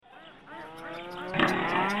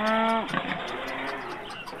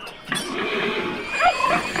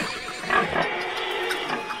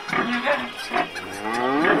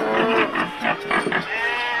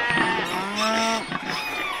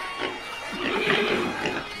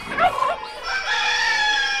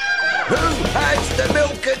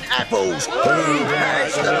milk and apples? Who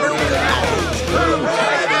has the milk and apples? Who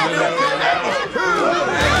has the milk and apples? Who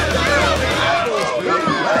has the milk and apples? Who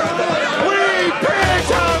has the milk and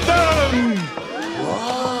apples?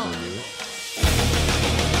 What?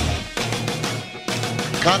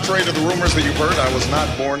 Contrary to the rumors that you've heard, I was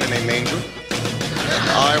not born in a manger.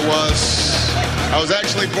 I was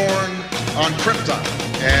actually born on Krypton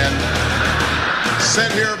and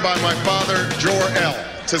sent here by my father, Jor-El,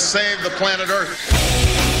 to save the planet Earth.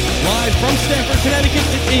 Live from Stamford, Connecticut,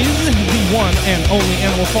 it is the one and only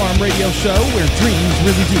Animal Farm radio show where dreams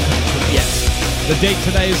really do come true. Yes. The date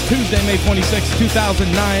today is Tuesday, May 26,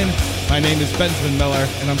 2009. My name is Benjamin Miller,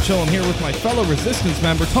 and I'm chilling here with my fellow Resistance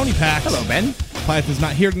member, Tony Pax. Hello, Ben. Pyth is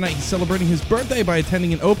not here tonight. He's celebrating his birthday by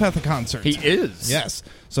attending an Opeth concert. He is. Yes.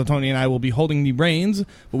 So Tony and I will be holding the reins,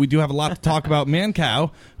 but we do have a lot to talk about.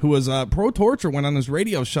 Mancow, who was pro-torture, went on his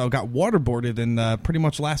radio show, got waterboarded, and pretty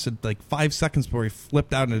much lasted like 5 seconds before he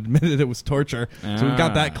flipped out and admitted it was torture. So we've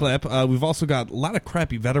got that clip. We've also got a lot of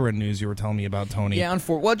crappy veteran news you were telling me about, Tony. Yeah,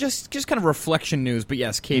 well, just kind of reflection news, but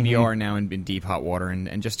yes, KVR now in deep hot water,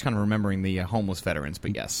 and just kind of remembering the homeless veterans,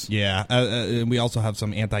 but yes. Yeah, and we also have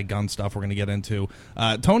some anti-gun stuff we're going to get into.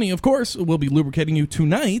 Tony, of course, will be lubricating you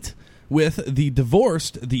tonight with the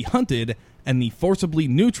divorced, the hunted, and the forcibly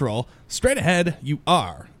neutral. Straight ahead, you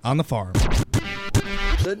are on the farm.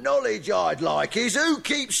 The knowledge I'd like is who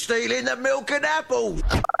keeps stealing the milk and apples? It's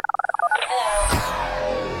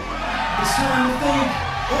time to thank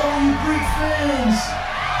all you Greek fans.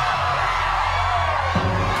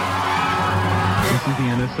 This is the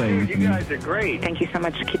NSA. You guys are great. Thank you so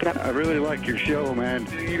much. Keep it up. I really like your show, man.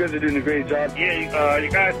 You guys are doing a great job. Yeah,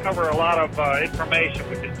 you guys cover a lot of information,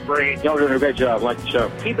 which is great. Y'all are doing a great job. I like the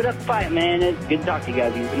show. Keep it up the fight, man. It's good to talk to you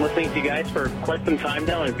guys. I've been listening to you guys for quite some time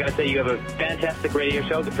now, and I've got to say you have a fantastic radio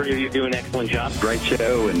show. The three of you do an excellent job. Great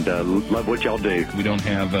show, and love what y'all do. We don't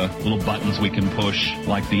have little buttons we can push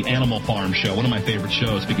like the Animal Farm show. One of my favorite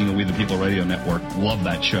shows, speaking of We the People Radio Network. Love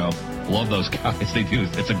that show. Love those guys. They do.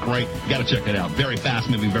 It's a great, you got to check it out. Very fast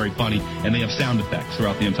moving, very funny, and they have sound effects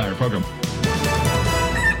throughout the entire program.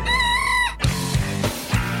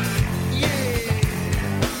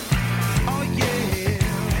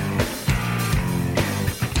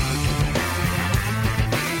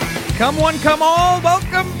 Come one, come all,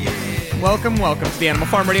 welcome. Welcome to the Animal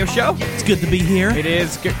Farm Radio Show. It's good to be here. It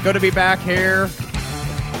is good to be back here.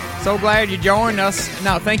 So glad you joined us.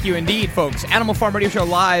 Now, thank you indeed, folks. Animal Farm Radio Show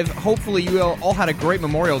live. Hopefully you all had a great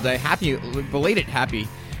Memorial Day. Belated happy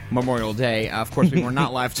Memorial Day. Of course, we were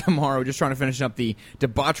not live tomorrow. Just trying to finish up the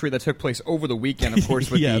debauchery that took place over the weekend, of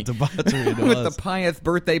course, with debauchery with the Pyeth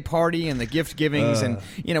birthday party and the gift givings. And,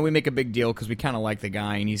 we make a big deal because we kind of like the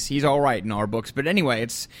guy, and he's all right in our books. But anyway,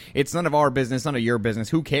 it's none of our business, none of your business.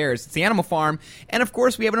 Who cares? It's the Animal Farm. And, of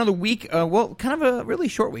course, we have another week, kind of a really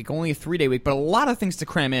short week, only a 3-day week, but a lot of things to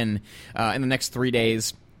cram in the next 3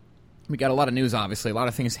 days. We got a lot of news, obviously, a lot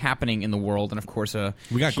of things happening in the world, and of course,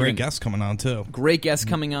 we got great guests coming on too. Great guests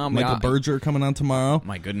coming on. Michael Berger coming on tomorrow.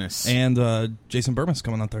 My goodness, and Jason Burmis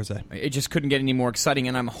coming on Thursday. It just couldn't get any more exciting,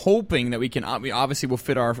 and I'm hoping that we can. We obviously will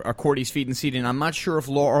fit our Cordy's feed and seed in. I'm not sure if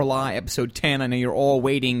Law or Lie episode 10. I know you're all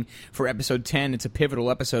waiting for episode 10. It's a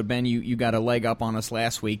pivotal episode, Ben. You got a leg up on us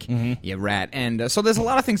last week, you rat. And so there's a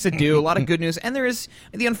lot of things to do, a lot of good news, and there is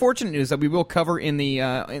the unfortunate news that we will cover in the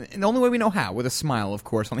only way we know how, with a smile, of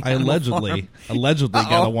course. On the allegedly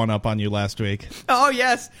got a one-up on you last week. Oh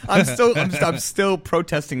yes, I'm still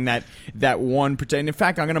protesting that one. In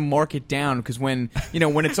fact, I'm going to mark it down because when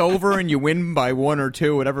it's over and you win by 1 or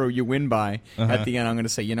 2, whatever you win by at the end, I'm going to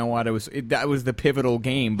say, you know what, that was the pivotal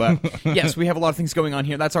game. But yes, we have a lot of things going on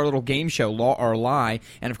here. That's our little game show, Law or Lie,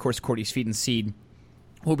 and of course, Cordy's Feed and Seed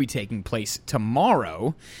will be taking place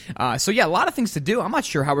tomorrow. So yeah, a lot of things to do. I'm not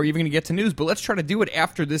sure how we're even going to get to news, but let's try to do it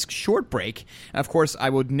after this short break. Of course,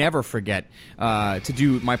 I would never forget to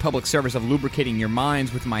do my public service of lubricating your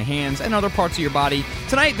minds with my hands and other parts of your body.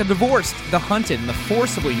 Tonight, the divorced, the hunted, and the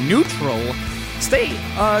forcibly neutral. Stay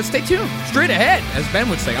tuned. Straight ahead, as Ben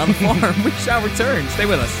would say, on the farm. We shall return. Stay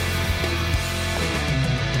with us.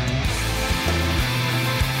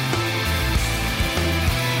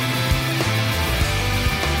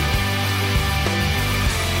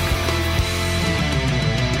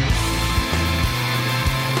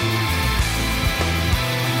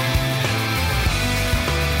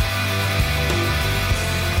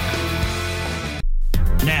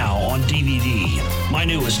 My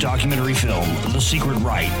newest documentary film, The Secret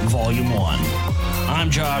Right, Volume 1. I'm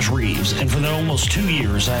Josh Reeves, and for almost 2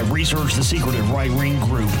 years, I have researched the secretive right-wing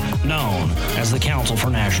group known as the Council for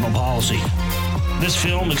National Policy. This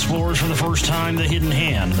film explores for the first time the hidden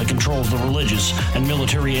hand that controls the religious and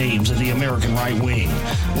military aims of the American right wing,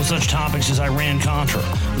 with such topics as Iran-Contra,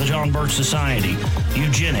 the John Birch Society,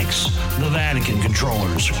 eugenics, the Vatican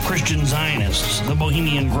controllers, Christian Zionists, the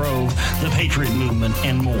Bohemian Grove, the Patriot Movement,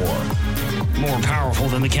 and more. More powerful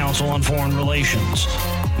than the Council on Foreign Relations.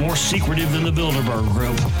 More secretive than the Bilderberg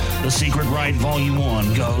Group, The Secret Right Volume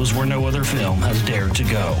 1 goes where no other film has dared to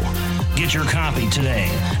go. Get your copy today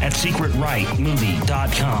at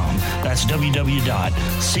secretrightmovie.com. That's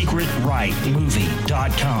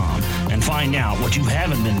www.secretrightmovie.com. And find out what you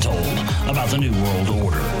haven't been told about the New World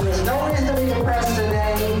Order. There's no reason to be depressed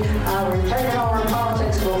today. We've taken over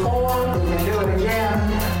politics before. We can do it again.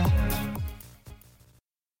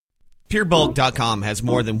 PureBulk.com has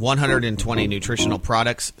more than 120 nutritional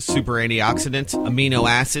products, super antioxidants, amino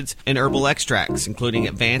acids, and herbal extracts, including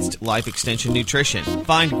advanced life extension nutrition.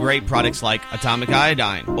 Find great products like atomic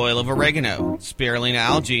iodine, oil of oregano, spirulina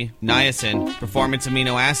algae, niacin, performance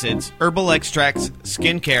amino acids, herbal extracts,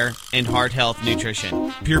 skincare, and heart health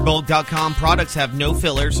nutrition. PureBulk.com products have no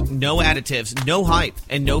fillers, no additives, no hype,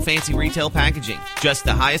 and no fancy retail packaging. Just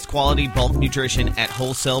the highest quality bulk nutrition at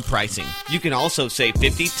wholesale pricing. You can also save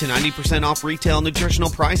 50 to 90% off retail nutritional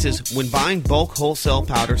prices when buying bulk wholesale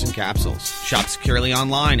powders and capsules. Shop securely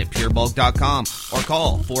online at purebulk.com or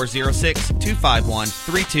call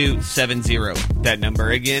 406-251-3270. That number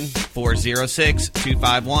again,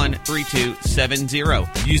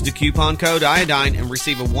 406-251-3270. Use the coupon code iodine and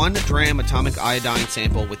receive a 1 gram atomic iodine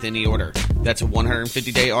sample with any order. That's a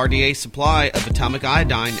 150-day RDA supply of atomic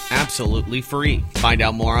iodine absolutely free. Find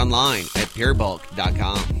out more online at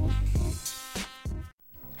purebulk.com.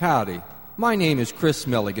 Howdy. My name is Chris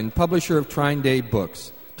Milligan, publisher of Trine Day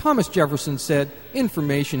Books. Thomas Jefferson said,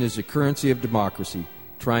 "Information is the currency of democracy."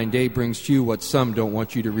 Trine Day brings to you what some don't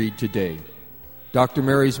want you to read today. Dr.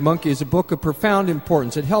 Mary's Monk is a book of profound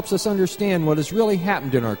importance. It helps us understand what has really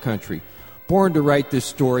happened in our country. Born to write this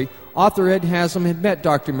story, author Ed Haslam had met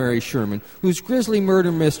Dr. Mary Sherman, whose grisly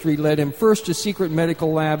murder mystery led him first to secret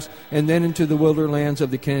medical labs and then into the wilderlands of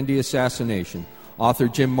the Kennedy assassination. Author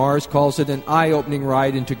Jim Marrs calls it an eye-opening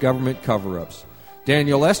ride into government cover-ups.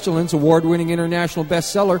 Daniel Esterlin's award-winning international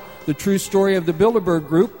bestseller, The True Story of the Bilderberg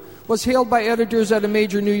Group, was hailed by editors at a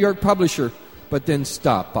major New York publisher, but then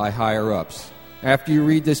stopped by higher-ups. After you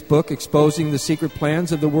read this book exposing the secret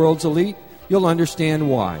plans of the world's elite, you'll understand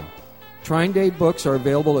why. Trine Day books are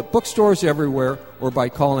available at bookstores everywhere or by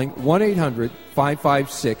calling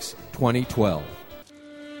 1-800-556-2012.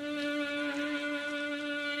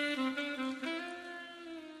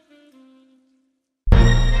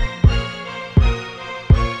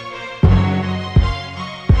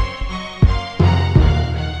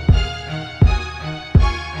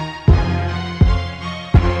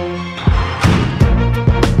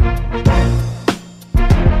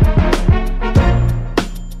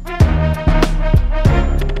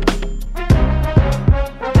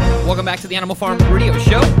 Back to the Animal Farm Radio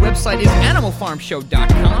Show. Website is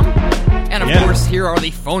animalfarmshow.com. And, of course, here are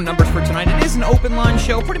the phone numbers for tonight. It is an open line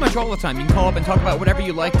show pretty much all the time. You can call up and talk about whatever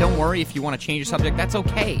you like. Don't worry if you want to change the subject. That's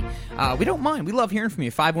okay. We don't mind. We love hearing from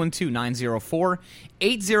you.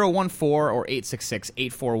 512-904-8014 or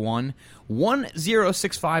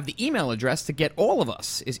 866-841-1065. The email address to get all of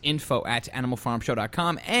us is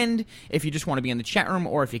info@animalfarmshow.com. And if you just want to be in the chat room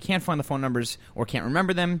or if you can't find the phone numbers or can't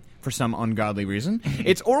remember them for some ungodly reason,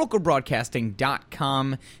 it's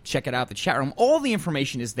oraclebroadcasting.com. Check it out, the chat room. All the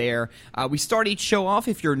information is there. We start each show off,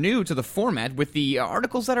 if you're new to the format, with the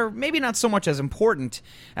articles that are maybe not so much as important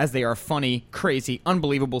as they are funny, crazy,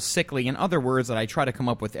 unbelievable, sickly, and other words that I try to come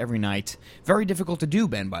up with every night. Very difficult to do,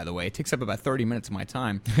 Ben, by the way. It takes up about 30 minutes of my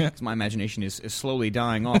time because my imagination is slowly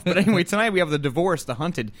dying off. But anyway, tonight we have The Divorce, The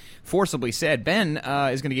Hunted, Forcibly Said. Ben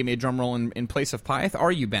is going to give me a drum roll in place of Pyth.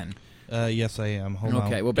 Are you, Ben? Yes, I am. Hold on.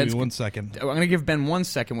 Okay, well, Give me 1 second. I'm going to give Ben 1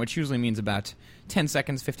 second, which usually means about 10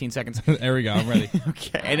 seconds, 15 seconds. There we go. I'm ready.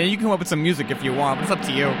 Okay, and then you can come up with some music if you want. It's up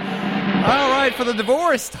to you. All right, for the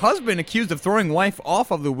divorced husband accused of throwing wife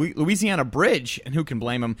off of the Louisiana Bridge, and who can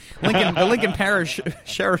blame him? The Lincoln Parish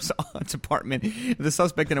Sheriff's Department, the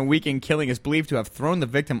suspect in a weekend killing is believed to have thrown the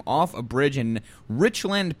victim off a bridge in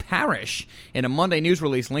Richland Parish. In a Monday news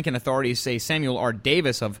release, Lincoln authorities say Samuel R.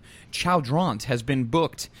 Davis of Chaudront has been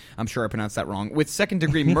booked, I'm sure I pronounced that wrong, with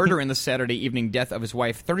second-degree murder in the Saturday evening death of his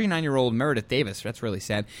wife, 39-year-old Meredith Davis. That's really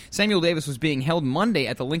sad. Samuel Davis was being held Monday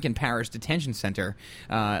at the Lincoln Parish Detention Center.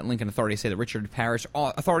 Lincoln authorities authorities say that Richard Parish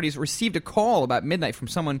authorities received a call about midnight from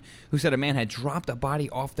someone who said a man had dropped a body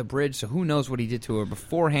off the bridge, so who knows what he did to her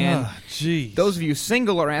beforehand. Jeez. Those of you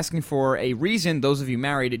single are asking for a reason. Those of you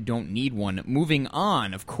married don't need one. Moving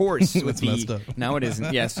on, of course. with That's messed up. No, it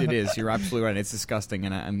isn't. Yes, it is. You're absolutely right. It's disgusting,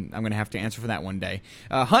 and I'm going to have to answer for that one day.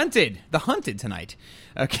 Hunted. The Hunted tonight.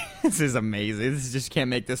 Okay, this is amazing. This just can't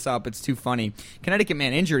make this up. It's too funny. Connecticut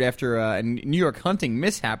man injured after a New York hunting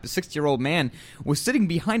mishap. A 60-year-old man was sitting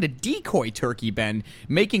behind a decoy turkey bin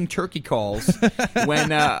making turkey calls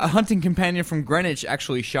when a hunting companion from Greenwich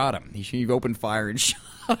actually shot him. He opened fire and shot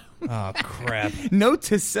him. Oh, crap. Note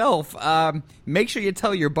to self, make sure you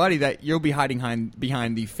tell your buddy that you'll be hiding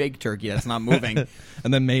behind the fake turkey that's not moving.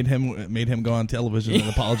 And then made him go on television and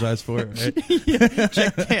apologize for it,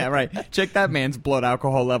 right? Right. Check that man's blood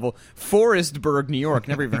alcohol level. Forestburg, New York.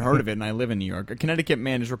 Never even heard of it, and I live in New York. A Connecticut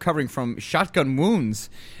man is recovering from shotgun wounds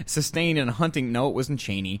sustained in a hunting... No, it wasn't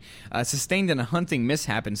Cheney. Sustained in a hunting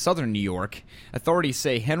mishap in southern New York. Authorities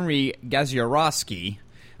say Henry Gaziarowski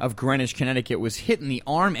of Greenwich, Connecticut, was hit in the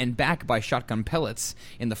arm and back by shotgun pellets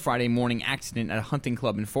in the Friday morning accident at a hunting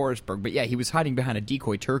club in Forestburg. But yeah, he was hiding behind a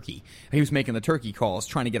decoy turkey. He was making the turkey calls,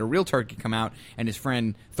 trying to get a real turkey to come out, and his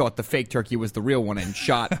friend thought the fake turkey was the real one and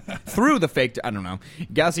shot through the fake... I don't know.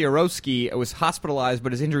 Gaziarowski was hospitalized,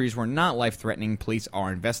 but his injuries were not life-threatening. Police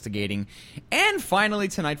are investigating. And finally,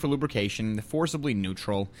 tonight for lubrication, forcibly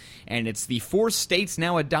neutral. And it's the 4 states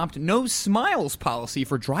now adopt no smiles policy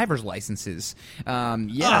for driver's licenses.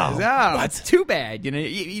 That's too bad. You know,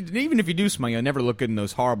 even if you do smile, you'll never look good in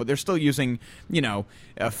those horrible. They're still using,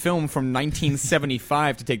 a film from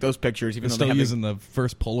 1975 to take those pictures. Even They're though still using the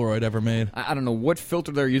first Polaroid ever made. I don't know what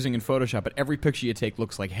filter they're using in Photoshop, but every picture you take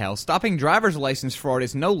looks like hell. Stopping driver's license fraud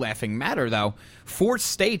is no laughing matter, though. 4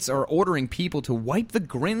 states are ordering people to wipe the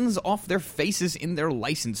grins off their faces in their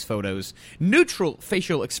license photos. Neutral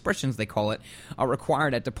facial expressions, they call it, are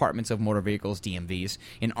required at departments of motor vehicles, DMVs,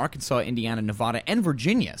 in Arkansas, Indiana, Nevada, and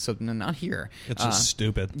Virginia. So not here. It's just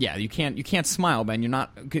stupid. Yeah, you can't smile, man. You're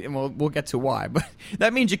not. Well, we'll get to why, but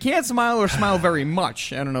that means you can't smile or smile very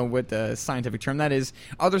much. I don't know what the scientific term that is.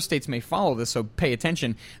 Other states may follow this, so pay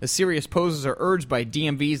attention. The serious poses are urged by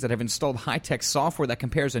DMVs that have installed high-tech software that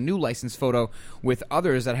compares a new license photo with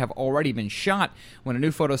others that have already been shot. When a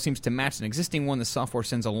new photo seems to match an existing one, the software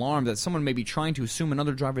sends alarm that someone may be trying to assume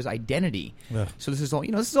another driver's identity. Ugh. So this is all.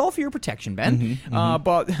 This is all for your protection, Ben.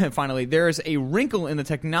 But finally, there is a wrinkle in the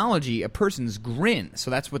technology, a person's grin. So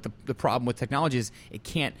that's what the problem with technology is. It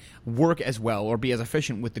can't work as well or be as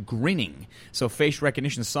efficient with the grinning. So face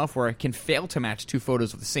recognition software can fail to match 2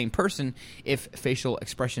 photos of the same person if facial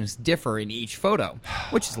expressions differ in each photo,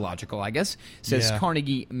 which is logical, I guess, says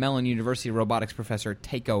Carnegie Mellon University robotics professor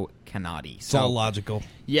Takeo Kanade. It's all logical.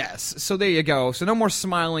 Yes. So there you go. So no more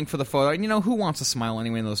smiling for the photo. And who wants to smile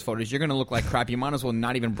anyway in those photos? You're going to look like crap. You might as well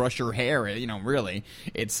not even brush your hair. Really,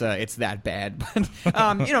 it's that bad. But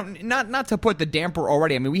not to put the damper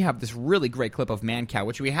already. I mean, we have this really great clip of Mancow,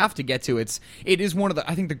 which we have to get to. It is one of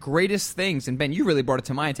the greatest things. And Ben, you really brought it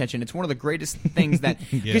to my attention. It's one of the greatest things that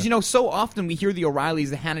because so often we hear the O'Reillys,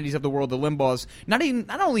 the Hannitys of the world, the Limbaughs, not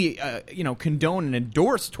only condone and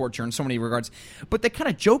endorse torture in so many regards, but they kind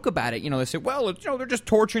of joke about it. They say, well, they're just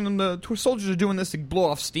torturing them. The soldiers are doing this to blow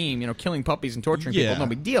off steam. Killing puppies and torturing people, no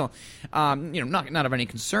big deal. Not of any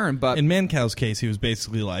concern. But in Mancow's case, he was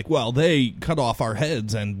basically like, well, they cut off our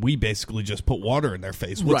heads and we basically just put water in their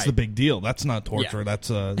face. What's the big deal? That's not torture. That's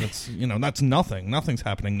that's nothing. Nothing's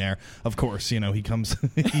happening there. Of course, he comes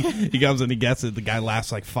he comes and he gets it. The guy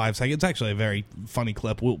lasts like 5 seconds. It's actually a very funny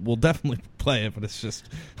clip. We'll definitely play it, but it's just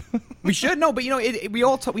we should know. But we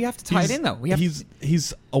have to tie it in though.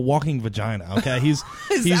 He's a walking vagina. Okay, is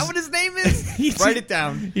that what his name is? Write it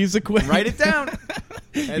down. Write it down.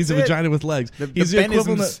 He's a vagina with legs. He's the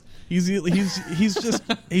equivalent of,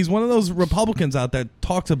 he's one of those Republicans out there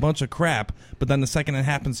talks a bunch of crap, but then the second it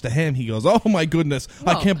happens to him, he goes, "Oh my goodness,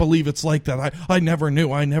 I can't believe it's like that. I never knew.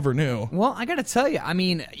 Well, I got to tell you, I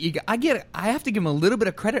mean, I have to give him a little bit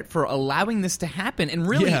of credit for allowing this to happen, and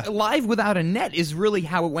really, Live Without a Net is really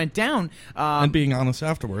how it went down. And being honest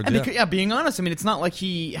afterwards. Being honest. I mean, it's not like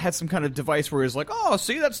he had some kind of device where he's like, "Oh,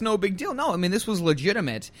 see, that's no big deal." No, I mean, this was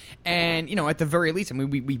legitimate, and at the very least, I mean,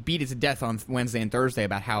 we beat it to death on Wednesday and Thursday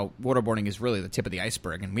about how waterboarding is really the tip of the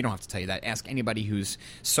iceberg, and we don't have to tell you that. Ask anybody who's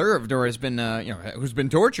served or has been, who's been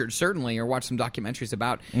tortured, certainly, or watched some documentaries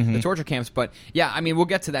about the torture camps. But yeah, I mean, we'll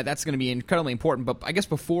get to that. That's going to be incredibly important. But I guess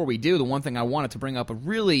before we do, the one thing I wanted to bring up a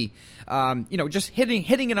really, just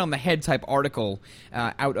hitting it on the head type article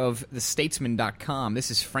out of thestatesman.com.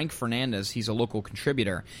 This is Frank Fernandez. He's a local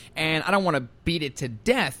contributor. And I don't want to beat it to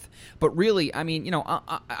death, but really, I mean,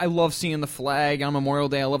 I love seeing the flag on Memorial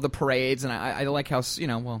Day. I love the parades, and I like how,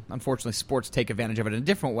 unfortunately, sports take advantage of it in a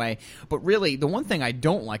different way. But really, the one thing I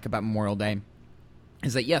don't like about Memorial Day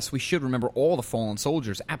is that, yes, we should remember all the fallen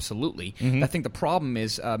soldiers, absolutely. I think the problem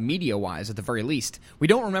is media-wise, at the very least. We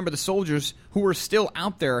don't remember the soldiers who are still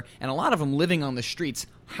out there, and a lot of them living on the streets,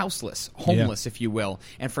 houseless, homeless, if you will.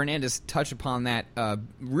 And Fernandez touched upon that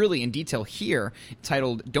really in detail here,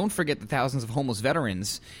 titled, Don't Forget the Thousands of Homeless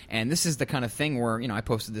Veterans. And this is the kind of thing where, I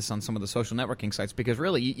posted this on some of the social networking sites, because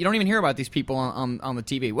really, you don't even hear about these people on the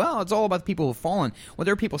TV. Well, it's all about the people who have fallen. Well,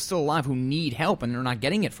 there are people still alive who need help, and they're not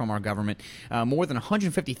getting it from our government. More than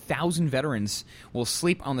 150,000 veterans will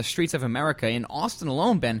sleep on the streets of America. In Austin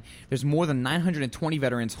alone, Ben, there's more than 920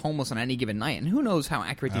 veterans homeless on any given night. And who knows how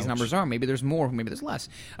accurate these numbers are. Maybe there's more, maybe there's less.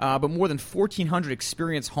 But more than 1,400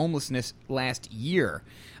 experienced homelessness last year.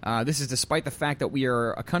 This is despite the fact that we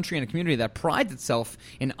are a country and a community that prides itself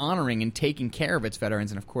in honoring and taking care of its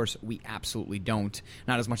veterans, and of course, we absolutely don't,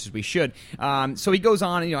 not as much as we should. So he goes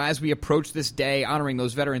on, as we approach this day, honoring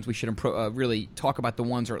those veterans, we should really talk about the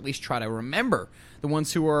ones, or at least try to remember the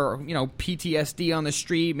ones who are, PTSD on the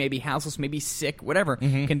street, maybe houseless, maybe sick, whatever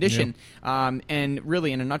condition. And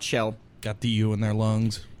really, in a nutshell, got DU in their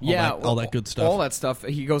lungs. All that good stuff. All that stuff.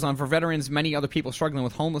 He goes on, for veterans, many other people struggling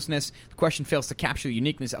with homelessness, the question fails to capture the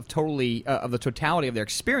uniqueness of the totality of their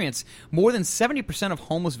experience. More than 70% of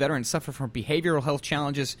homeless veterans suffer from behavioral health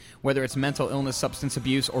challenges, whether it's mental illness, substance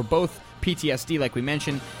abuse, or both PTSD, like we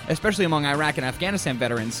mentioned, especially among Iraq and Afghanistan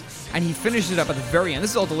veterans. And he finishes it up at the very end. This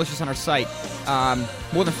is all delicious on our site.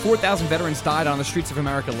 More than 4,000 veterans died on the streets of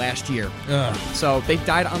America last year. So they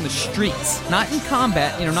died on the streets, not in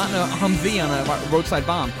combat, not in a Humvee on a roadside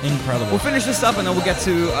bomb. Incredible. We'll finish this up, and then we'll get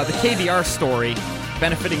to the KVR story,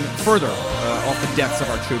 benefiting further off the deaths of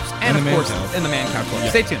our troops, and of course, in the Man Cow Club.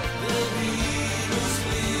 Stay tuned.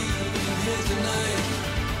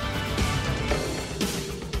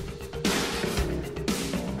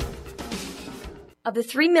 Of the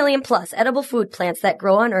 3 million plus edible food plants that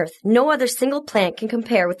grow on Earth, no other single plant can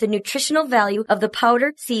compare with the nutritional value of the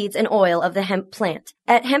powder, seeds, and oil of the hemp plant.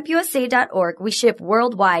 At hempusa.org, we ship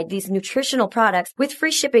worldwide these nutritional products with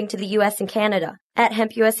free shipping to the U.S. and Canada. At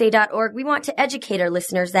hempusa.org, we want to educate our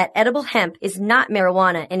listeners that edible hemp is not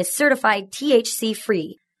marijuana and is certified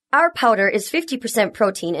THC-free. Our powder is 50%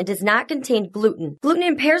 protein and does not contain gluten. Gluten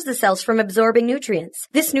impairs the cells from absorbing nutrients.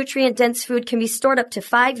 This nutrient-dense food can be stored up to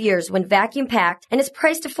 5 years when vacuum-packed and is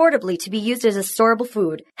priced affordably to be used as a storable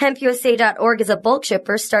food. HempUSA.org is a bulk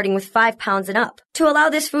shipper starting with 5 pounds and up. To allow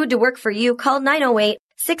this food to work for you, call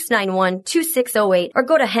 908-691-2608 or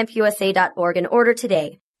go to HempUSA.org and order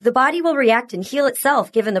today. The body will react and heal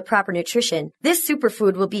itself given the proper nutrition. This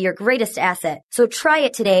superfood will be your greatest asset. So try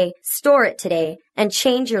it today, store it today, and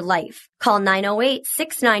change your life. Call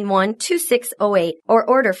 908-691-2608 or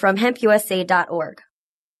order from hempusa.org.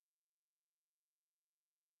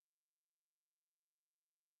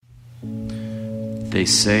 They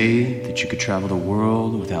say that you could travel the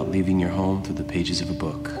world without leaving your home through the pages of a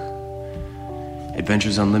book.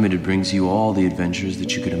 Adventures Unlimited brings you all the adventures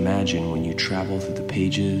that you could imagine when you travel through the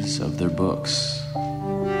pages of their books.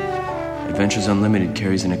 Adventures Unlimited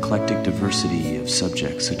carries an eclectic diversity of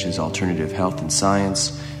subjects such as alternative health and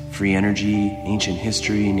science, free energy, ancient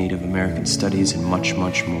history, Native American studies, and much,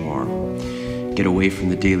 much more. Get away from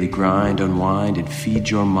the daily grind, unwind, and feed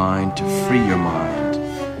your mind to free your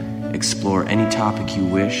mind. Explore any topic you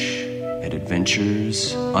wish at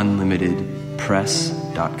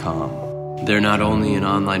adventuresunlimitedpress.com. They're not only an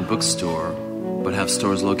online bookstore, but have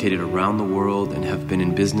stores located around the world and have been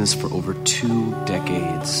in business for over 2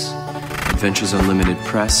 decades. Adventures Unlimited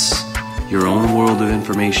Press, your own world of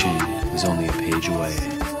information is only a page away.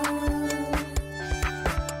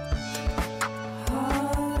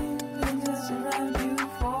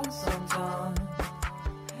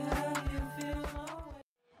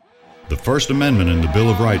 The First Amendment in the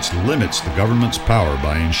Bill of Rights limits the government's power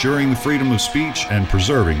by ensuring the freedom of speech and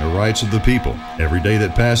preserving the rights of the people. Every day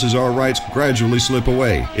that passes, our rights gradually slip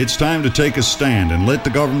away. It's time to take a stand and let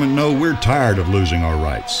the government know we're tired of losing our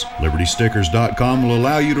rights. LibertyStickers.com will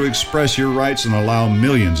allow you to express your rights and allow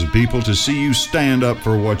millions of people to see you stand up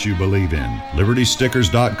for what you believe in.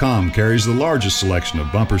 LibertyStickers.com carries the largest selection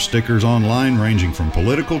of bumper stickers online, ranging from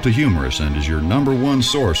political to humorous, and is your #1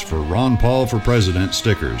 source for Ron Paul for President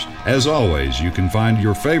stickers. As As always, you can find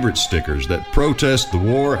your favorite stickers that protest the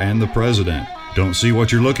war and the president. Don't see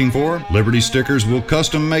what you're looking for? Liberty Stickers will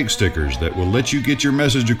custom make stickers that will let you get your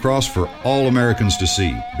message across for all Americans to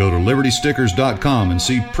see. Go to libertystickers.com and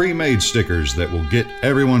see pre-made stickers that will get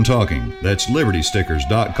everyone talking. That's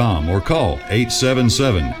libertystickers.com or call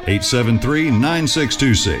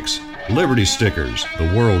 877-873-9626. Liberty Stickers,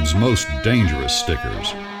 the world's most dangerous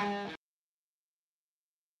stickers.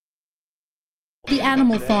 The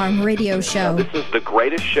Animal Farm radio show. This is the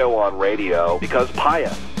greatest show on radio because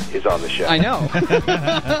Paya is on the show. I know.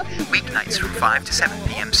 Weeknights from 5 to 7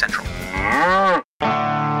 p.m. Central.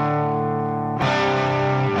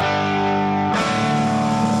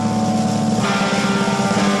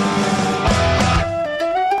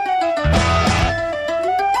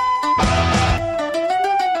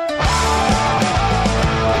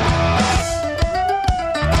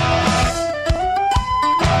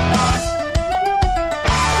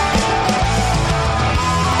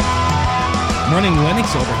 Running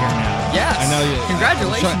Linux over here now. Yes. I know you.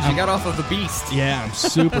 Congratulations, you got off of the beast. Yeah, I'm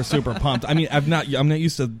super pumped. I mean, I'm not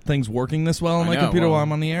used to things working this well on my computer while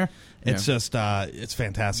I'm on the air. It's just it's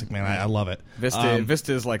fantastic, man. I love it.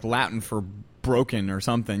 Vista is like Latin for broken or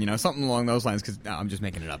something, something along those lines. Because I'm just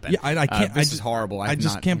making it up. Yeah, I can't. This is horrible. I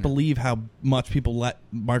just can't believe how much people let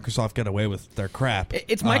Microsoft get away with their crap.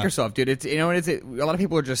 It's Microsoft, dude. It's a lot of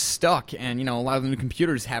people are just stuck, and a lot of the new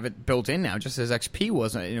computers have it built in now, just as XP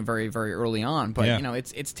was very very early on. But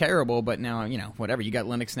it's terrible. But now whatever, you got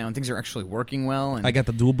Linux now, and things are actually working well. And I got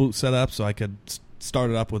the dual boot set up, so I could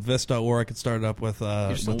start it up with Vista, or I could start it up with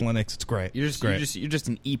Linux. It's great. You're just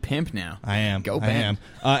an e-pimp now. I am. Go back.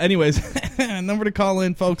 I am. Anyways, number to call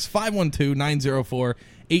in, folks,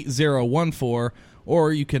 512-904-8014,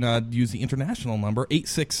 or you can use the international number,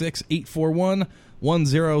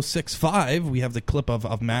 866-841-1065. We have the clip of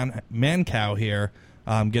Mancow here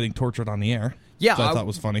getting tortured on the air. Yeah, so I thought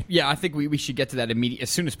was funny. Yeah, I think we should get to that as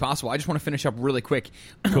soon as possible. I just want to finish up really quick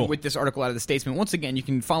with this article out of the Statesman. Once again, you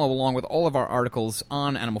can follow along with all of our articles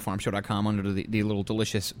on AnimalFarmShow.com under the little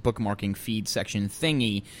delicious bookmarking feed section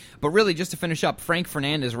thingy. But really, just to finish up, Frank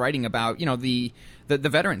Fernandez writing about the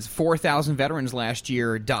veterans. 4,000 veterans last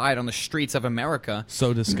year died on the streets of America.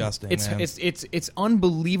 So disgusting. Man. It's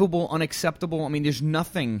unbelievable, unacceptable. I mean, there's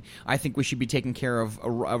nothing I think we should be taking care of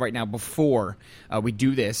right now before we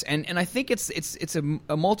do this. And I think it's a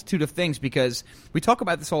multitude of things, because we talk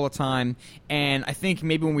about this all the time. And I think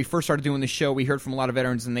maybe when we first started doing the show, we heard from a lot of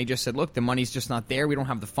veterans, and they just said, "Look, the money's just not there. We don't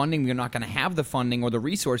have the funding. We're not going to have the funding or the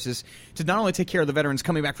resources to not only take care of the veterans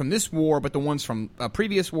coming back from this war, but the ones from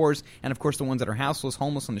previous wars, and of course the ones that are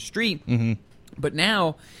homeless on the street." Mm-hmm. But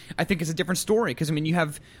now, I think it's a different story, because, you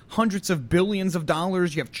have hundreds of billions of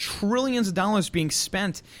dollars, you have trillions of dollars being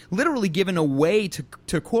spent, literally given away to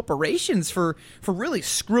corporations for really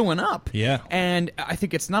screwing up. Yeah. And I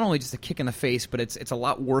think it's not only just a kick in the face, but it's a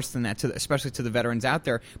lot worse than that, especially to the veterans out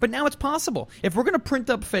there. But now it's possible. If we're going to print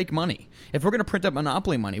up fake money, if we're going to print up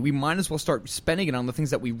monopoly money, we might as well start spending it on the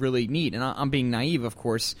things that we really need. And I'm being naive, of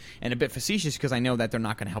course, and a bit facetious, because I know that they're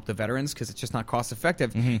not going to help the veterans, because it's just not cost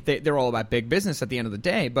effective. Mm-hmm. They're all about big business at the end of the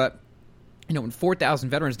day, but when 4,000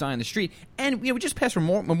 veterans die on the street, and we just passed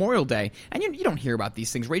Memorial Day, and you don't hear about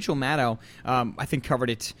these things. Rachel Maddow, I think, covered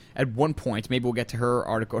it at one point. Maybe we'll get to her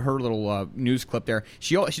article, her little news clip there.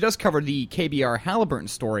 She does cover the KBR Halliburton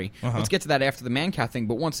story. Uh-huh. Let's get to that after the Mancow thing.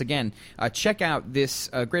 But once again, check out this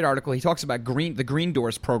great article. He talks about the Green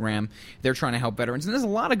Doors program. They're trying to help veterans, and there's a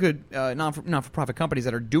lot of good non-for-profit companies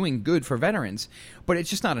that are doing good for veterans, but it's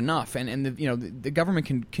just not enough. And the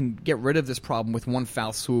government can get rid of this problem with one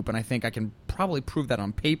foul swoop, and I think I can probably prove that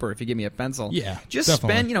on paper if you give me a pencil. Yeah, just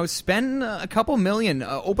definitely. spend a couple million,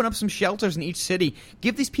 open up some shelters in each city,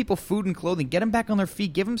 give these people food and clothing, get them back on their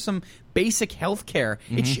feet, give them some basic health care.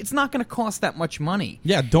 Mm-hmm. It's not going to cost that much money.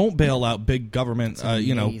 Yeah, don't bail out big government,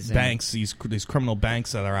 banks, these criminal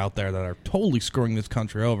banks that are out there that are totally screwing this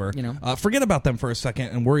country over. Forget about them for a second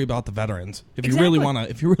and worry about the veterans. If you really want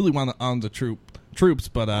to on the troops,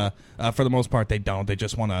 but for the most part they don't. They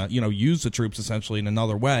just want to use the troops essentially in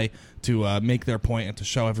another way to make their point and to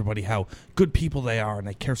show everybody how good people they are, and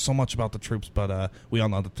they care so much about the troops, but we all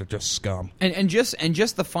know that they're just scum. And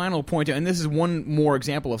just the final point, and this is one more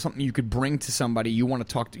example of something you could bring to somebody. You want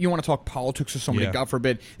to talk politics with somebody, God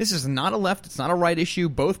forbid. This is not a left, it's not a right issue.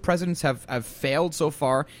 Both presidents have failed so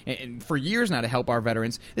far and for years now to help our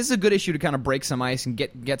veterans. This is a good issue to kind of break some ice and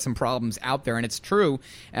get some problems out there, and it's true.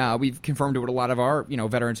 We've confirmed it with a lot of our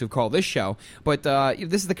veterans who've called this show. But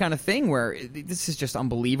this is the kind of thing where this is just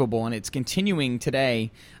unbelievable, and it's continuing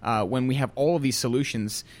today when we have all of these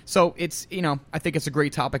solutions. So it's I think it's a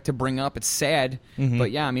great topic to bring up. It's sad,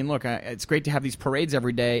 but yeah, I mean, look, it's great to have these parades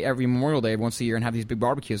every day, every Memorial Day, once a year, and have these big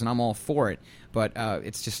barbecues, and I'm all for it. But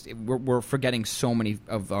it's just we're forgetting so many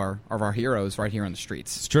of our heroes right here on the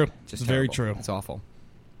streets. It's true. It's just It's very terrible. true. It's awful.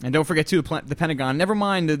 And don't forget too the Pentagon. Never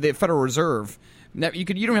mind the Federal Reserve. You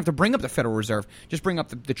don't have to bring up the Federal Reserve. Just bring up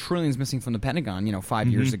the trillions missing from the Pentagon. 5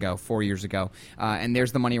 years ago, 4 years ago, and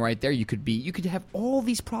there's the money right there. You could have all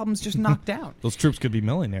these problems just knocked out. Those troops could be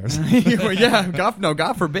millionaires. Yeah,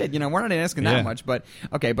 God forbid. We're not asking that Yeah. much, but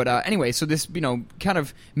okay. But anyway, so this kind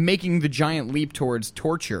of making the giant leap towards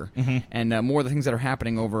torture and more of the things that are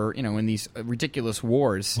happening over in these ridiculous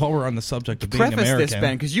wars. While we're on the subject of being Preface American, this,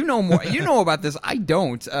 Ben, because you know more. You know about this. I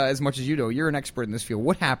don't as much as you do. You're an expert in this field.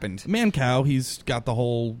 What happened? Mancow, he's got the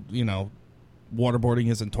whole waterboarding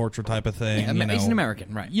isn't torture type of thing. Yeah, he's an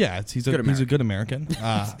American, right? Yeah, he's a good American,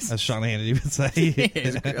 as Sean Hannity would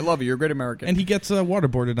say. I love you. You're a great American. And he gets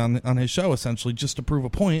waterboarded on his show essentially just to prove a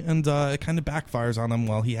point, and it kind of backfires on him.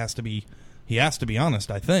 Well, he has to be honest,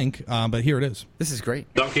 I think. But here it is. This is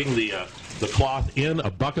great. Dunking the cloth in a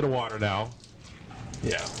bucket of water now.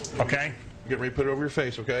 Yeah. Okay. Get ready to put it over your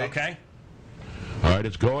face, okay? Okay. All right,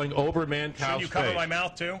 it's going over Mancow's face. Should you cover my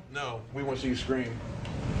mouth, too? No, we want to see you scream.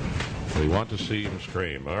 We want to see him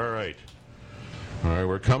scream. All right. All right,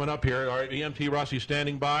 we're coming up here. All right, EMT Rossi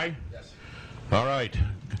standing by? Yes. All right.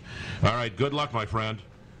 All right, good luck, my friend.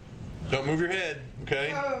 Don't move your head,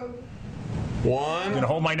 okay? One. You gonna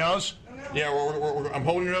hold my nose? Yeah, I'm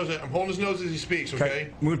holding your nose. I'm holding his nose as he speaks,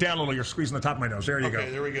 okay? Move down a little. You're squeezing the top of my nose. There you go. Okay,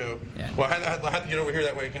 there we go. Yeah. Well, I have to get over here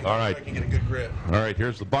that way. All right. I can get a good grip. All right,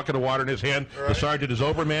 here's the bucket of water in his hand. All right. The sergeant is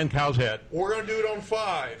over Mancow's head. We're going to do it on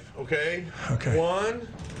 5, okay? Okay. 1,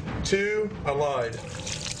 2, I lied.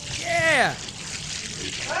 Yeah.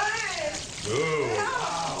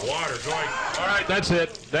 Ooh, water going. All right, that's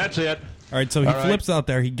it. That's it. All right, so he flips out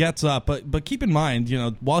there. He gets up, but keep in mind,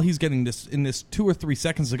 while he's getting this in this 2 or 3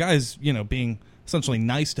 seconds, the guy's being essentially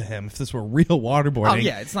nice to him. If this were real waterboarding, Oh,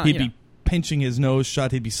 yeah, it's not, he'd be pinching his nose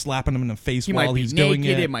shut. He'd be slapping him in the face He while might be he's naked. doing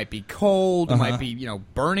it. It might be cold. It might be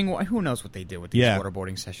burning. Who knows what they do with these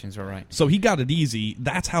waterboarding sessions? All right. So he got it easy.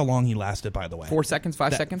 That's how long he lasted, by the way. 4 seconds,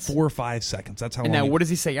 5 seconds? 4 or 5 seconds. That's how And long. now, what does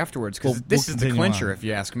he say afterwards? Because this is the continue clincher, on. if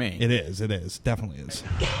you ask me. It is. It is. Definitely is.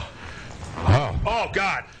 Oh,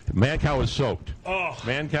 God. Mancow is soaked. Oh.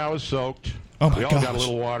 Mancow is soaked. Oh, my We all gosh. got a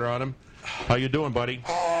little water on him. How you doing, buddy?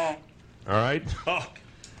 All right? Oh.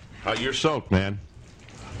 You're soaked, man.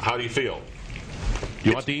 How do you feel?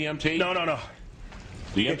 You want the EMT? No.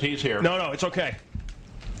 The EMT's here. No, it's okay.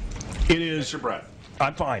 It is. Catch your breath.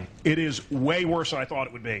 I'm fine. It is way worse than I thought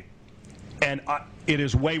it would be. And it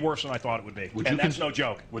is way worse than I thought it would be. And that's no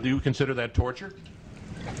joke. Would you consider that torture?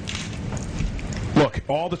 Look,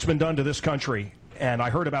 all that's been done to this country, and I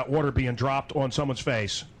heard about water being dropped on someone's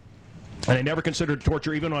face, and I never considered it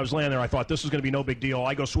torture. Even when I was laying there, I thought this is going to be no big deal.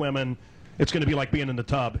 I go swimming. It's going to be like being in the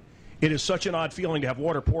tub. It is such an odd feeling to have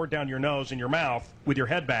water poured down your nose and your mouth with your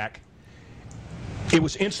head back. It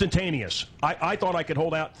was instantaneous. I thought I could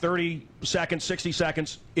hold out 30 seconds, 60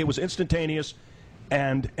 seconds. It was instantaneous,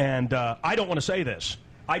 and I don't want to say this.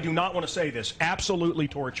 I do not want to say this. Absolutely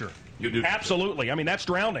torture. You do? Absolutely. I mean, that's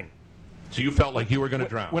drowning. So you felt like you were going to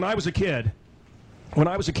drown? When I was a kid,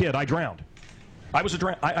 I drowned.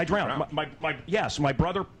 I drowned.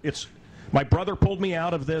 My brother pulled me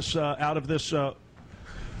out of this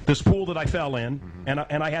this pool that I fell in, and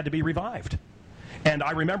I had to be revived. And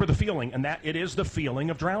I remember the feeling, and that it is the feeling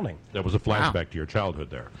of drowning. That was a flashback to your childhood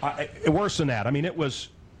there. Worse than that. I mean, it was.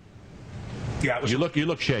 Yeah, it was. You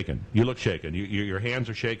look shaken. You look shaken. Your hands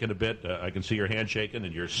are shaking a bit. I can see your hand shaking,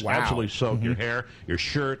 and you're absolutely soaked. Your hair, your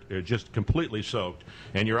shirt, are just completely soaked,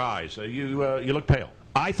 and your eyes. You look pale.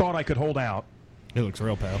 I thought I could hold out. It looks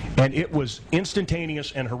real pale. And it was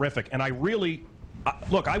instantaneous and horrific. And I really,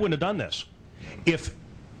 look, I wouldn't have done this if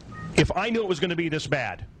I knew it was going to be this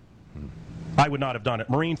bad. I would not have done it.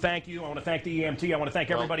 Maureen, thank you. I want to thank the EMT. I want to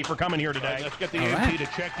thank everybody for coming here today. Let's get the EMT to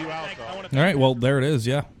check you out, though. All right, well, there it is,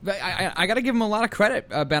 yeah. I got to give him a lot of credit,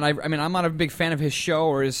 Ben. I mean, I'm not a big fan of his show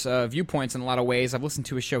or his viewpoints in a lot of ways. I've listened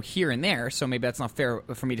to his show here and there, so maybe that's not fair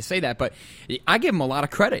for me to say that, but I give him a lot of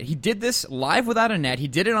credit. He did this live without a net. He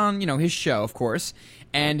did it on, his show, of course,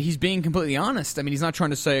 And he's being completely honest. I mean, he's not trying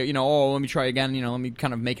to say, let me try again, let me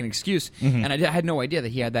kind of make an excuse. Mhm. And I had no idea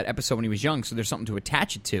that he had that episode when he was young, so there's something to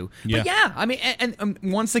attach it to. Yeah. But yeah, I mean, and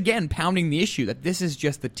once again, pounding the issue that this is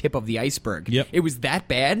just the tip of the iceberg. Yep. It was that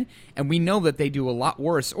bad, and we know that they do a lot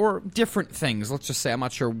worse, or different things. Let's just say, I'm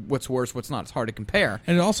not sure what's worse, what's not. It's hard to compare.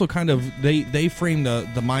 And it also kind of, they frame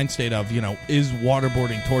the mind state of, is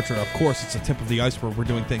waterboarding torture? Of course, it's the tip of the iceberg. We're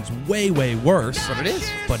doing things way, way worse. But it is.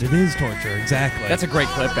 But it is torture, exactly. That's a great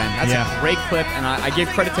clip, Ben. That's a great clip, and I give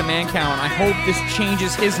credit to Mancow, and I hope this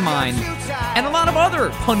changes his mind and a lot of other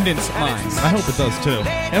pundits' minds. I hope it does, too.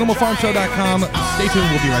 AnimalFarmShow.com. Stay tuned.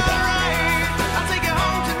 We'll be right back.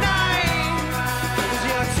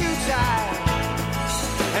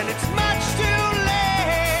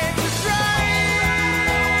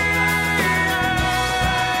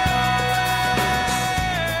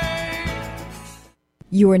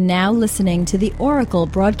 You are now listening to the Oracle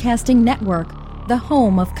Broadcasting Network, the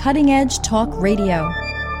home of cutting-edge talk radio.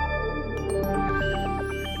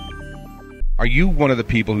 Are you one of the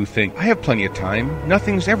people who think, I have plenty of time,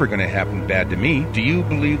 nothing's ever going to happen bad to me? Do you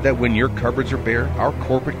believe that when your cupboards are bare, our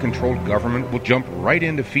corporate-controlled government will jump right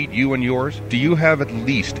in to feed you and yours? Do you have at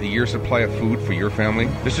least a year's supply of food for your family?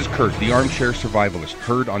 This is Kurt, the armchair survivalist,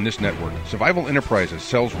 heard on this network. Survival Enterprises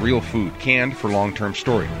sells real food, canned for long-term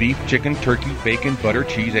storage. Beef, chicken, turkey, bacon, butter,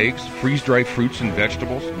 cheese, eggs, freeze-dried fruits and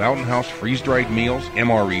vegetables, Mountain House freeze-dried meals,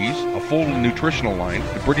 MREs, a full nutritional line,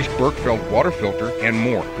 the British Berkefeld water filter, and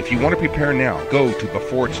more. If you want to prepare now, go to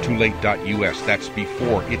beforeitstoolate.us. That's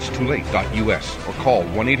beforeitstoolate.us. Or call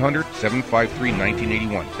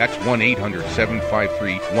 1-800-753-1981. That's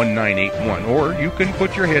 1-800-753-1981. Or you can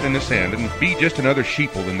put your head in the sand and be just another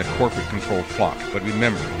sheeple in the corporate-controlled flock. But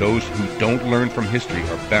remember, those who don't learn from history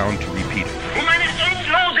are bound to repeat it. Meine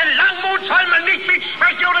endlose Langmut soll man nicht mit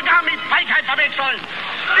Schwäche oder gar mit Feigheit verwechseln.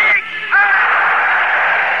 Sieg!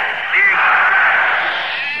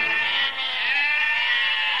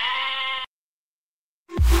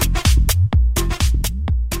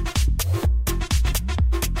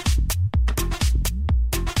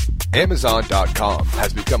 Amazon.com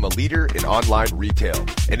has become a leader in online retail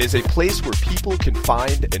and is a place where people can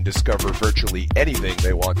find and discover virtually anything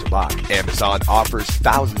they want to buy. Amazon offers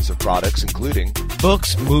thousands of products including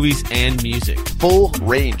books, movies, and music, full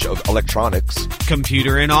range of electronics,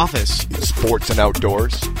 computer and office, sports and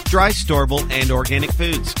outdoors, dry, storable, and organic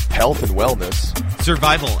foods, health and wellness,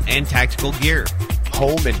 survival and tactical gear,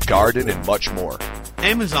 home and garden, and much more.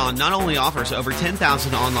 Amazon not only offers over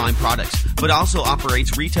 10,000 online products, but also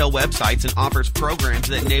operates retail websites and offers programs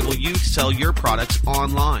that enable you to sell your products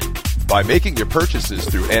online. By making your purchases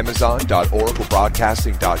through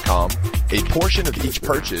Amazon.OracleBroadcasting.com, a portion of each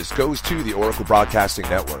purchase goes to the Oracle Broadcasting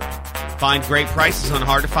Network. Find great prices on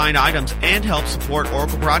hard-to-find items and help support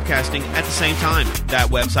Oracle Broadcasting at the same time. That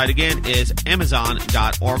website again is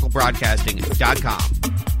Amazon.OracleBroadcasting.com.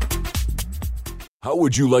 How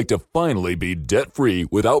would you like to finally be debt-free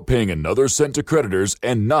without paying another cent to creditors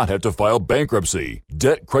and not have to file bankruptcy?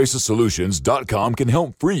 DebtCrisisSolutions.com can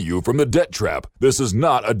help free you from the debt trap. This is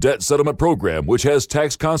not a debt settlement program which has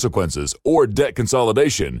tax consequences or debt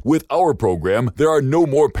consolidation. With our program, there are no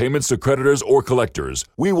more payments to creditors or collectors.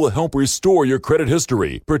 We will help restore your credit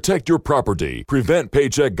history, protect your property, prevent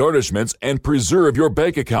paycheck garnishments, and preserve your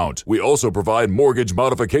bank account. We also provide mortgage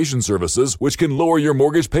modification services which can lower your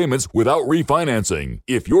mortgage payments without refinancing.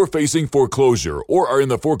 If you're facing foreclosure or are in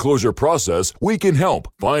the foreclosure process, we can help.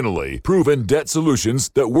 Finally, proven debt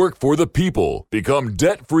solutions that work for the people. Become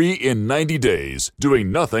debt-free in 90 days.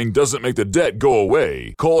 Doing nothing doesn't make the debt go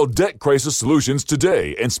away. Call Debt Crisis Solutions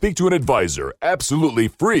today and speak to an advisor absolutely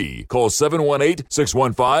free. Call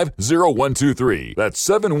 718-615-0123. That's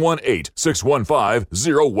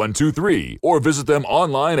 718-615-0123. Or visit them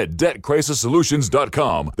online at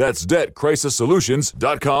DebtCrisisSolutions.com. That's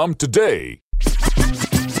DebtCrisisSolutions.com today.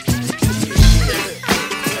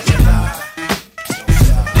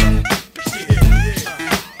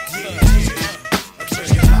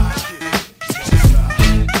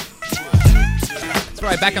 That's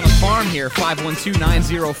right, back on the farm here,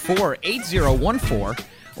 512-904-8014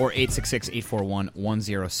 or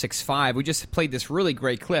 866-841-1065. We just played this really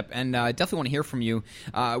great clip, and I definitely want to hear from you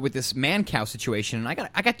with this Mancow situation. And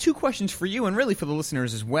I got two questions for you, and really for the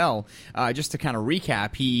listeners as well. Just to kind of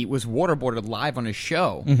recap, he was waterboarded live on his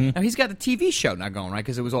show. Mhm. Now, he's got a TV show now going, right,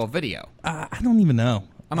 because it was all video. I don't even know.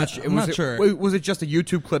 I'm not sure. sure. Was it just a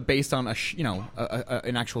YouTube clip based on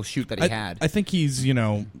an actual shoot that he had? I think he's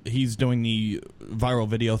he's doing the viral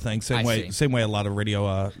video thing same way a lot of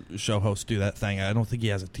radio show hosts do that thing. I don't think he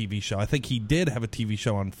has a TV show. I think he did have a TV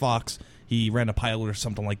show on Fox. he ran a pilot or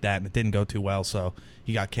something like that, and it didn't go too well, so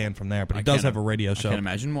he got canned from there. But he does have a radio show. I can't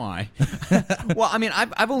imagine why. Well, I mean,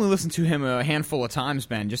 I've only listened to him a handful of times,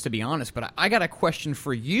 Ben, just to be honest. But I got a question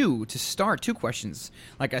for you to start. 2 questions.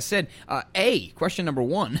 Like I said, question number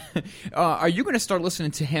 1: are you going to start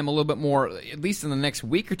listening to him a little bit more, at least in the next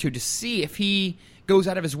week or two, to see if he goes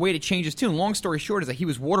out of his way to change his tune? Long story short is that he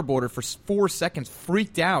was waterboarded for 4 seconds,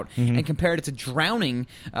 freaked out, and compared it to drowning,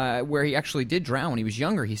 where he actually did drown when he was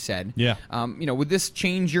younger, he said. Yeah. Would this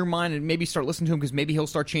change your mind and maybe start listening to him, because maybe he'll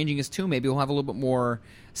start changing his tune? Maybe he'll have a little bit more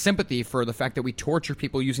sympathy for the fact that we torture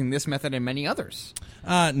people using this method and many others.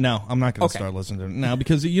 No, I'm not going to start listening to him now,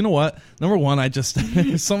 because you know what? Number one, I just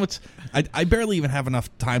there's so much. I barely even have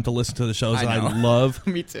enough time to listen to the shows that I love.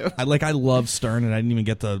 Me too. I love Stern, and I didn't even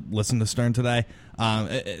get to listen to Stern today.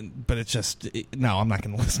 But it's just no, I'm not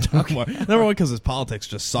going to listen to him more. Number one, because his politics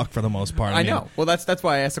just suck for the most part. I know. Well, that's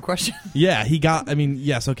why I asked the question. Yeah, he got. I mean,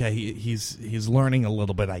 yes, okay, he's learning a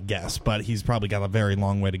little bit, I guess, but he's probably got a very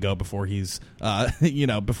long way to go before he's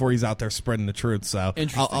before he's out there spreading the truth. So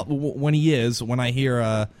when I hear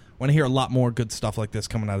a lot more good stuff like this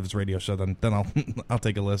coming out of his radio show, then I'll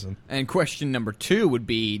take a listen. And question number 2 would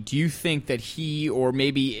be: do you think that he, or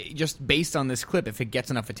maybe just based on this clip, if it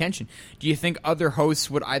gets enough attention, do you think other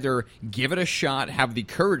hosts would either give it a shot, have the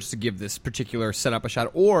courage to give this particular setup a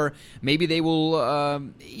shot, or maybe they will,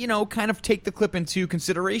 kind of take the clip into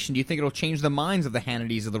consideration? Do you think it'll change the minds of the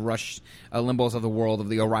Hannitys, of the Rush Limbaughs of the world, of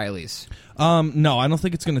the O'Reillys? No, I don't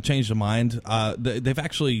think it's going to change the mind. There's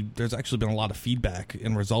actually been a lot of feedback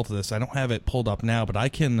in result of this. I don't have it pulled up now, but I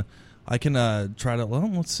can try to. Well,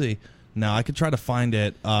 let's see. Now I could try to find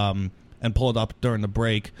it and pull it up during the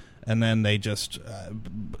break, and then they just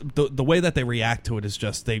the way that they react to it is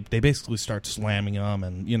just they basically start slamming them,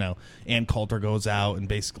 and Ann Coulter goes out and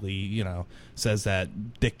basically says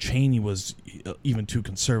that Dick Cheney was even too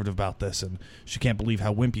conservative about this, and she can't believe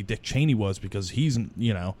how wimpy Dick Cheney was because he's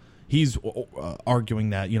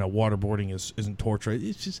arguing that waterboarding isn't torture.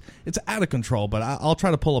 It's out of control. But I'll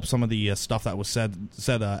try to pull up some of the stuff that was said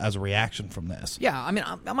as a reaction from this. Yeah, I mean,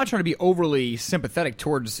 I'm not trying to be overly sympathetic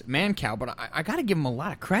towards Mancow, but I got to give him a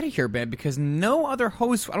lot of credit here, Ben, because no other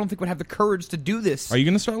host, I don't think, would have the courage to do this. Are you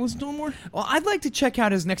going to start listening to him more? Well, I'd like to check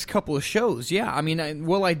out his next couple of shows. Yeah, I mean,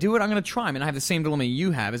 will I do it? I'm going to try. I mean, I have the same dilemma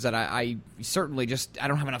you have, is that I certainly I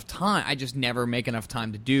don't have enough time. I just never make enough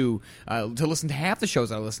time to listen to half the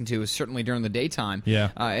shows I listen to. Is certainly during the daytime.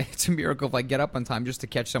 Yeah, it's a miracle if I get up on time just to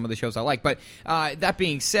catch some of the shows I like. But that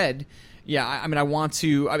being said, yeah, I mean, I want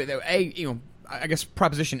to. I mean, I guess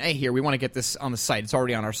proposition A here, we want to get this on the site. It's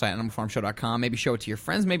already on our site, animalfarmshow.com. Maybe show it to your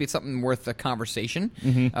friends. Maybe it's something worth a conversation.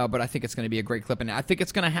 But I think it's going to be a great clip, and I think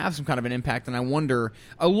it's going to have some kind of an impact. And I wonder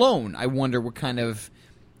what kind of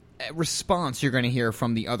response you're going to hear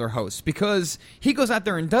from the other hosts, because he goes out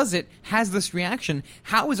there and does it, has this reaction.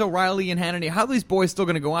 How is O'Reilly and Hannity, how are these boys still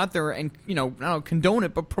going to go out there and not condone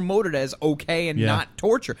it but promote it as okay and not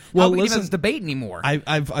torture? Well, how listen, this debate anymore?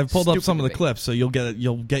 I've pulled up some of the clips, so you'll get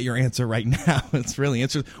your answer right now. It's really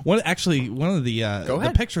interesting. One of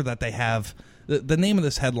the picture that they have, the name of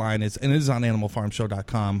this headline is, and it is on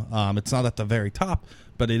animalfarmshow.com. It's not at the very top,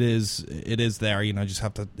 but it is there. You just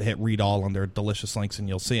have to hit read all under delicious links and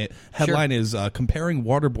you'll see it. Headline is comparing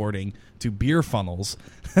waterboarding to beer funnels.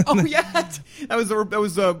 Oh yeah, that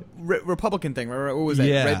was a Republican thing. What was that?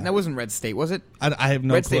 Yeah. That wasn't Red State, was it? I have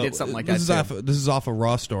no Red clue. State did something like this that. This is off a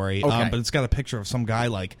Raw story, okay. But it's got a picture of some guy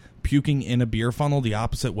like puking in a beer funnel the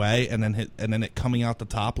opposite way, and then it coming out the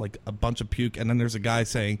top like a bunch of puke, and then there's a guy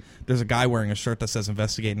wearing a shirt that says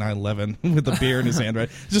 "Investigate 9/11" with a beer in his hand. Right,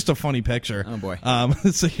 it's just a funny picture. Oh boy.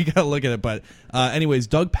 So you gotta look at it. But anyways,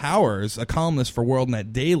 Doug Powers, a columnist for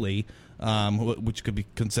WorldNet Daily, which could be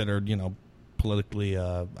considered politically,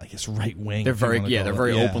 I guess, right wing. They're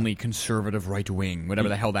very openly conservative right wing, whatever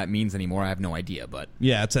the hell that means anymore. I have no idea, but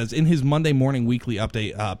yeah, it says in his Monday morning weekly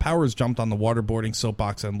update, Powers jumped on the waterboarding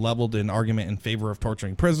soapbox and leveled an argument in favor of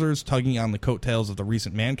torturing prisoners, tugging on the coattails of the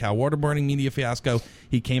recent Mancow waterboarding media fiasco.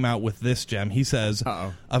 He came out with this gem. He says,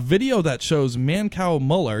 a video that shows Mancow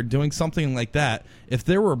Mueller doing something like that, if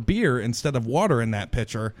there were beer instead of water in that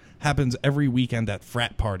pitcher, happens every weekend at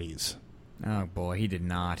frat parties. Oh boy, he did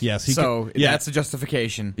not. Yes, that's a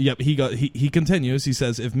justification. Yep, he continues. He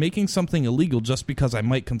says, if making something illegal just because I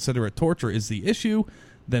might consider it torture is the issue,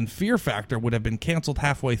 then Fear Factor would have been canceled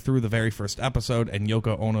halfway through the very first episode, and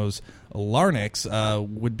Yoko Ono's Larynx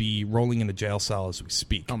would be rolling in a jail cell as we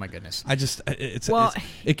speak. Oh my goodness! I just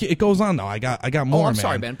it goes on though. I got more. Oh, I'm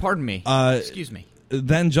sorry, Ben. Pardon me. Excuse me.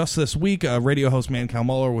 Then just this week, radio host Mancow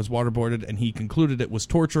Mueller was waterboarded, and he concluded it was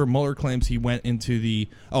torture. Mueller claims he went into the...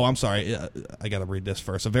 Oh, I'm sorry. I got to read this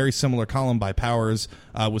first. A very similar column by Powers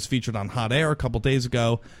was featured on Hot Air a couple days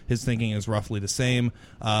ago. His thinking is roughly the same.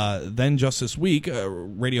 Then just this week,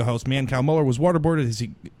 radio host Mancow Mueller was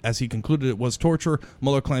waterboarded as he concluded it was torture.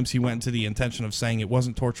 Mueller claims he went into the intention of saying it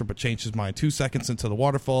wasn't torture, but changed his mind 2 seconds into the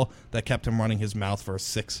waterfall that kept him running his mouth for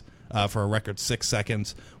a record 6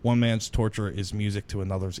 seconds. One man's torture is music to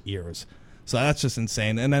another's ears. So that's just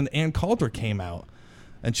insane. And then Ann Coulter came out,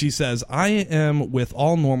 and she says, I am with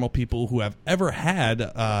all normal people who have ever had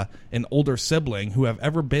an older sibling, who have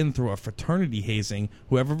ever been through a fraternity hazing,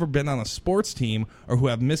 who have ever been on a sports team, or who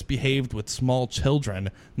have misbehaved with small children.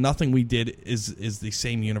 Nothing we did is the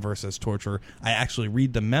same universe as torture. I actually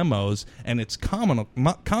read the memos, and it's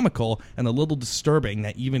comical and a little disturbing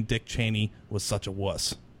that even Dick Cheney was such a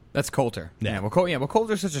wuss. That's Coulter. Yeah. Well,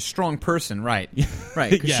 Coulter's such a strong person, right?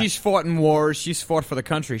 Right, because she's fought in wars, she's fought for the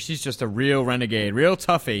country. She's just a real renegade, real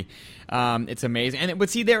toughie. It's amazing. But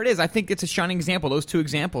see, there it is. I think it's a shining example. Those two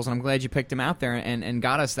examples, and I'm glad you picked them out there and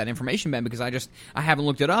got us that information, Ben, because I haven't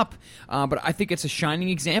looked it up. But I think it's a shining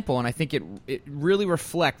example, and I think it really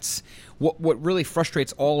reflects what really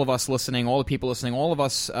frustrates all of us listening, all the people listening, all of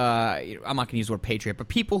us, I'm not going to use the word patriot, but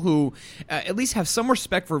people who at least have some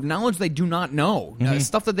respect for knowledge they do not know,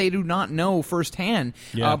 stuff that they do not know firsthand.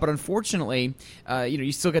 Yeah. But unfortunately,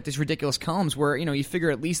 you still get these ridiculous columns where, you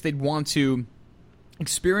figure at least they'd want to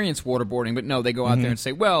experience waterboarding, but no, they go out there and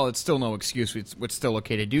say, well, it's still no excuse. It's still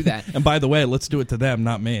okay to do that. And by the way, let's do it to them,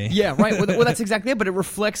 not me. Yeah, right. Well, that's exactly it. But it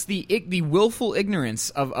reflects the willful ignorance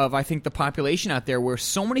of I think, the population out there, where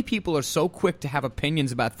so many people are so quick to have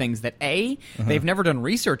opinions about things that A, they've never done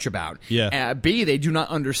research about. Yeah. B, they do not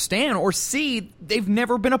understand, or C, they've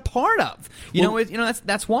never been a part of.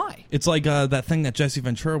 That's why. It's like that thing that Jesse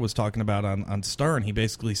Ventura was talking about on Stern. He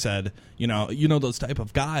basically said, you know those type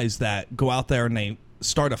of guys that go out there and they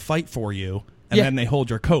start a fight for you, and then they hold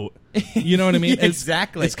your coat. You know what I mean?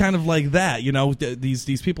 Exactly. It's kind of like that.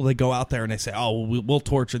 These people, they go out there and they say, "Oh, we'll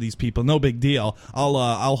torture these people. No big deal.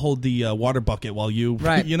 I'll hold the water bucket while you."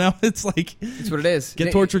 Right. It's like it's what it is.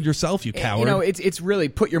 Get tortured yourself, you coward. It's really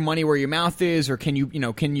put your money where your mouth is, or can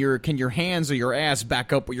your hands or your ass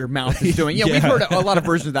back up what your mouth is doing? We've heard a lot of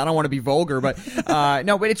versions of that. I don't want to be vulgar, but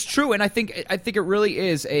no, but it's true, and I think it really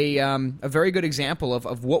is a very good example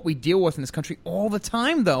of what we deal with in this country all the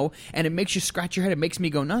time, though, and it makes you scratch your head. It makes me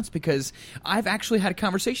go nuts. Because I've actually had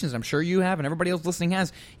conversations, I'm sure you have, and everybody else listening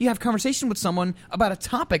has. You have conversation with someone about a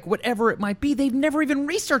topic, whatever it might be, they've never even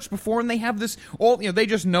researched before, and they have this they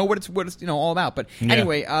just know what it's all about. But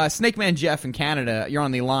anyway, Snake Man Jeff in Canada, you're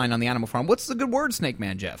on the line on the Animal Farm. What's the good word, Snake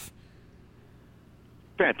Man Jeff?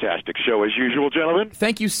 Fantastic show as usual, gentlemen.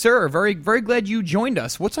 Thank you, sir. Very, very glad you joined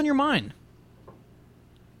us. What's on your mind?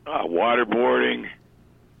 Waterboarding.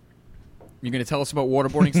 You're going to tell us about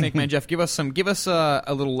waterboarding, Snake Man Jeff. Give us a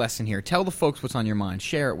little lesson here. Tell the folks what's on your mind.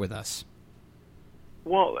 Share it with us.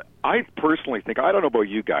 Well, I personally think, I don't know about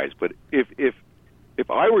you guys, but if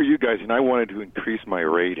I were you guys and I wanted to increase my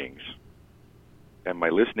ratings and my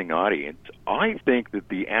listening audience, I think that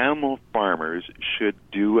the Animal Farmers should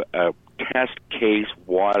do a test case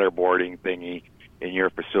waterboarding thingy in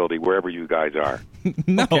your facility, wherever you guys are.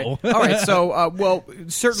 No. Okay. All right, so,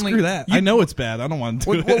 certainly... Screw that. I know it's bad. I don't want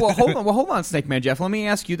to do it. Well, hold on, Snake Man Jeff. Let me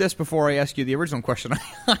ask you this before I ask you the original question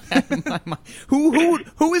I had in my mind.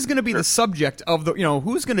 Who is going to be the subject of the...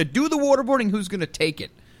 who's going to do the waterboarding, who's going to take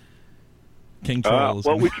it? King Charles.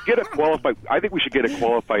 Well, we should get a qualified... I think we should get a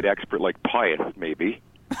qualified expert like Pius, maybe.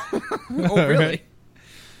 Oh, really? Right.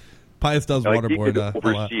 Pius does waterboard a lot.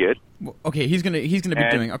 Oversee it. Okay, he's gonna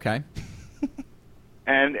be doing... Okay.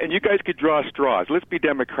 And you guys could draw straws. Let's be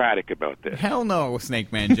democratic about this. Hell no,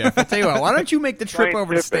 Snake Man Jeff. I'll tell you what. Why don't you make the trip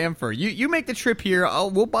over to Stamford? You make the trip here.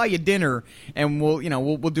 We'll buy you dinner, and we'll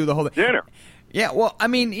do the whole thing. Dinner. Yeah. Well, I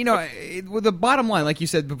mean, with the bottom line, like you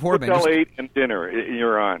said before, Ben. Hotel 8 and dinner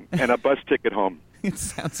you're on, and a bus ticket home. It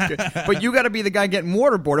sounds good, but you got to be the guy getting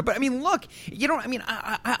waterboarded. But I mean, look,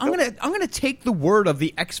 I'm gonna take the word of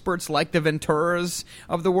the experts like the Venturas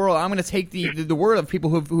of the world. I'm gonna take the word of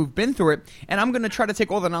people who've been through it, and I'm gonna try to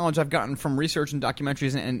take all the knowledge I've gotten from research and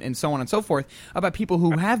documentaries and so on and so forth about people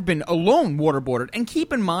who have been alone waterboarded. And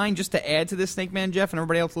keep in mind, just to add to this, Snake Man Jeff and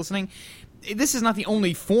everybody else listening, this is not the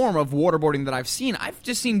only form of waterboarding that I've seen. I've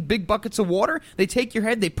just seen big buckets of water. They take your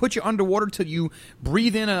head, they put you underwater till you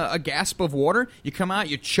breathe in a gasp of water. You come out,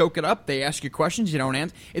 you choke it up. They ask you questions, you don't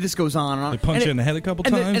answer. It just goes on and on. They punch you in the head a couple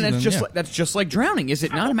times. And that's just like drowning, is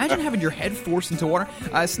it not? Imagine having your head forced into water.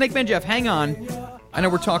 Snake Man Jeff, hang on. I know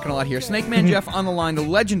we're talking a lot here. Snake Man Jeff on the line, the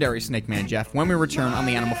legendary Snake Man Jeff, when we return on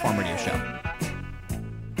the Animal Farm Radio Show.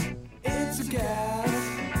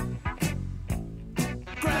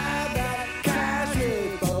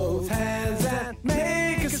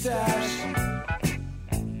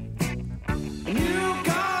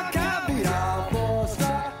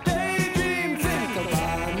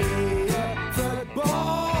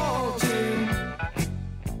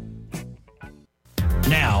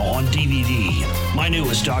 now on DVD my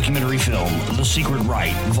newest documentary film, The Secret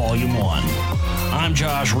Right, Volume 1. I'm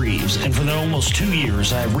Josh Reeves, and for almost 2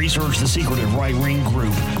 years I have researched the secretive right-wing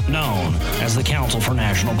group known as the Council for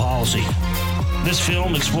National Policy. This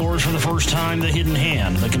film explores for the first time the hidden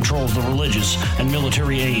hand that controls the religious and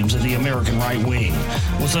military aims of the American right wing,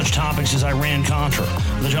 with such topics as Iran-Contra,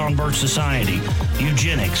 the John Birch Society,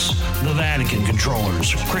 eugenics, the Vatican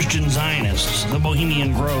controllers, Christian Zionists, the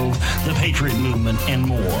Bohemian Grove, the Patriot Movement, and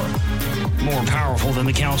more. More powerful than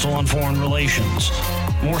the Council on Foreign Relations.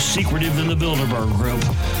 More secretive than the Bilderberg Group,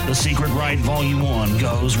 The Secret Right Volume 1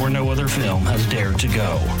 goes where no other film has dared to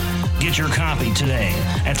go. Get your copy today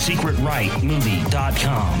at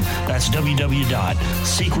secretrightmovie.com. That's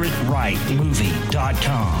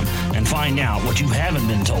www.secretrightmovie.com. And find out what you haven't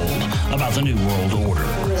been told about the New World Order.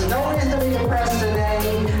 There's no reason to be depressed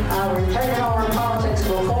today. We've taken over politics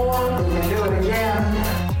before. We can do it again.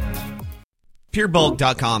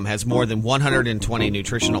 PureBulk.com has more than 120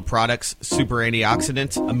 nutritional products, super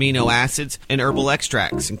antioxidants, amino acids, and herbal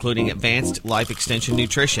extracts, including advanced life extension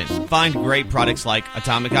nutrition. Find great products like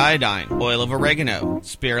atomic iodine, oil of oregano,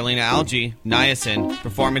 spirulina algae, niacin,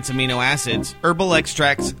 performance amino acids, herbal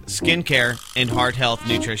extracts, skincare, and heart health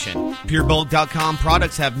nutrition. PureBulk.com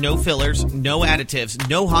products have no fillers, no additives,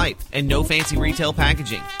 no hype, and no fancy retail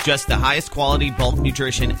packaging. Just the highest quality bulk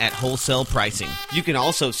nutrition at wholesale pricing. You can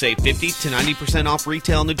also save 50 to 90% off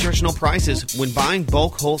retail nutritional prices when buying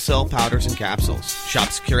bulk wholesale powders and capsules. Shop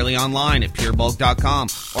securely online at purebulk.com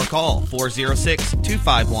or call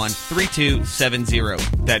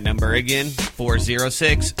 406-251-3270. That number again,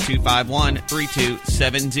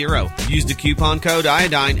 406-251-3270. Use the coupon code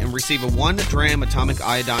iodine and receive a 1 gram atomic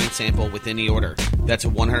iodine sample with any order. That's a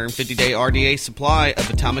 150-day RDA supply of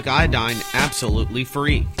atomic iodine absolutely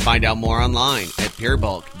free. Find out more online at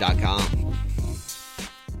purebulk.com.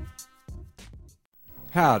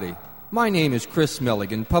 Howdy. My name is Chris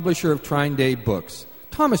Milligan, publisher of Trine Day Books.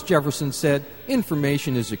 Thomas Jefferson said,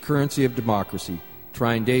 "Information is the currency of democracy."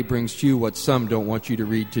 Trine Day brings to you what some don't want you to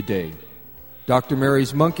read today. Dr.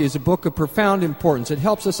 Mary's Monkey is a book of profound importance that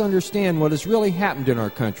helps us understand what has really happened in our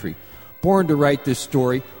country. Born to write this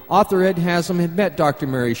story, author Ed Haslam had met Dr.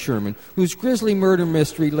 Mary Sherman, whose grisly murder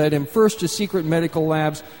mystery led him first to secret medical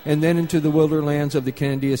labs and then into the wilderlands of the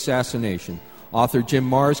Kennedy assassination. Author Jim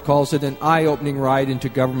Marrs calls it an eye-opening ride into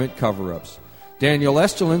government cover-ups. Daniel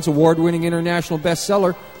Esterlin's award-winning international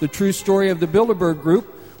bestseller, The True Story of the Bilderberg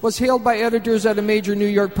Group, was hailed by editors at a major New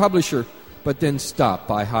York publisher, but then stopped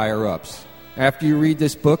by higher-ups. After you read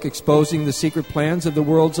this book exposing the secret plans of the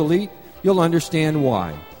world's elite, you'll understand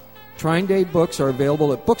why. Trine Day books are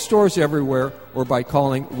available at bookstores everywhere or by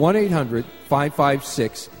calling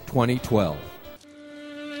 1-800-556-2012.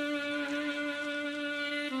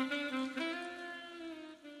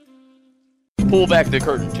 Pull back the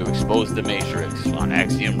curtain to expose the Matrix on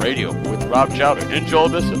Axiom Radio with Rob Chowder and Joel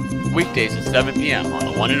Bissell. Weekdays at 7 p.m. on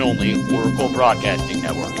the one and only Oracle Broadcasting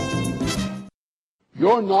Network.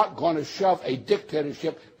 You're not going to shove a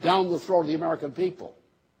dictatorship down the throat of the American people.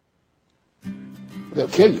 They'll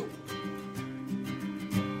kill you.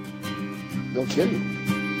 They'll kill you.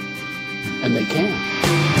 And they can.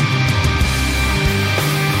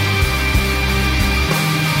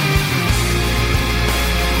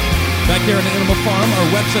 Back here on Animal Farm, our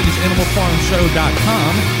website is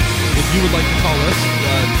animalfarmshow.com. If you would like to call us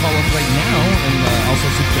right now and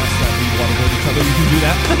also suggest that we waterboard each other, you can do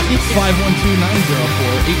that.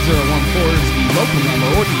 512-904-8014 is the local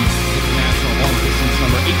number, or the international long-distance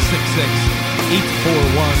number,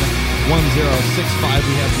 866-841-1065.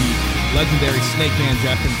 We have the legendary Snake Man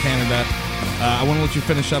Jeff in Canada. I want to let you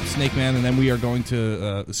finish up, Snake Man, and then we are going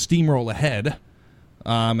to steamroll ahead.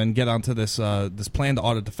 And get onto this this plan to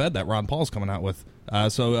audit the Fed that Ron Paul's coming out with.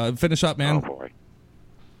 So finish up, man.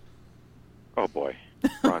 Oh, boy.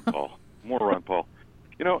 Ron Paul. More Ron Paul.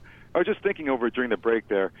 You know, I was just thinking over during the break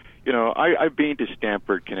there, you know, I've been to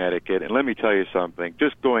Stamford, Connecticut, and let me tell you something.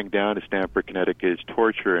 Just going down to Stamford, Connecticut is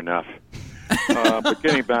torture enough. But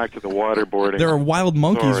getting back to the waterboarding. There are wild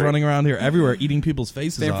monkeys running around here everywhere eating people's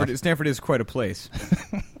faces off. Stanford is quite a place.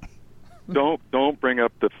 Don't bring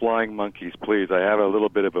up the flying monkeys, please. I have a little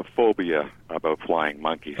bit of a phobia about flying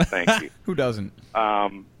monkeys. Thank you. Who doesn't?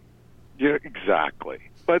 Yeah, exactly.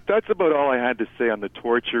 But that's about all I had to say on the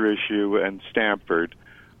torture issue and Stanford.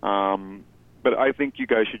 But I think you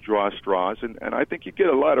guys should draw straws, and I think you get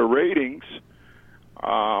a lot of ratings.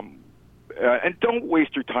 And don't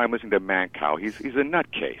waste your time listening to Mancow. He's a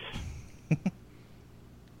nutcase.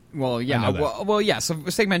 Well, yeah. Well, yeah. So,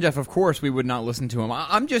 Stegman Jeff, of course, we would not listen to him.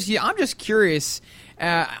 I'm just curious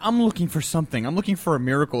I'm looking for something. I'm looking for a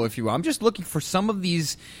miracle, if you will. I'm just looking for some of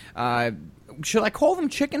these. Should I call them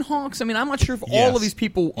chicken hawks? I mean, I'm not sure if all of these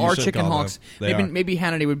people are chicken hawks. Maybe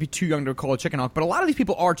Hannity would be too young to call a chicken hawk, but a lot of these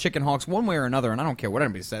people are chicken hawks one way or another, and I don't care what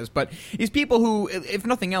anybody says. But these people who, if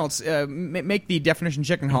nothing else, make the definition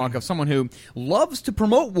chicken hawk of someone who loves to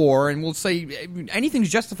promote war and will say anything's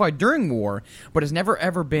justified during war, but has never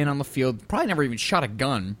ever been on the field, probably never even shot a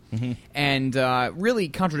gun, and really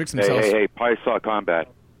contradicts themselves. Hey, Pi saw combat.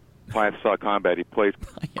 Pi saw combat. He plays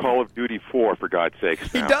Call of Duty 4, for God's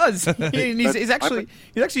sakes. Now. He does. He's actually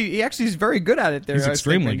very good at it. There, he's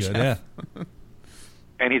extremely good. Yeah.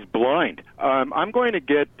 And he's blind. I'm going to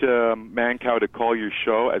get Mancow to call your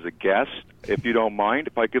show as a guest, if you don't mind.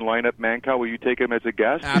 If I can line up Mancow, will you take him as a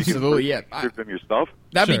guest? Absolutely, yeah. Him yourself.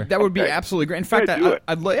 That would be absolutely great. In fact,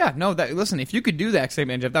 listen, if you could do that,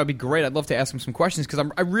 Jeff, that would be great. I'd love to ask him some questions because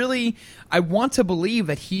I want to believe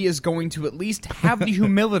that he is going to at least have the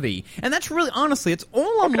humility, and that's really honestly, it's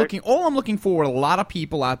all I'm looking for with a lot of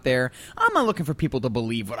people out there. I'm not looking for people to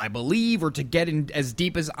believe what I believe or to get in as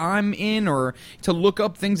deep as I'm in or to look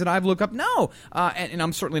up things that I've looked up. No, and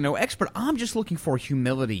I'm certainly no expert. I'm just looking for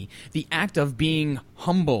humility, the act of being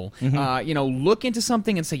humble. Look into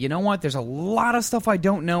something and say, you know what? There's a lot of stuff I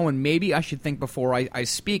don't know, and maybe I should think before I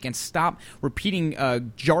speak and stop repeating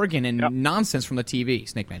jargon and nonsense from the TV.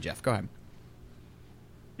 Snake Man Jeff, go ahead.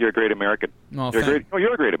 You're a great American. Oh,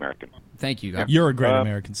 you're a great American. Thank you. You're a great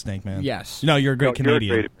American, Snake Man. Yes. No, you're a great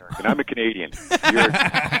Canadian. You're a great American. I'm a Canadian. You're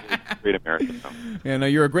a great American. Yeah, no,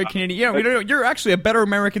 you're a great Canadian. You're actually a better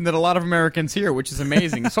American than a lot of Americans here, which is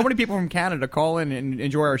amazing. So many people from Canada call in and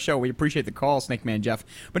enjoy our show. We appreciate the call, Snake Man Jeff.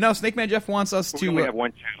 But no, Snake Man Jeff wants us to... We only have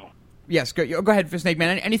one channel. Yes, go ahead, Snake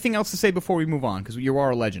Man. Anything else to say before we move on? Because you are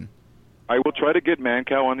a legend. I will try to get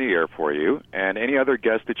Mancow on the air for you, and any other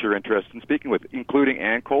guest that you're interested in speaking with, including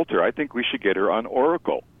Ann Coulter. I think we should get her on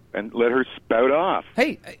Oracle and let her spout off.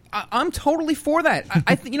 Hey, I'm totally for that.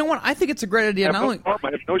 You know what? I think it's a great idea. I have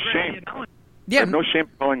no shame. Yeah, I have no shame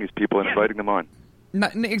calling these people and inviting them on.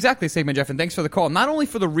 Exactly, Segment Jeff, and thanks for the call. Not only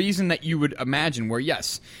for the reason that you would imagine, where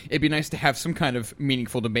yes, it'd be nice to have some kind of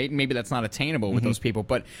meaningful debate, and maybe that's not attainable with those people,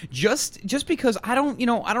 but just because I don't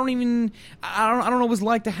know what it was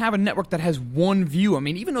like to have a network that has one view. I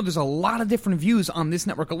mean, even though there's a lot of different views on this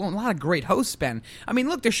network alone, a lot of great hosts, Ben. I mean,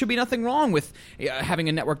 look, there should be nothing wrong with having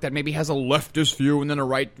a network that maybe has a leftist view and then a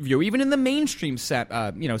right view, even in the mainstream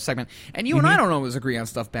segment. And you and I don't always agree on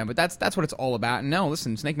stuff, Ben, but that's what it's all about. And no,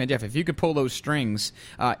 listen, Snake Man Jeff, if you could pull those strings.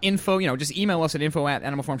 Info, just email us at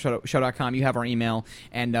info@animalfarmshow.com. You have our email,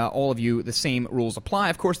 and all of you, the same rules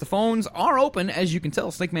apply. Of course, the phones are open, as you can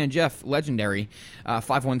tell. Snake Man Jeff, legendary,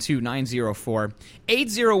 512-904-8014,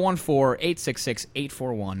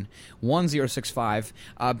 866-841-1065.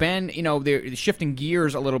 Ben, they're shifting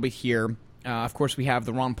gears a little bit here. Of course, we have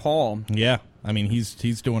the Ron Paul. Yeah, I mean, he's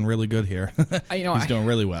doing really good here. He's doing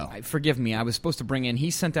really well. Forgive me, I was supposed to bring in. He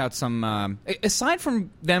sent out some. Aside from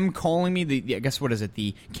them calling me the I guess what is it?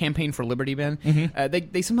 The Campaign for Liberty, Ben.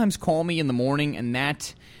 They sometimes call me in the morning, and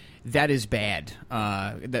that is bad.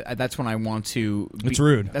 That's when I want to. It's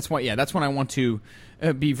rude. That's why. Yeah, that's when I want to.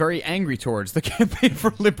 Be very angry towards the Campaign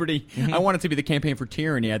for Liberty. I want it to be the Campaign for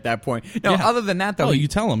Tyranny at that point. No, other than that, though, you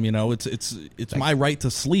tell him, it's my right to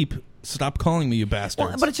sleep. Stop calling me, you bastards.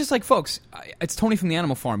 Well, but it's just like, folks, it's Tony from the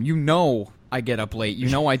Animal Farm. I get up late.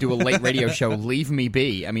 I do a late radio show. Leave me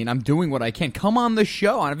be. I mean, I'm doing what I can. Come on the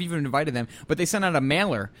show. I've even invited them. But they sent out a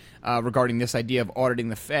mailer regarding this idea of auditing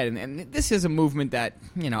the Fed. And this is a movement that,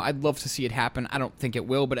 I'd love to see it happen. I don't think it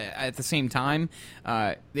will. But at the same time,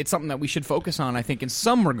 it's something that we should focus on, I think, in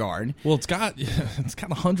some regard. Well, it's got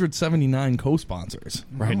 179 co-sponsors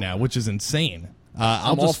right now, which is insane.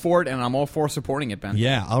 I'm all for it, and I'm all for supporting it, Ben.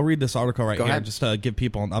 Yeah, I'll read this article right Go here ahead. just to give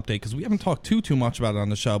people an update, because we haven't talked too much about it on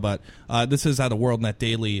the show, but this is out of WorldNet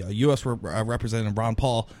Daily. U.S. Representative Ron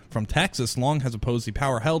Paul from Texas long has opposed the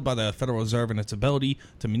power held by the Federal Reserve and its ability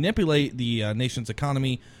to manipulate the nation's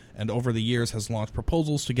economy, and over the years has launched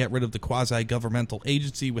proposals to get rid of the quasi-governmental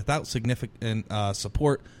agency without significant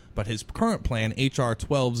support. But his current plan, H.R.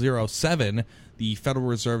 1207, the Federal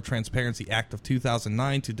Reserve Transparency Act of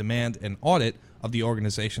 2009, to demand an audit of the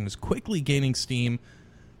organization, is quickly gaining steam.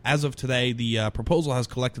 As of today, the proposal has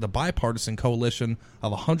collected a bipartisan coalition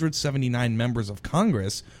of 179 members of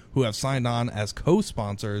Congress who have signed on as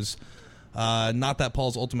co-sponsors. Not that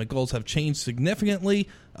Paul's ultimate goals have changed significantly.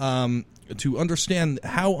 To understand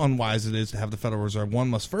how unwise it is to have the Federal Reserve, one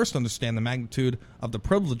must first understand the magnitude of the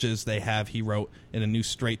privileges they have, he wrote in a new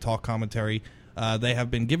Straight Talk commentary They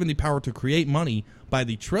have been given the power to create money by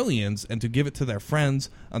the trillions and to give it to their friends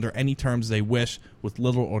under any terms they wish, with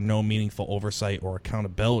little or no meaningful oversight or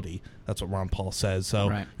accountability. That's what Ron Paul says.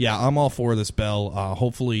 So, yeah, I'm all for this bill.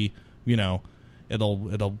 Hopefully, it'll get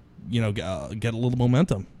a little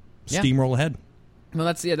momentum, steamroll ahead. Well,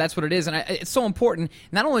 that's what it is, and it's so important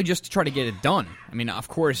not only just to try to get it done. I mean, of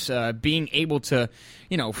course, being able to,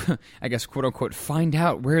 I guess, quote unquote, find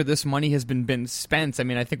out where this money has been spent. I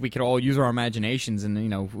mean, I think we could all use our imaginations,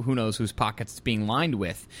 and who knows whose pockets it's being lined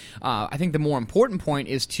with. I think the more important point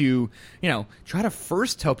is to, try to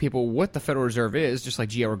first tell people what the Federal Reserve is, just like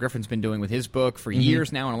G. Edward Griffin's been doing with his book for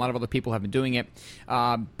years now, and a lot of other people have been doing it.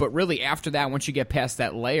 But really, after that, once you get past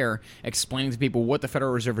that layer, explaining to people what the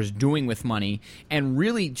Federal Reserve is doing with money. And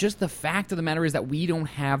really, just the fact of the matter is that we don't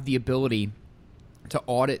have the ability to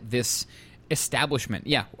audit this establishment.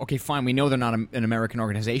 Yeah, okay, fine, we know they're not an American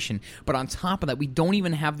organization, but on top of that, we don't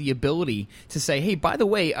even have the ability to say, hey, by the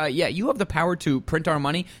way, you have the power to print our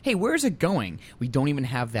money. Hey, where's it going? We don't even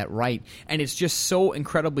have that right, and it's just so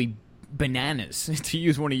incredibly bananas, to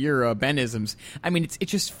use one of your Benisms. I mean, it's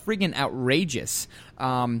just friggin' outrageous.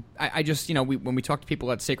 I just, when we talk to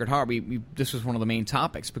people at Sacred Heart, this was one of the main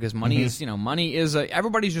topics, because money is,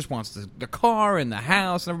 everybody just wants the car and the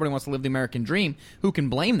house, and everybody wants to live the American dream. Who can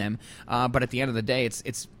blame them? But at the end of the day,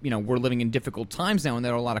 it's we're living in difficult times now, and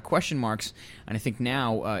there are a lot of question marks, and I think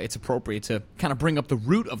now it's appropriate to kind of bring up the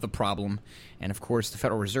root of the problem. And, of course, the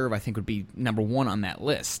Federal Reserve, I think, would be number one on that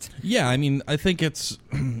list. Yeah, I mean, I think it's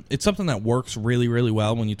something that works really, really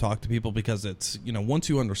well when you talk to people, because it's, once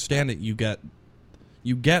you understand it, you get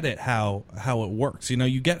it how it works.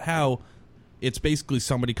 You get how it's basically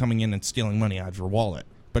somebody coming in and stealing money out of your wallet,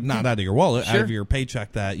 but not out of your wallet, out of your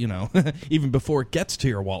paycheck that, even before it gets to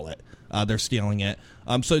your wallet, they're stealing it.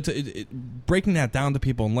 So breaking that down to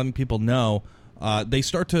people and letting people know, they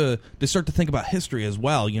start to think about history as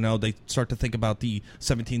well. They start to think about the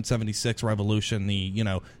 1776 revolution,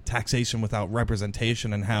 the taxation without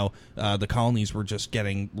representation, and how the colonies were just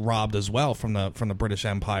getting robbed as well from the British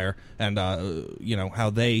Empire, and how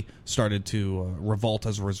they started to revolt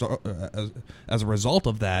as a result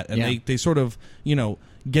of that, and they sort of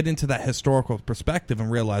get into that historical perspective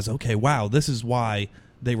and realize, okay, wow, this is why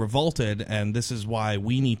they revolted, and this is why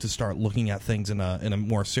we need to start looking at things in a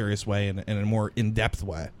more serious way and in a more in-depth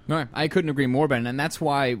way. Right. I couldn't agree more, Ben, and that's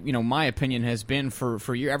why my opinion has been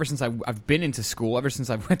for years, ever since I've been into school, ever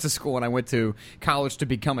since I went to school and I went to college to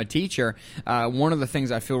become a teacher. One of the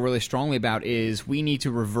things I feel really strongly about is we need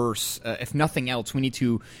to reverse, if nothing else, we need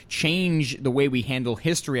to change the way we handle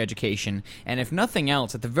history education, and if nothing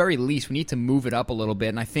else, at the very least, we need to move it up a little bit.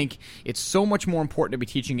 And I think it's so much more important to be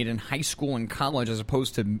teaching it in high school and college as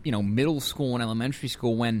opposed to middle school and elementary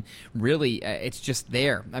school, when really it's just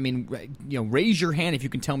there. I mean, raise your hand if you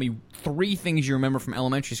can tell me 3 things you remember from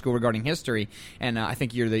elementary school regarding history, and I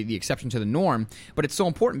think you're the exception to the norm. But it's so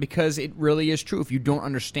important because it really is true. If you don't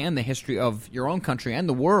understand the history of your own country and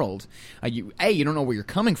the world, you don't know where you're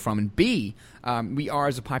coming from, and B, we are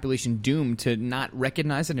as a population doomed to not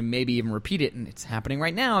recognize it and maybe even repeat it, and it's happening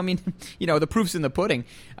right now. I mean, the proof's in the pudding.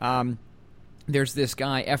 There's this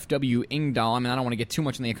guy, F.W. Engdahl. I mean, I don't want to get too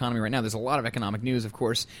much in the economy right now. There's a lot of economic news, of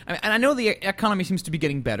course. And I know the economy seems to be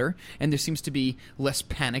getting better, and there seems to be less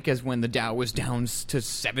panic as when the Dow was down to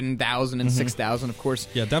 7,000 and 6,000, of course.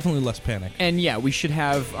 Yeah, definitely less panic. And, yeah, we should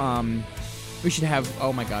have, oh,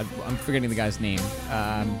 my God, I'm forgetting the guy's name.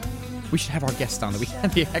 We should have our guest on,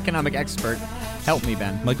 the economic expert. Help me,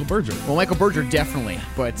 Ben. Michael Berger. Well, Michael Berger, definitely.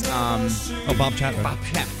 But, Bob Chapman. Bob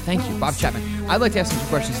Chapman. Thank you, Bob Chapman. I'd like to ask him some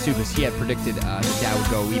questions, too, because he had predicted the Dow would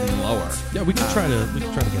go even lower. Yeah, we can try to get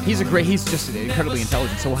him. He's just incredibly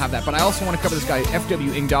intelligent, so we'll have that. But I also want to cover this guy,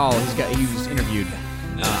 F.W. Engdahl. He was interviewed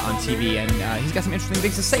on TV, and he's got some interesting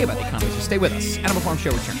things to say about the economy, so stay with us. Animal Farm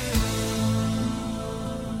Show returns.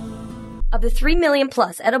 Of the 3 million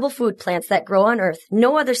plus edible food plants that grow on Earth,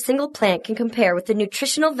 no other single plant can compare with the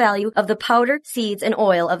nutritional value of the powder, seeds, and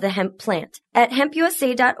oil of the hemp plant. At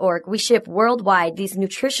hempusa.org, we ship worldwide these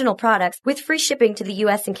nutritional products with free shipping to the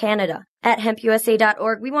U.S. and Canada. At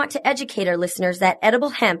hempusa.org, we want to educate our listeners that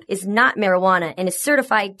edible hemp is not marijuana and is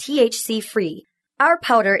certified THC-free. Our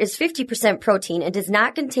powder is 50% protein and does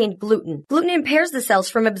not contain gluten. Gluten impairs the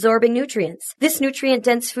cells from absorbing nutrients. This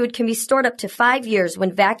nutrient-dense food can be stored up to 5 years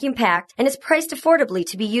when vacuum-packed and is priced affordably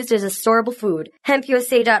to be used as a storable food.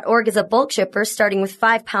 HempUSA.org is a bulk shipper starting with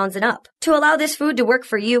 5 pounds and up. To allow this food to work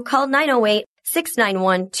for you, call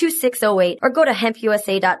 908-691-2608 or go to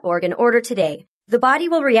HempUSA.org and order today. The body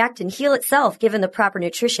will react and heal itself given the proper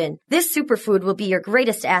nutrition. This superfood will be your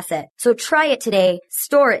greatest asset. So try it today,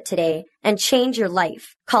 store it today, and change your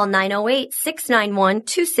life. Call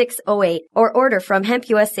 908-691-2608 or order from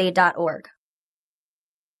hempusa.org.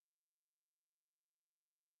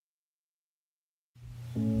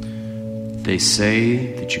 They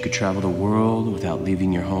say that you could travel the world without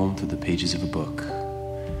leaving your home through the pages of a book.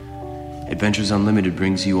 Adventures Unlimited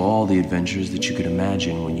brings you all the adventures that you could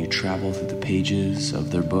imagine when you travel through the pages of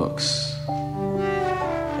their books.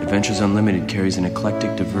 Adventures Unlimited carries an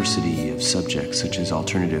eclectic diversity of subjects such as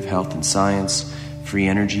alternative health and science, free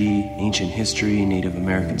energy, ancient history, Native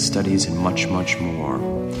American studies, and much, much more.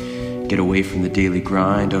 Get away from the daily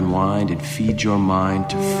grind, unwind, and feed your mind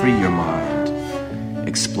to free your mind.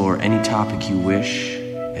 Explore any topic you wish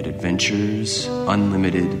at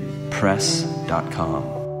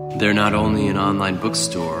adventuresunlimitedpress.com. They're not only an online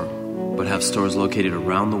bookstore, but have stores located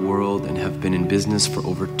around the world and have been in business for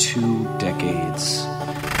over 2 decades.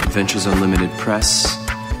 Adventures Unlimited Press,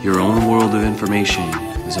 your own world of information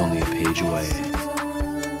is only a page away.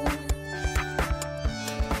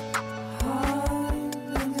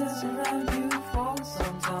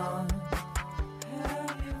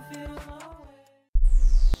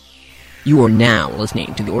 You are now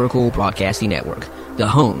listening to the Oracle Broadcasting Network, the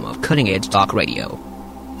home of cutting-edge talk radio.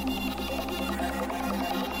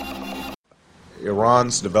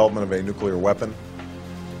 Iran's development of a nuclear weapon,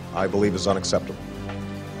 I believe, is unacceptable.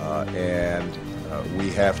 And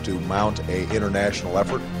we have to mount an international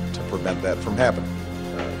effort to prevent that from happening.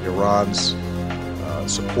 Iran's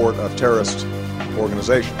support of terrorist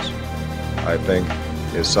organizations, I think,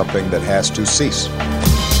 is something that has to cease.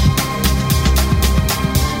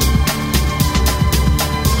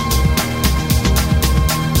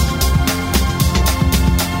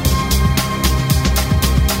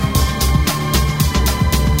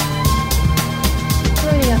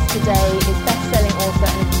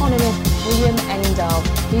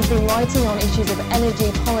 He's been writing on issues of energy,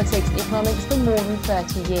 politics, economics for more than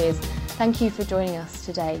 30 years. Thank you for joining us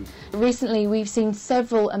today. Recently, we've seen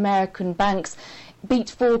several American banks beat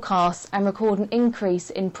forecasts and record an increase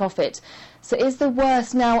in profit. So is the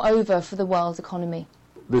worst now over for the world's economy?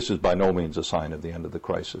 This is by no means a sign of the end of the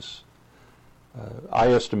crisis. I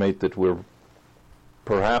estimate that we're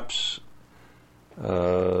perhaps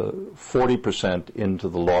 40% into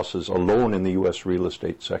the losses alone in the U.S. real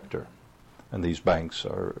estate sector. And these banks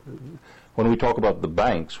are, when we talk about the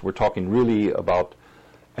banks, we're talking really about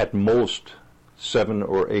at most 7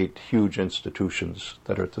 or 8 huge institutions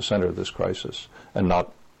that are at the center of this crisis, and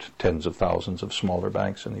not tens of thousands of smaller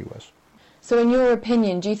banks in the U.S. So in your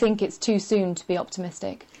opinion, do you think it's too soon to be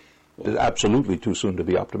optimistic? It's absolutely too soon to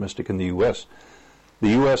be optimistic in the U.S. The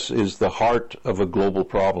U.S. is the heart of a global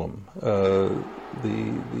problem,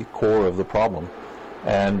 the core of the problem.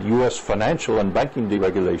 And U.S. financial and banking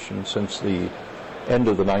deregulation since the end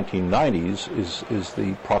of the 1990s is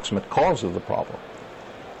the proximate cause of the problem.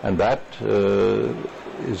 And that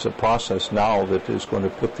is a process now that is going to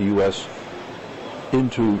put the U.S.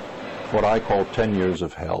 into what I call 10 years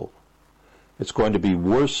of hell. It's going to be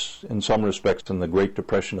worse in some respects than the Great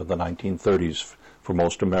Depression of the 1930s for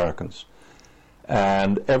most Americans.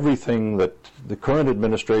 And everything that the current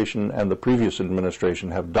administration and the previous administration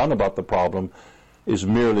have done about the problem is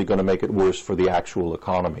merely going to make it worse for the actual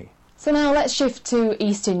economy. So now let's shift to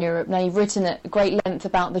Eastern Europe. Now you've written at great length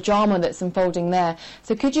about the drama that's unfolding there.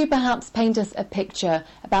 So could you perhaps paint us a picture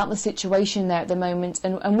about the situation there at the moment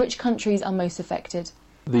and which countries are most affected?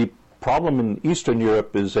 The problem in Eastern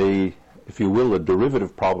Europe is if you will, a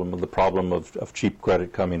derivative problem of the problem of cheap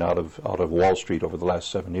credit coming out of Wall Street over the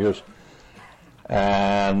last 7 years.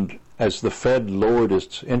 And as the Fed lowered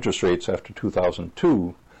its interest rates after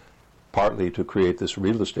 2002, partly to create this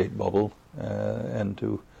real estate bubble and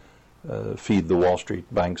to feed the Wall Street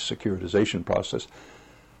banks' securitization process,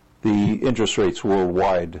 the interest rates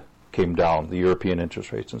worldwide came down, the European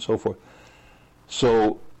interest rates and so forth.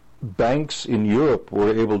 So banks in Europe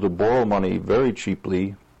were able to borrow money very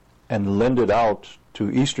cheaply and lend it out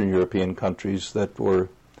to Eastern European countries that were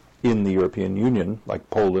in the European Union, like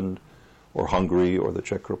Poland or Hungary or the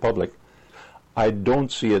Czech Republic. I don't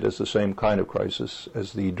see it as the same kind of crisis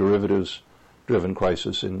as the derivatives-driven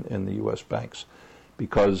crisis in the U.S. banks,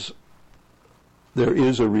 because there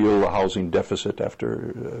is a real housing deficit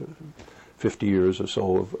after 50 years or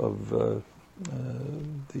so of the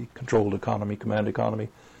controlled economy, command economy,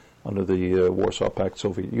 under the Warsaw Pact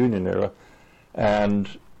Soviet Union era,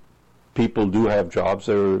 and people do have jobs.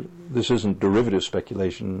 This isn't derivative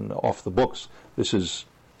speculation off the books. This is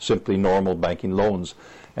simply normal banking loans.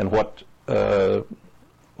 And what the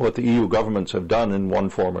EU governments have done in one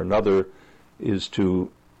form or another is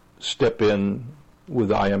to step in with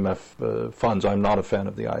IMF funds. I'm not a fan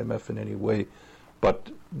of the IMF in any way, but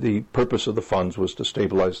the purpose of the funds was to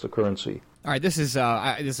stabilize the currency. All right, this is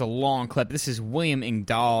a long clip. This is William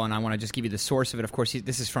Engdahl, and I want to just give you the source of it. Of course,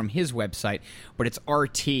 this is from his website, but it's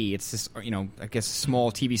RT. It's this, I guess,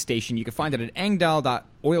 small TV station. You can find it at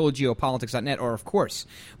engdahl.oilgeopolitics.net, or, of course,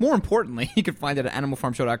 more importantly, you can find it at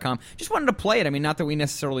animalfarmshow.com. Just wanted to play it. I mean, not that we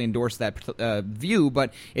necessarily endorse that view,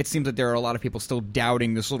 but it seems that there are a lot of people still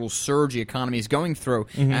doubting this little surge the economy is going through,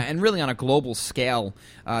 and really on a global scale,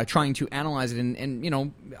 trying to analyze it.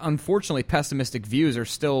 And unfortunately, pessimistic views are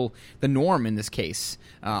still the norm in this case.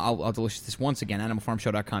 I'll delicious this once again.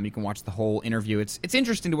 AnimalFarmShow.com. You can watch the whole interview. It's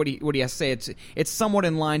interesting to what he has to say. It's somewhat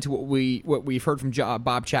in line to what we've heard from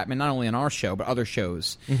Bob Chapman, not only on our show but other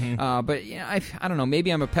shows. But I don't know. Maybe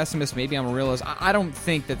I'm a pessimist. Maybe I'm a realist. I don't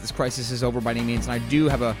think that this crisis is over by any means, and I do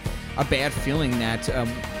have a bad feeling that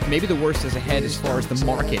maybe the worst is ahead as far as the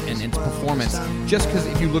market and its performance. Just because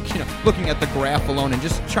if you looking at the graph alone and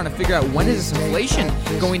just trying to figure out when is this inflation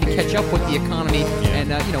going to catch up with the economy, and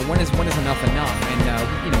when is enough, and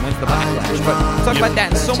when's the backlash. But we'll talk about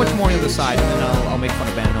that and so much more on the other side, and then I'll make fun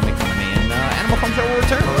of Ben and he'll make fun of me, and Animal Farm Show will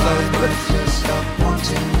return.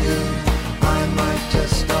 I might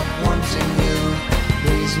just stop wanting you.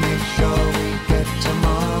 Please make sure we get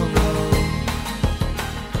tomorrow.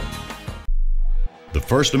 The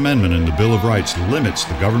First Amendment in the Bill of Rights limits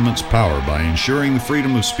the government's power by ensuring the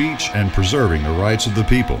freedom of speech and preserving the rights of the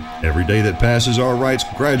people. Every day that passes, our rights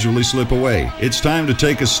gradually slip away. It's time to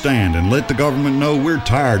take a stand and let the government know we're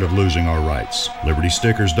tired of losing our rights.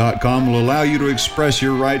 LibertyStickers.com will allow you to express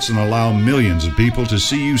your rights and allow millions of people to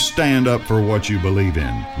see you stand up for what you believe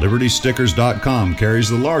in. LibertyStickers.com carries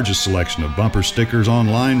the largest selection of bumper stickers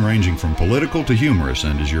online, ranging from political to humorous,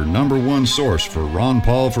 and is your #1 source for Ron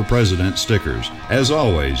Paul for President stickers. As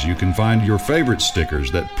always, you can find your favorite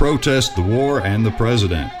stickers that protest the war and the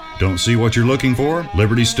president. Don't see what you're looking for?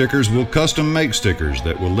 Liberty Stickers will custom make stickers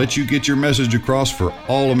that will let you get your message across for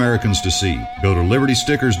all Americans to see. Go to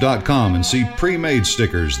LibertyStickers.com and see pre-made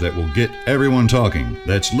stickers that will get everyone talking.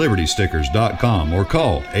 That's LibertyStickers.com, or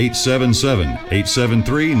call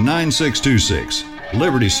 877-873-9626.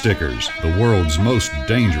 Liberty Stickers, the world's most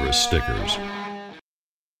dangerous stickers.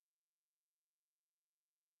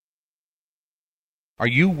 Are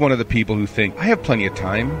you one of the people who think, I have plenty of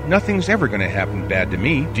time, nothing's ever going to happen bad to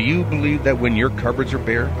me? Do you believe that when your cupboards are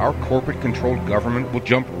bare, our corporate-controlled government will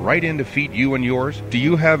jump right in to feed you and yours? Do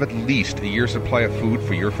you have at least a year's supply of food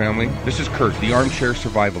for your family? This is Kurt, the armchair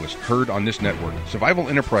survivalist, heard on this network. Survival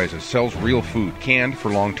Enterprises sells real food, canned for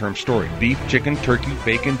long-term storage. Beef, chicken, turkey,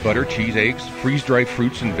 bacon, butter, cheese, eggs, freeze-dried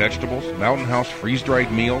fruits and vegetables, Mountain House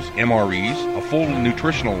freeze-dried meals, MREs, a full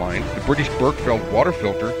nutritional line, the British Berkefeld water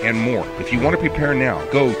filter, and more. If you want to prepare now,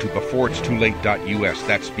 go to beforeitstoolate.us.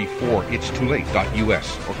 That's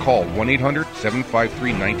beforeitstoolate.us. Or call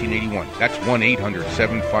 1-800-753-1981. That's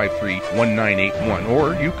 1-800-753-1981.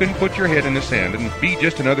 Or you can put your head in the sand and be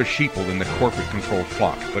just another sheeple in the corporate-controlled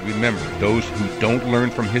flock. But remember, those who don't learn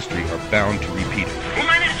from history are bound to repeat it.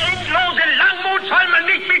 Meine endlose Langmut soll man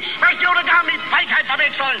nicht mit Schwäche oder gar mit Feigheit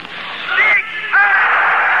verwechseln. Sieg!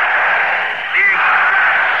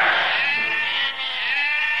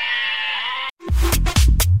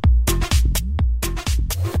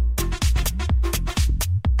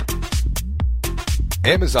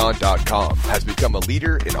 Amazon.com has become a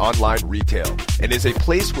leader in online retail and is a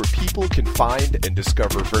place where people can find and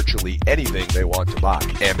discover virtually anything they want to buy.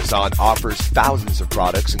 Amazon offers thousands of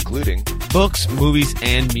products, including books, movies,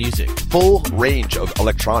 and music, full range of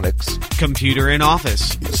electronics, computer and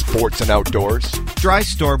office, sports and outdoors, dry,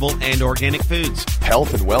 storable, and organic foods,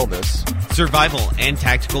 health and wellness, survival and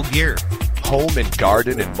tactical gear, home and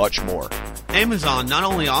garden, and much more. Amazon not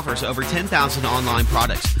only offers over 10,000 online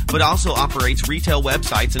products, but also operates retail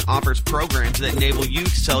websites and offers programs that enable you to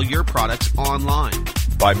sell your products online.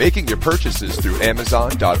 By making your purchases through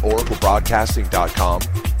Amazon.oraclebroadcasting.com,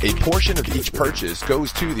 a portion of each purchase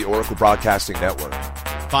goes to the Oracle Broadcasting Network.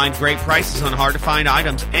 Find great prices on hard-to-find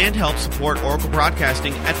items and help support Oracle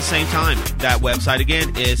Broadcasting at the same time. That website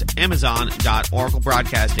again is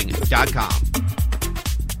Amazon.oraclebroadcasting.com.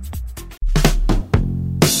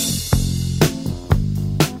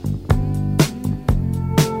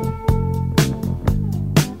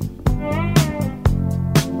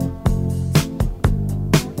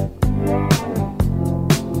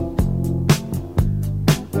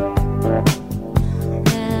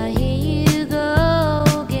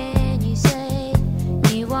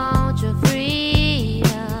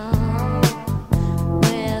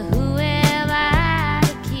 Well, who am I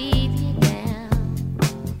to keep you down?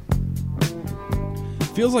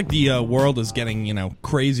 feels like the world is getting,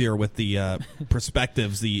 crazier with the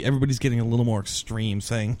perspectives. Everybody's getting a little more extreme,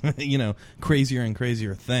 saying, crazier and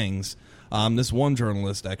crazier things. This one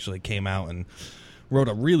journalist actually came out and wrote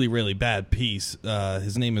a really, really bad piece.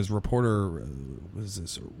 His name is reporter, what is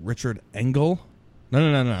this, Richard Engel?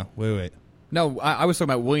 No. Wait. No, I was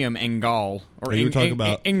talking about William Engdahl. Or you were talking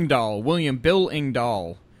about Engdahl. Bill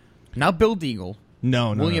Engdahl. Not Bill Deagle.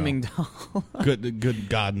 No. William Engdahl. Good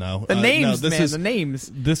God, no. The names, the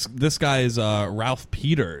names. This guy is Ralph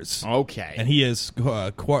Peters. Okay. And he has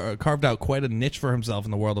carved out quite a niche for himself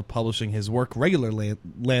in the world of publishing. His work regularly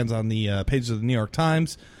lands on the pages of the New York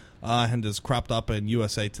Times and is cropped up in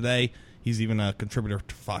USA Today. He's even a contributor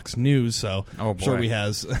to Fox News, so I'm sure he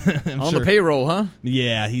has. The payroll, huh?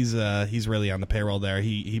 Yeah, he's really on the payroll there.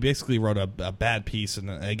 He basically wrote a bad piece,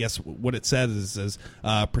 and I guess what it says is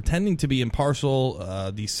pretending to be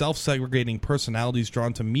impartial, the self-segregating personalities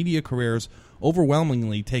drawn to media careers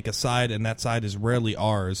overwhelmingly take a side, and that side is rarely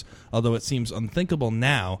ours, although it seems unthinkable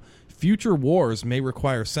now. Future wars may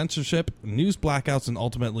require censorship, news blackouts, and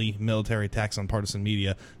ultimately military attacks on partisan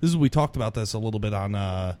media. We talked about this a little bit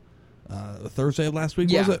on Thursday of last week,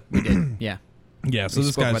 was it? We did. Yeah. Yeah, so we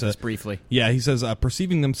this spoke guy about said, this briefly. Yeah, he says,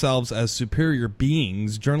 perceiving themselves as superior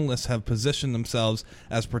beings, journalists have positioned themselves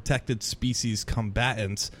as protected species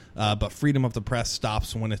combatants, but freedom of the press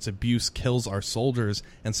stops when its abuse kills our soldiers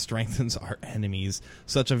and strengthens our enemies.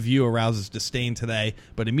 Such a view arouses disdain today,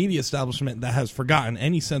 but a media establishment that has forgotten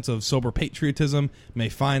any sense of sober patriotism may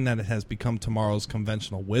find that it has become tomorrow's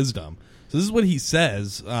conventional wisdom. So this is what he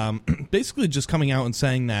says, basically just coming out and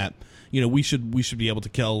saying that, we should be able to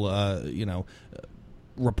kill,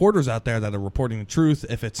 reporters out there that are reporting the truth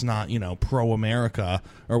if it's not, pro-America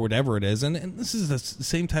or whatever it is. And this is the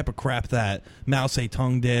same type of crap that Mao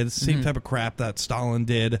Zedong did, the same type of crap that Stalin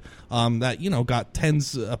did, that, got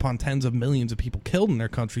tens upon tens of millions of people killed in their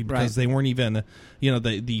country because they weren't even,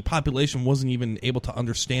 the population wasn't even able to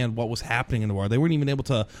understand what was happening in the war. They weren't even able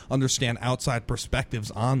to understand outside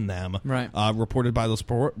perspectives on them, reported by those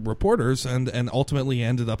reporters, and ultimately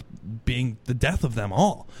ended up being the death of them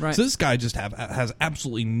all. Right. So this guy just has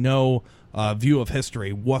absolutely no view of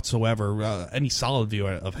history whatsoever, any solid view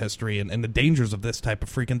of history, and the dangers of this type of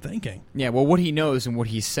freaking thinking. Yeah, well, what he knows and what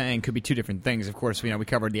he's saying could be two different things. Of course, we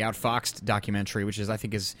covered the Outfoxed documentary, which I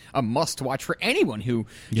think is a must-watch for anyone who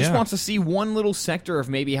just wants to see one little sector of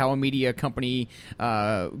maybe how a media company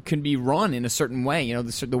can be run in a certain way,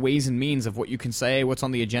 the ways and means of what you can say, what's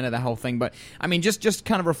on the agenda, that whole thing. But, I mean, just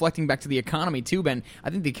kind of reflecting back to the economy, too, Ben, I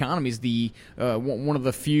think the economy is one of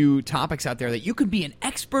the few topics out there that you could be an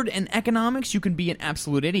expert in economics, you can be an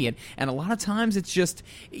absolute idiot, and a lot of times it's just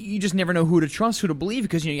you just never know who to trust, who to believe,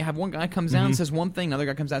 because you have one guy comes out and says one thing, another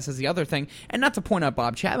guy comes out and says the other thing. And not to point out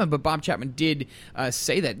Bob Chapman, but Bob Chapman did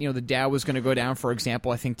say that the Dow was going to go down, for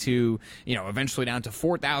example, I think to eventually down to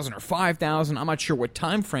 4,000 or 5,000. I'm not sure what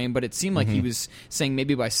time frame, but it seemed like he was saying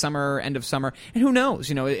maybe by summer, end of summer, and who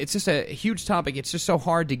knows? It's just a huge topic. It's just so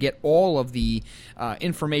hard to get all of the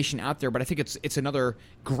information out there, but I think it's another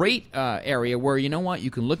great area where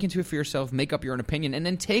you can look into it for yourself, make up your own opinion, and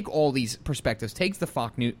then take all these perspectives. Takes the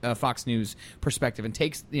Fox News perspective and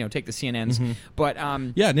takes the CNN's. But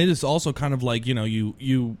and it is also kind of like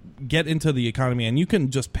you get into the economy and you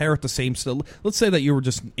can just parrot the same stuff. Let's say that you were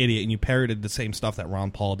just an idiot and you parroted the same stuff that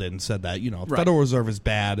Ron Paul did and said that Federal Reserve is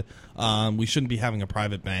bad. We shouldn't be having a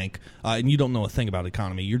private bank, and you don't know a thing about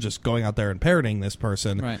economy. You're just going out there and parroting this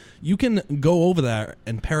person. Right. You can go over there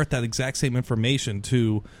and parrot that exact same information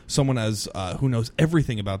to someone who knows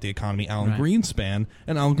everything about the economy, Alan Greenspan,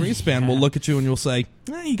 and Alan Greenspan will look at you and you'll say,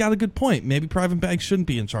 you got a good point. Maybe private banks shouldn't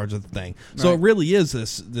be in charge of the thing. So it really is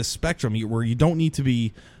this spectrum where you don't need to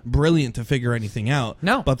be brilliant to figure anything out.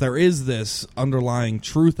 No. But there is this underlying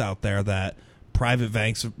truth out there that private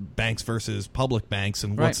banks versus public banks,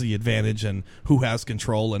 and what's the advantage, and who has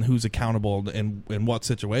control, and who's accountable in what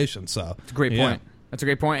situation. So it's a great point. That's a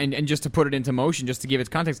great point. And just to put it into motion, just to give its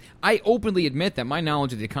context, I openly admit that my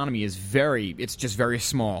knowledge of the economy is it's just very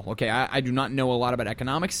small. Okay, I do not know a lot about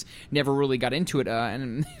economics, never really got into it,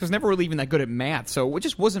 and was never really even that good at math, so it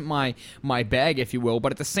just wasn't my bag, if you will.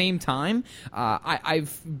 But at the same time,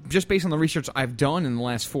 I've, just based on the research I've done in the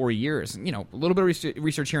last 4 years, a little bit of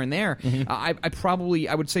research here and there, I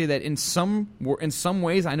would say that in some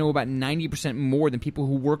ways I know about 90% more than people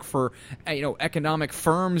who work for economic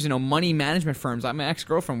firms, money management firms. My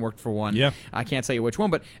ex-girlfriend worked for one. Yeah. I can't tell you which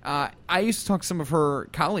one, but I used to talk to some of her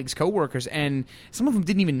colleagues, coworkers, and some of them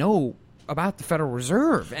didn't even know about the Federal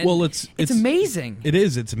Reserve. And it's amazing. It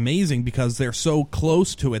is. It's amazing because they're so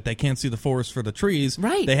close to it. They can't see the forest for the trees.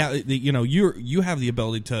 Right. They have, you have the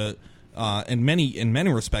ability to in many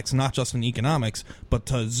respects, not just in economics, but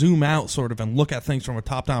to zoom out sort of and look at things from a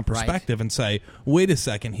top-down perspective and say, wait a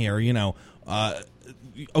second here,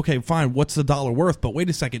 okay, fine, what's the dollar worth? But wait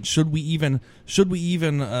a second, should we even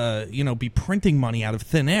be printing money out of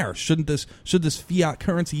thin air? Should this fiat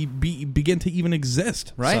currency begin to even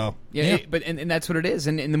exist? Right. So, but that's what it is.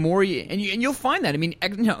 And the more you'll find that. I mean,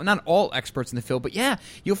 not all experts in the field, but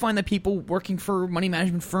you'll find that people working for money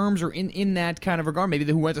management firms or in that kind of regard, maybe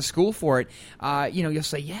who went to school for it, you'll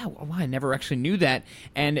say, I never actually knew that.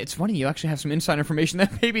 And it's funny, you actually have some inside information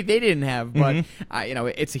that maybe they didn't have. But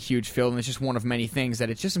it's a huge field, and it's just one of many things that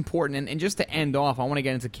it's just important. And just to end off, I want to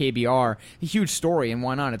get into KBR, a huge story, and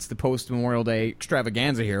why not? It's the post-Memorial Day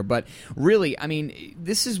extravaganza here. But really, I mean,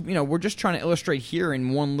 this is, we're just trying to illustrate here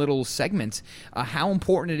in one little segment how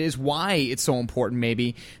important it is, why it's so important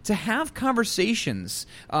maybe, to have conversations,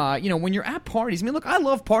 when you're at parties. I mean, look, I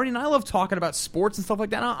love partying, I love talking about sports and stuff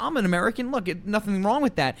like that. I'm an American. Look, nothing wrong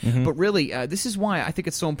with that. But really, this is why I think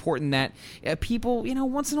it's so important that people,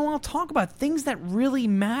 once in a while talk about things that really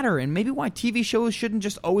matter, and maybe why TV shows shouldn't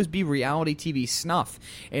just always be reality TV snuff.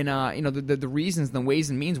 And, the reasons and the ways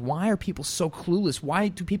and means. Why are people so clueless? Why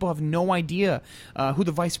do people have no idea who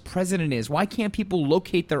the vice president is? Why can't people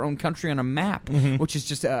locate their own country on a map? Which is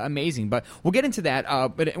just amazing. But we'll get into that.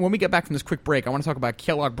 But when we get back from this quick break, I want to talk about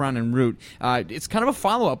Kellogg Brown and Root. It's kind of a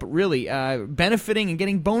follow-up, but really benefiting and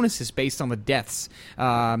getting bonuses based on the deaths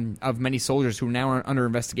of many soldiers who are now under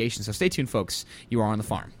investigation. So stay tuned, folks. You are on the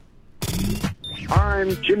farm. I'm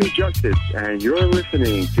Jimmy Justice, and you're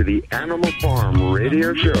listening to the Animal Farm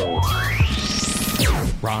Radio Show.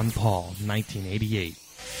 Ron Paul, 1988.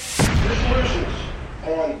 The solutions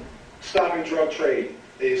on stopping drug trade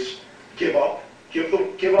is give up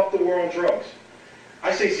the war on drugs.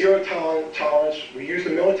 I say zero tolerance. We use the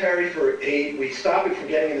military for aid. We stop it from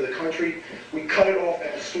getting into the country. We cut it off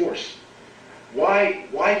at the source. Why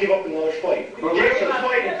give up another fight? What we give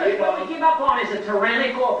up on is a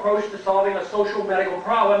tyrannical approach to solving a social medical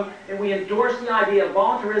problem, and we endorse the idea of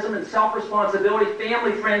voluntarism and self-responsibility,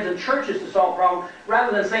 family, friends, and churches to solve problems,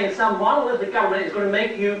 rather than saying some monolithic government is going to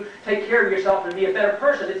make you take care of yourself and be a better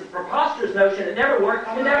person. It's a preposterous notion. It never worked.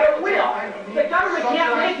 It never will. The government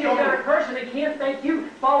can't make you a better person. It can't make you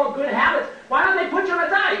follow good habits. Why don't they put you on a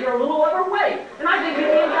diet? You're a little overweight, and I think you'd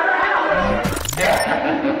be in better health.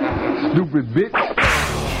 Stupid bitch.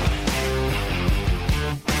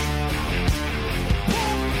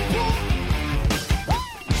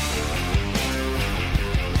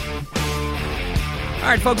 All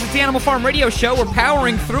right, folks, it's the Animal Farm Radio Show. We're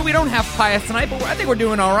powering through. We don't have Pius tonight, but I think we're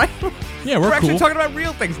doing all right. Yeah, we're actually cool. talking about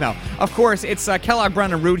real things now. Of course, it's Kellogg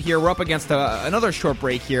Brown and Root here. We're up against another short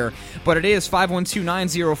break here, but it is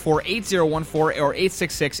 512-904-8014 or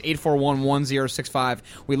 866-841-1065.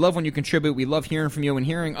 We love when you contribute. We love hearing from you and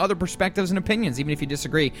hearing other perspectives and opinions, even if you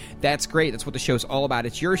disagree. That's great. That's what the show's all about.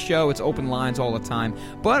 It's your show. It's open lines all the time.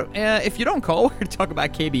 But if you don't call, we're going to talk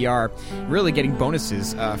about KBR really getting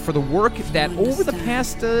bonuses for the work that over the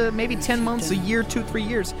past maybe 10 months, a year, 2-3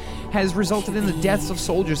 years, has resulted in the deaths of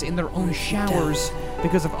soldiers in their own showers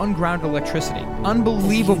because of ungrounded electricity.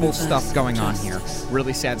 Unbelievable stuff going on here.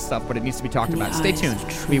 Really sad stuff, but it needs to be talked about. Stay tuned.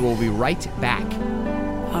 We will be right back.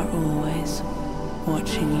 Are always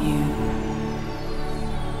watching you.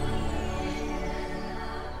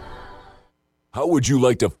 How would you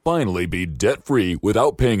like to finally be debt-free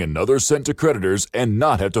without paying another cent to creditors and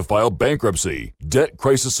not have to file bankruptcy?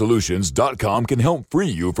 DebtCrisisSolutions.com can help free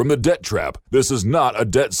you from the debt trap. This is not a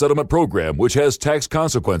debt settlement program which has tax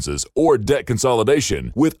consequences or debt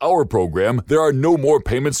consolidation. With our program, there are no more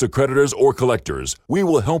payments to creditors or collectors. We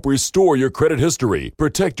will help restore your credit history,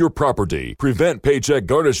 protect your property, prevent paycheck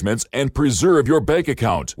garnishments, and preserve your bank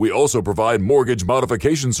account. We also provide mortgage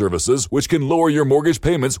modification services which can lower your mortgage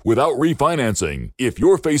payments without refinancing. If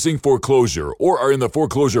you're facing foreclosure or are in the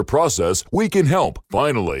foreclosure process, we can help.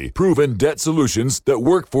 Finally, proven debt solutions that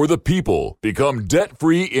work for the people. Become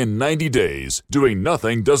debt-free in 90 days. Doing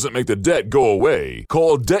nothing doesn't make the debt go away.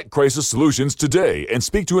 Call Debt Crisis Solutions today and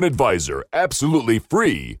speak to an advisor absolutely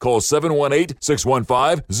free. Call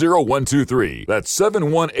 718-615-0123. That's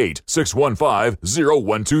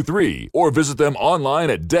 718-615-0123. Or visit them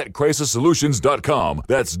online at DebtCrisisSolutions.com.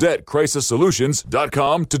 That's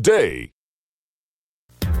DebtCrisisSolutions.com today.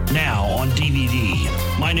 Now on DVD,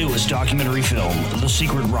 my newest documentary film, The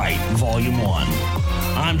Secret Right, Volume 1.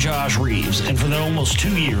 I'm Josh Reeves, and for almost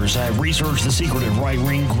 2 years, I have researched the secretive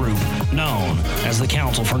right-wing group known as the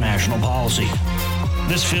Council for National Policy.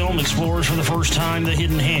 This film explores for the first time the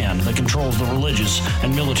hidden hand that controls the religious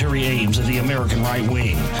and military aims of the American right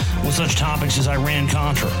wing, with such topics as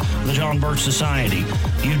Iran-Contra, the John Birch Society,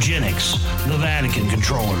 eugenics, the Vatican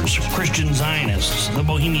controllers, Christian Zionists, the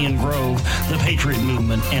Bohemian Grove, the Patriot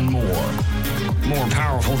Movement, and more. More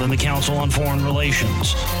powerful than the Council on Foreign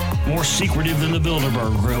Relations. More secretive than the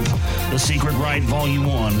Bilderberg Group, The Secret Right Volume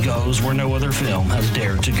 1 goes where no other film has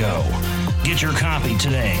dared to go. Get your copy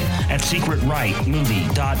today at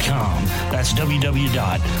secretrightmovie.com. That's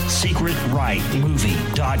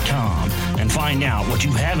www.secretrightmovie.com. And find out what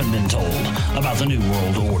you haven't been told about the New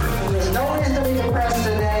World Order. There's no reason to be depressed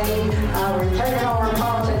today. We've taken over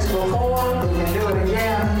politics before. We can do it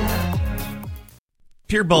again.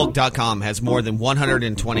 PureBulk.com has more than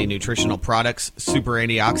 120 nutritional products, super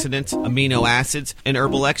antioxidants, amino acids, and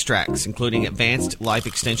herbal extracts, including advanced life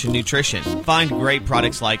extension nutrition. Find great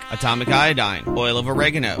products like atomic iodine, oil of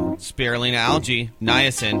oregano, spirulina algae,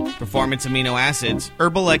 niacin, performance amino acids,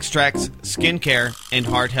 herbal extracts, skincare, and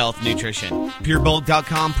heart health nutrition.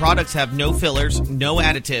 PureBulk.com products have no fillers, no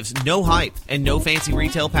additives, no hype, and no fancy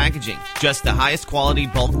retail packaging. Just the highest quality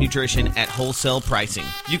bulk nutrition at wholesale pricing.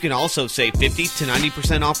 You can also save 50 to 90%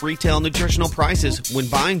 off retail nutritional prices when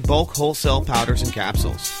buying bulk wholesale powders and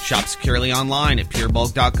capsules. Shop securely online at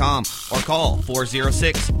purebulk.com or call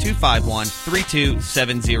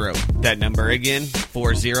 406-251-3270. That number again,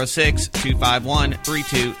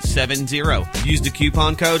 406-251-3270. Use the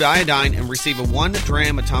coupon code iodine and receive a 1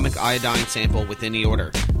 gram atomic iodine sample with any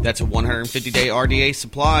order. That's a 150-day RDA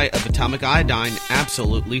supply of atomic iodine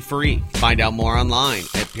absolutely free. Find out more online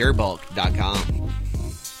at purebulk.com.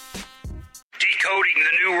 Decoding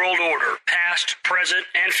the New World Order, past, present,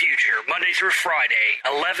 and future, Monday through Friday,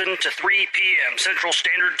 11 to 3 p.m. Central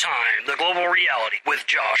Standard Time, The Global Reality with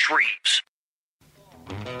Josh Reeves.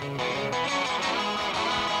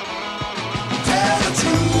 Tell the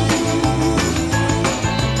truth.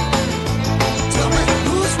 Tell me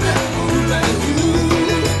who's been fooling you.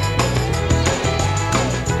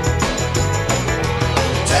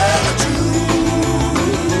 Tell the truth.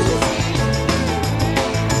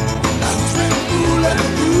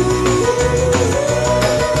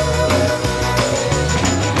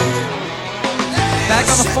 Back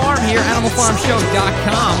on the farm here,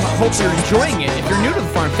 AnimalFarmShow.com. Hope you're enjoying it. If you're new to the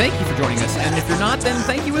farm, thank you for joining us. And if you're not, then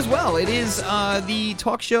thank you as well. It is the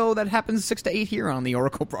talk show that happens 6 to 8 here on the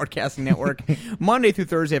Oracle Broadcasting Network. Monday through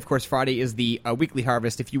Thursday, of course, Friday is the weekly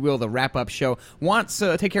harvest, if you will, the wrap-up show. Want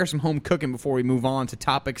to take care of some home cooking before we move on to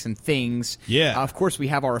topics and things. Yeah. Of course, we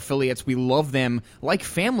have our affiliates. We love them like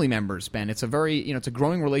family members, Ben. It's a very, it's a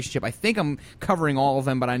growing relationship. I think I'm covering all of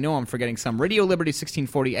them, but I know I'm forgetting some. Radio Liberty,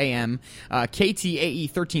 1640 AM.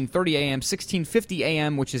 KTAE, 1330 AM. 1650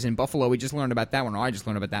 AM, which is in Buffalo. We just learned about that one, or I just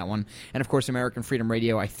learned about that one. And, of course, American Freedom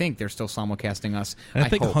Radio. I think they're still simulcasting us. And I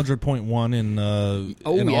think 100.1 in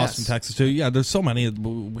Austin, Texas, too. Yeah, there's so many.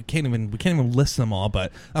 We can't even list them all,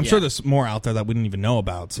 but I'm sure there's more out there that we didn't even know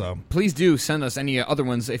about. So please do send us any other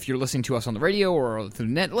ones if you're listening to us on the radio or through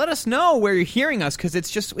the net. Let us know where you're hearing us, because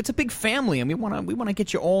it's a big family, and we want to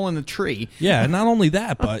get you all in the tree. Yeah, and not only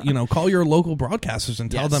that, but call your local broadcasters and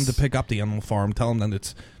tell them to pick up the Animal Farm. Tell them that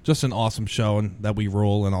it's just an awesome show and that we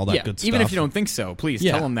rule and all that good stuff. Even if you don't think so, please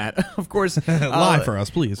tell them that. Of course, lie for us,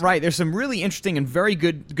 please. Right, there's some really interesting and very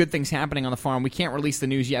good things happening on the farm. We can't release the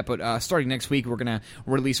news yet, but starting next week, we're going to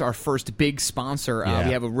release our first big sponsor.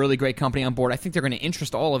 We have a really great company on board. I think they're going to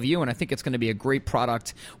interest all of you, and I think it's going to be a great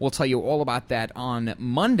product. We'll tell you all about that on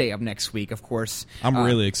Monday of next week, of course. I'm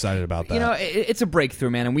really excited about that. It's a breakthrough,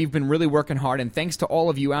 man, and we've been really working hard, and thanks to all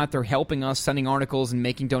of you out there helping us, sending articles and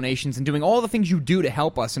making donations and doing all the things you do to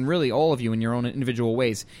help us, and really all of you in your own individual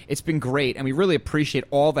ways. It's been great, and we really appreciate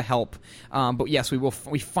all the help. But yes,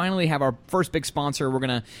 we finally have our first big sponsor. We're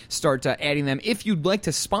going to start adding them. If you'd like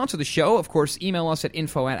to sponsor the show, of course, email us at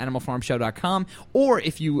info@animalfarmshow.com, or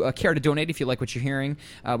if you care to donate, if you like what you're hearing,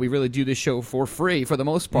 we really do this show for free for the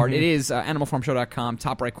most part. It is animalfarmshow.com,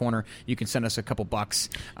 top right corner. You can send us a couple bucks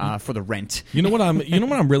for the rent. You know what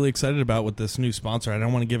I'm really excited about with this new sponsor? I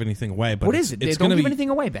don't want to give anything away, but what is it? Don't give anything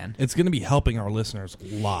away, Ben. It's going to be helping our listeners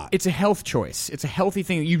a lot. It's a health choice. It's a healthy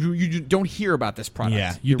thing. You don't hear about this product.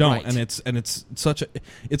 Yeah, you don't, right. and it's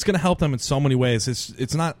it's going to help them in so many ways.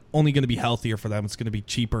 It's not only going to be healthier for them. It's going to be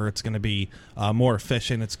cheaper. It's going to be more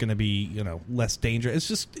efficient. It's going to be less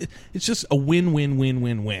dangerous. It's just a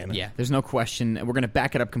win-win-win-win-win. Yeah, there's no question. We're going to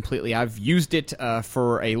back it up completely. I've used it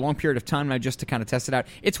for a long period of time now just to kind of test it out.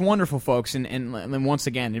 It's wonderful, folks, and once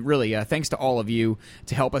again, it really thanks to all of you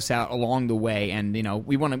to help us out along the way. And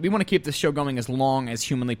we want to keep this show going as long as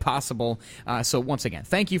humanly possible. So once again,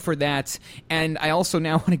 thank you for that. And I also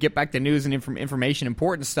now want to get back to news and information,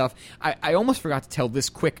 important stuff. I almost forgot to tell this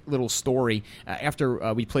quick little story.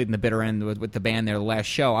 After we played in the bitter end with the band there, the last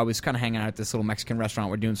show, I was kind of hanging out at this little Mexican restaurant.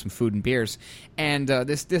 We're doing some food and beers. And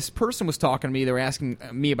this person was talking to me. They were asking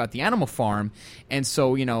me about the animal farm. And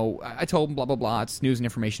so, I told them blah, blah, blah. It's news and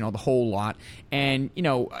information, all the whole lot. And,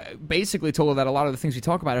 basically told her that a lot of the things we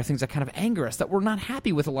talk about are things that kind of anger us, that we're not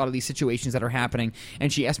happy with a lot of these situations that are happening.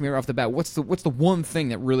 And she asked me right off the bat, what's the one thing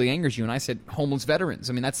that really angers you? And I said, homeless veterans.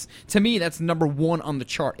 I mean, to me, that's number one on the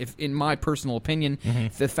chart. If, in my personal opinion,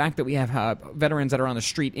 the fact that we have veterans that are on the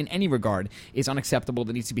street in any regard is unacceptable.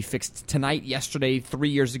 That needs to be fixed tonight, yesterday, 3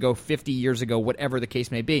 years ago, 50 years ago, whatever the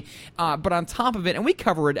case may be. But on top of it, and we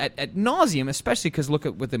cover it at nauseum, especially because look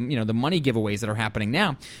at with the money giveaways that are happening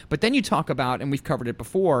now. But then you talk about, and we've covered it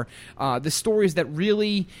before, the stories that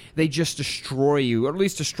really they just destroy you, or at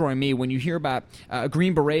least destroy me, when you hear about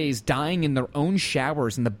Green Berets dying in their own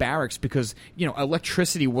showers in the barracks because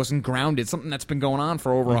electricity wasn't grounded, something that's been going on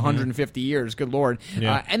for over 150 years. Good Lord.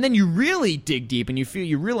 Yeah. And then you really dig deep and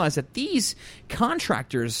you realize that these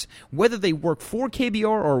contractors, whether they work for KBR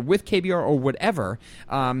or with KBR or whatever,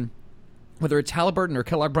 whether it's Halliburton or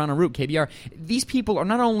Kellogg Brown and Root, KBR, these people are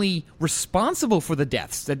not only responsible for the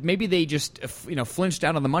deaths, that maybe they just flinched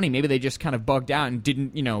out on the money, maybe they just kind of bugged out and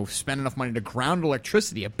didn't spend enough money to ground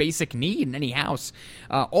electricity, a basic need in any house.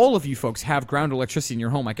 All of you folks have ground electricity in your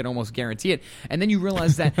home, I can almost guarantee it. And then you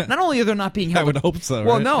realize that not only are they not being held... I would hope so,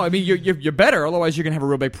 Well, right? no, I mean, you're better, otherwise you're going to have a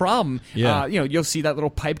real big problem. Yeah. You'll see that little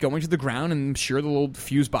pipe going to the ground, and I'm sure the little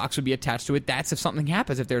fuse box would be attached to it. That's if something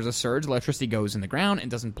happens. If there's a surge, electricity goes in the ground and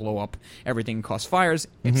doesn't blow up everything and cause fires,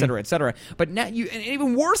 et cetera, et cetera. But now and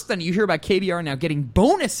even worse than you hear about KBR now getting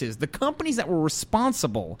bonuses. The companies that were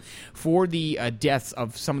responsible for the deaths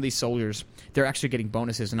of some of these soldiers, they're actually getting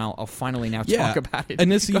bonuses, and I'll finally now talk about it. And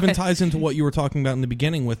this Go even ahead. ties into what you were talking about in the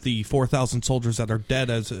beginning with the 4,000 soldiers that are dead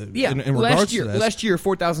in regards to this. Last year,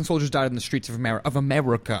 4,000 soldiers died in the streets of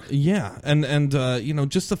America. Yeah, and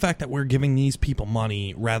just the fact that we're giving these people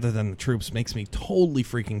money rather than the troops makes me totally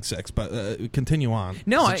freaking sick. But continue on.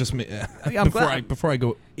 No, It's just me, I'm glad. before I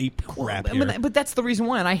go ape crap here. But that's the reason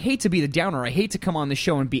why, and I hate to be the downer. I hate to come on the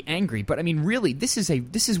show and be angry, but I mean, really, this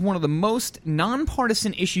is one of the most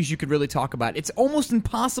nonpartisan issues you could really talk about. It's almost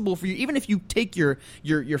impossible for you, even if you take your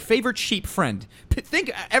favorite sheep friend.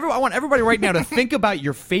 I want everybody right now to think about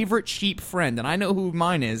your favorite sheep friend, and I know who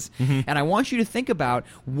mine is, and I want you to think about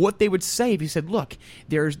what they would say if you said, look,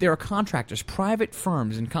 there are contractors, private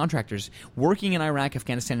firms and contractors working in Iraq,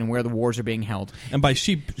 Afghanistan, and where the wars are being held. And by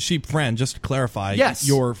sheep friend, just to clarify, yes,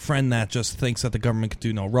 your friend that just thinks that the government can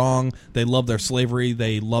do no wrong, they love their slavery,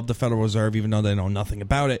 they love the Federal Reserve even though they know nothing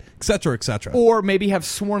about it, etc., etc. Or maybe have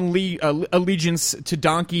sworn allegiance to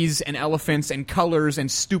donkeys and elephants and colors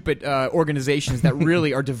and stupid organizations that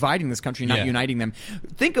really are dividing this country, not uniting them.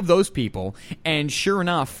 Think of those people, and sure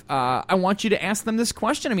enough, I want you to ask them this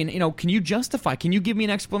question. I mean, can you justify, can you give me an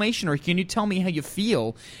explanation, or can you tell me how you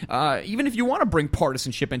feel, even if you want to bring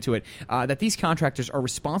partisanship into it, that these contractors are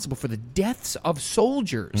responsible for the deaths of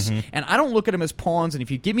soldiers. And I don't look at them as pawns, and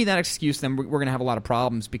if you give me that excuse, then we're going to have a lot of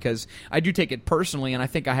problems, because I do take it personally, and I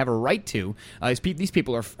think I have a right to. These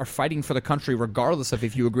people are fighting for the country regardless of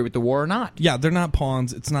if you agree with the war or not. Yeah, they're not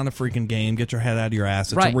pawns. It's not a freaking game. Get your head out of your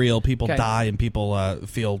ass. It's Right. real. People Okay. die, and people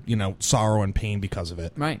feel sorrow and pain because of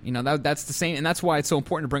it. Right. That's the same, and that's why it's so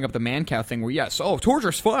important to bring up the man cow thing where, yes,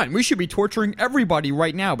 torture's fine. We should be torturing everybody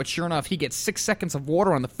right now, but sure enough, he gets 6 seconds of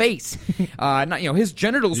water on the face. His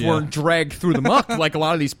genitals weren't dragged through the muck like a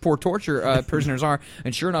lot of these poor torture prisoners are,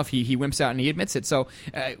 and sure enough, he wimps out and he admits it. So,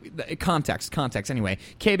 context. Anyway,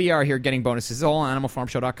 KBR here getting bonuses. It's all on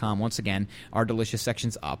AnimalFarmShow.com. Once again, our delicious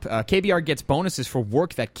section's up. KBR gets bonuses for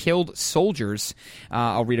work that killed soldiers.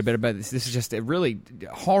 I'll read a bit about this. This is just really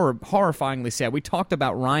horrifyingly sad. We talked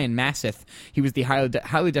about Ryan Masseth. He was the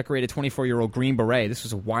highly decorated 24-year-old Green Beret. This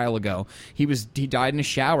was a while ago. He died in a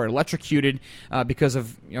shower, electrocuted because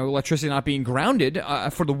of electricity not being grounded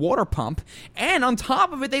for the water pump. And on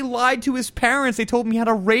top of it, they lied to his parents. They told him he had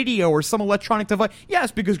a radio or some electronic device.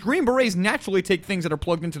 Yes, because Green Berets naturally take things that are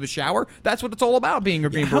plugged into the shower. That's what it's all about, being a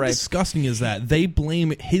Green How Beret. disgusting is that? They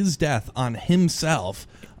blame his death on himself.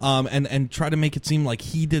 And try to make it seem like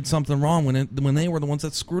he did something wrong when they were the ones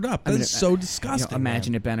that screwed up. That's so disgusting.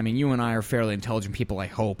 Imagine it, Ben. I mean, you and I are fairly intelligent people, I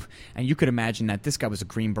hope, and you could imagine that this guy was a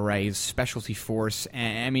Green Beret, his specialty force.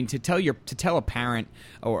 And I mean, to tell a parent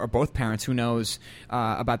or both parents who knows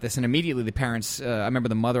about this, and immediately the parents. I remember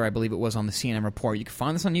the mother, I believe it was, on the CNN report. You can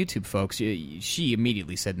find this on YouTube, folks. She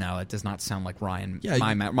immediately said, "No, it does not sound like Ryan. Yeah,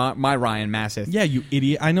 my Ryan Masseth." Yeah, you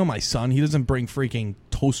idiot. I know my son. He doesn't bring freaking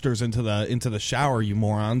toasters into the shower, you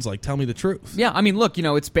morons. Like, tell me the truth. Yeah, I mean, look,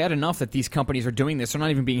 it's bad enough that these companies are doing this. They're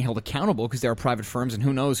not even being held accountable because they're private firms, and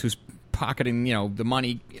who knows who's pocketing, the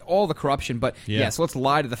money, all the corruption. But so let's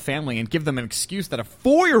lie to the family and give them an excuse that a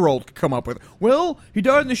 4-year-old could come up with. Well, he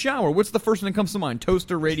died in the shower. What's the first thing that comes to mind?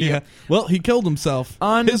 Toaster, radio. Yeah. Well, he killed himself.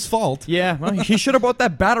 His fault. Yeah, well, he should have brought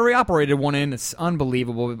that battery-operated one in. It's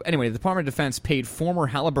unbelievable. Anyway, the Department of Defense paid former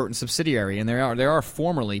Halliburton subsidiary, and they are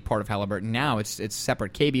formerly part of Halliburton. Now it's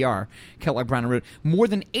separate. KBR, Kellogg Brown & Root, more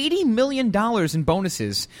than $80 million in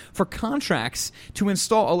bonuses for contracts to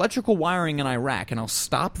install electrical wiring in Iraq. And I'll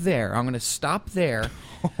stop there. I'm going to stop there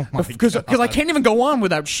because I can't even go on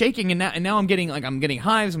without shaking, and now I'm getting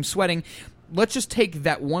hives, I'm sweating. Let's just take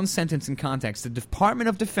that one sentence in context. The Department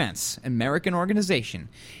of Defense, American organization,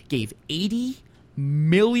 gave $80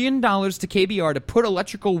 million to KBR to put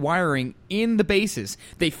electrical wiring in the bases.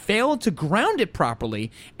 They failed to ground it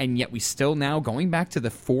properly, and yet we still now, going back to the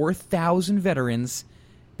 4,000 veterans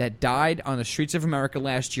that died on the streets of America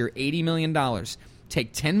last year, $80 million.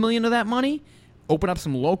 Take $10 million of that money, open up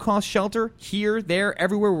some low-cost shelter here, there,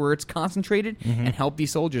 everywhere where it's concentrated, and help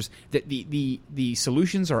these soldiers. The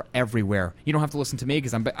solutions are everywhere. You don't have to listen to me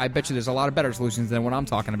because I bet you there's a lot of better solutions than what I'm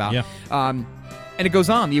talking about. Yeah. And it goes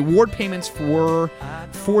on. The award payments for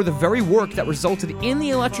the very work that resulted in the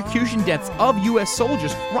electrocution deaths of U.S.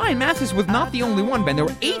 soldiers. Ryan Mathis was not the only one, Ben. There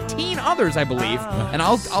were 18 others, I believe, and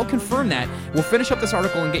I'll confirm that. We'll finish up this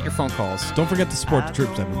article and get your phone calls. Don't forget to support the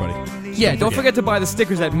troops, everybody. Yeah, don't forget to buy the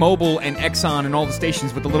stickers at Mobil and Exxon and all the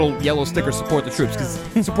stations with the little yellow sticker, support the troops,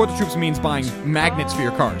 because support the troops means buying magnets for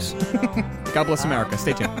your cars. God bless America.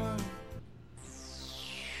 Stay tuned.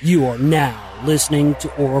 You are now listening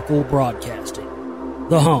to Oracle Broadcasting,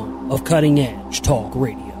 the home of cutting-edge talk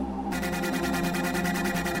radio.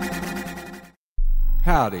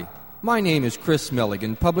 Howdy. My name is Chris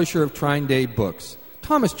Milligan, publisher of Trine Day Books.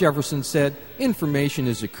 Thomas Jefferson said, "Information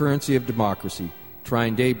is the currency of democracy."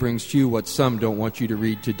 Trine Day brings to you what some don't want you to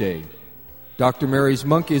read today. Dr. Mary's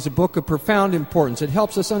Monkey is a book of profound importance. It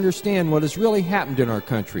helps us understand what has really happened in our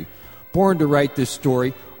country. Born to write this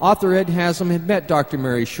story, author Ed Haslam had met Dr.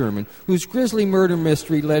 Mary Sherman, whose grisly murder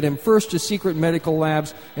mystery led him first to secret medical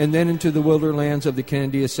labs and then into the wilderlands of the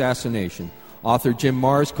Kennedy assassination. Author Jim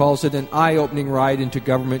Marrs calls it an eye-opening ride into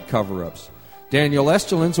government cover-ups. Daniel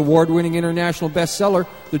Estulon's award-winning international bestseller,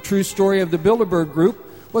 The True Story of the Bilderberg Group,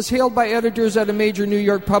 was hailed by editors at a major New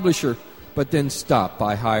York publisher, but then stopped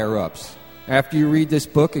by higher-ups. After you read this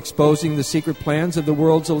book exposing the secret plans of the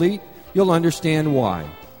world's elite, you'll understand why.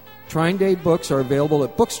 Trine Day books are available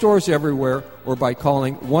at bookstores everywhere or by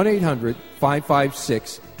calling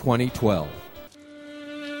 1-800-556-2012.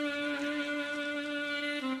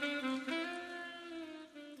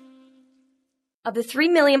 Of the 3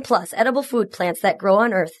 million plus edible food plants that grow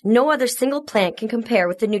on Earth, no other single plant can compare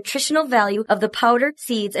with the nutritional value of the powder,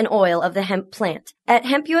 seeds, and oil of the hemp plant. At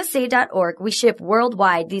hempusa.org, we ship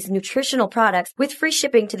worldwide these nutritional products with free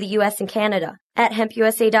shipping to the U.S. and Canada. At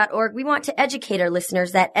hempusa.org, we want to educate our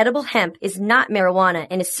listeners that edible hemp is not marijuana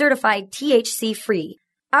and is certified THC-free.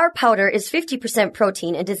 Our powder is 50%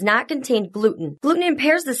 protein and does not contain gluten. Gluten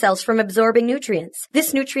impairs the cells from absorbing nutrients.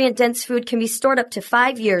 This nutrient-dense food can be stored up to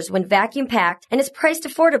 5 years when vacuum-packed and is priced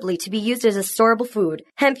affordably to be used as a storable food.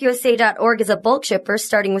 HempUSA.org is a bulk shipper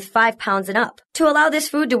starting with 5 pounds and up. To allow this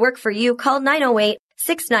food to work for you, call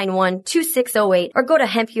 908-691-2608 or go to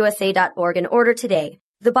HempUSA.org and order today.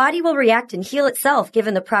 The body will react and heal itself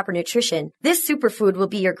given the proper nutrition. This superfood will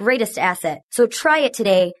be your greatest asset. So try it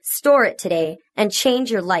today, store it today, and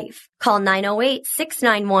change your life. Call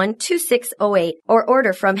 908-691-2608 or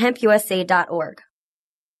order from hempusa.org.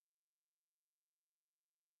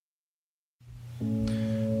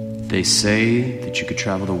 They say that you could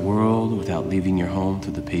travel the world without leaving your home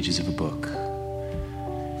through the pages of a book.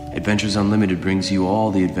 Adventures Unlimited brings you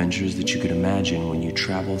all the adventures that you could imagine when you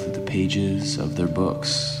travel through the pages of their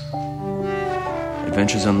books.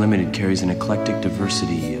 Adventures Unlimited carries an eclectic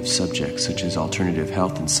diversity of subjects such as alternative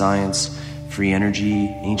health and science, free energy,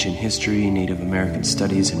 ancient history, Native American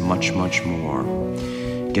studies, and much, much more.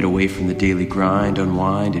 Get away from the daily grind,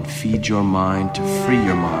 unwind, and feed your mind to free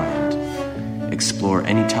your mind. Explore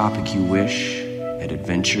any topic you wish at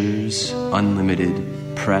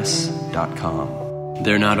adventuresunlimitedpress.com.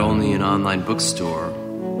 They're not only an online bookstore,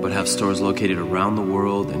 but have stores located around the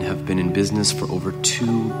world and have been in business for over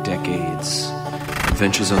 2 decades.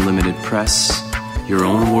 Adventures Unlimited Press, your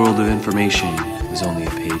own world of information is only a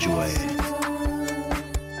page away.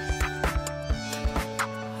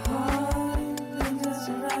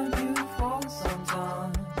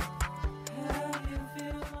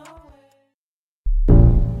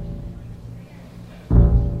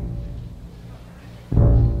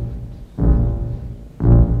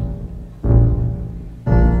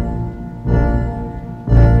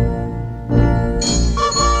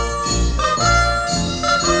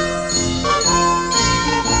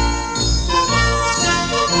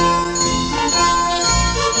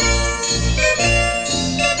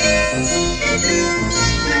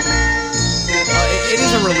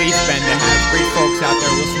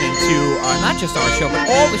 not just our show, but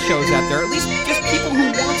all the shows out there, at least just people who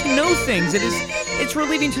want to know things. It's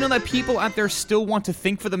relieving to know that people out there still want to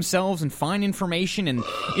think for themselves and find information and,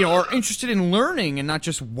 are interested in learning and not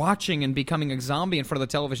just watching and becoming a zombie in front of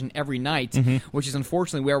the television every night, which is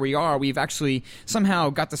unfortunately where we are. We've actually somehow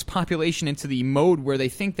got this population into the mode where they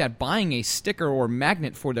think that buying a sticker or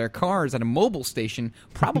magnet for their cars at a mobile station,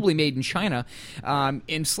 probably made in China,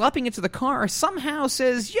 and slapping it to the car somehow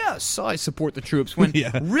says, yes, I support the troops, when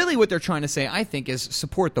really what they're trying to say, I think, is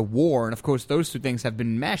support the war. And of course, those two things have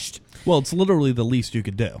been meshed. Well, it's literally the least you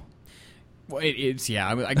could do. Well, it's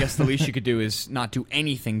I guess the least you could do is not do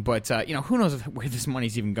anything. But who knows where this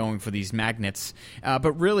money's even going for these magnets?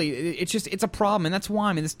 But really, it's a problem, and that's why.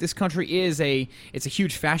 I mean, this country is a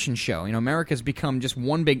huge fashion show. America's become just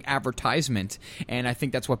one big advertisement, and I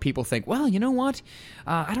think that's what people think. Well, you know what?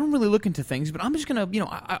 I don't really look into things, but I'm just gonna,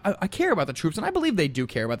 I care about the troops, and I believe they do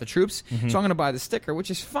care about the troops. So I'm gonna buy the sticker,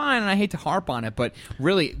 which is fine, and I hate to harp on it, but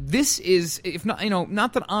really, this is, if not,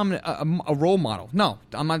 not that I'm a role model. No,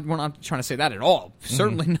 we're not trying to say that at all.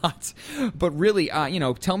 Certainly not. But really,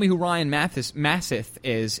 tell me who Ryan Masseth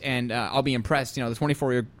is, and I'll be impressed. The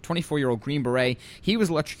 24-year-old Green Beret, he was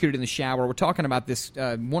electrocuted in the shower. We're talking about this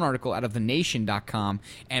one article out of TheNation.com,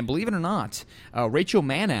 and believe it or not, Rachel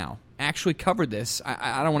Maddow actually covered this.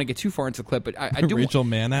 I don't want to get too far into the clip, but I do. Rachel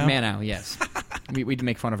Maddow? Maddow, yes. we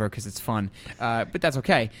make fun of her because it's fun, but that's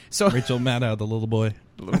okay. So Rachel Maddow, the little boy.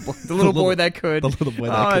 The little boy that could. The little boy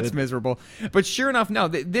that could. That's miserable. But sure enough, no,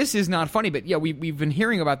 this is not funny. But yeah, we've been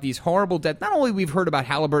hearing about these horrible deaths. Not only we've heard about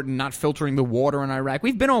Halliburton not filtering the water in Iraq.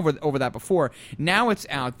 We've been over that before. Now it's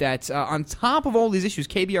out that on top of all these issues,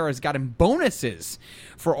 KBR has gotten bonuses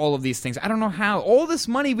for all of these things. I don't know how. All this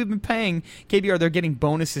money we've been paying KBR, they're getting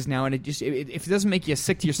bonuses now, and if it doesn't make you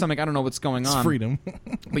sick to your stomach, I don't know what's going on. It's freedom.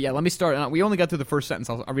 But yeah, let me start. We only got through the first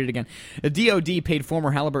sentence. I'll read it again. The DoD paid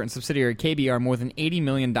former Halliburton subsidiary KBR more than $80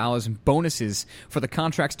 million in bonuses for the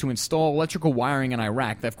contracts to install electrical wiring in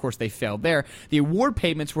Iraq. Of course, they failed there. The award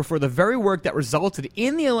payments were for the very work that resulted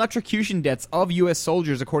in the electrocution deaths of U.S.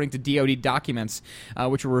 soldiers, according to DoD documents,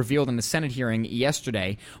 which were revealed in the Senate hearing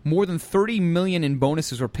yesterday. More than $30 million in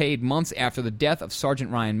bonuses were paid months after the death of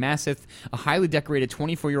Sergeant Ryan Masseth, a highly decorated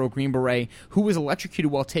 24-year-old Green Beret who was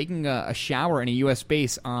electrocuted while taking a shower in a U.S.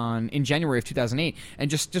 base in January of 2008. And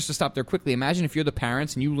just to stop there quickly, imagine if you're the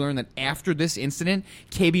parents and you learn that after this incident,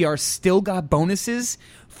 KBR still got bonuses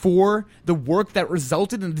for the work that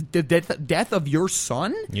resulted in the death of your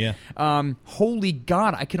son? Yeah. Holy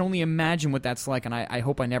God, I can only imagine what that's like, and I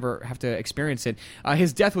hope I never have to experience it.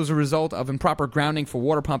 His death was a result of improper grounding for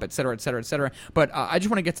water pump, et cetera, et cetera, et cetera. But I just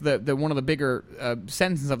want to get to the one of the bigger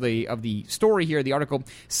sentences of the story here, the article.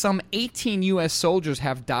 Some 18 U.S. soldiers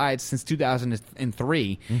have died since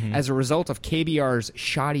 2003 as a result of KBR's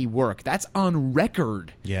shoddy work. That's on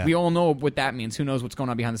record. Yeah. We all know what that means. Who knows what's going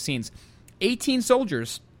on behind the scenes? 18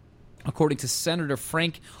 soldiers, according to Senator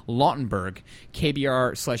Frank Lautenberg,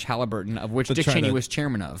 KBR/Halliburton, of which Dick Cheney was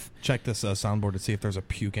chairman of. Check this soundboard to see if there's a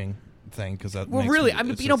puking thing, because that. Well, really, I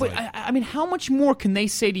mean, how much more can they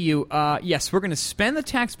say to you? Yes, we're going to spend the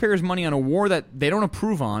taxpayers' money on a war that they don't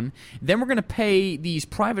approve on. Then we're going to pay these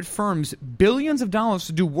private firms billions of dollars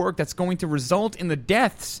to do work that's going to result in the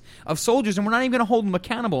deaths of soldiers, and we're not even going to hold them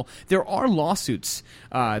accountable. There are lawsuits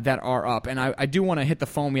that are up, and I do want to hit the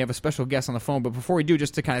phone. We have a special guest on the phone, but before we do,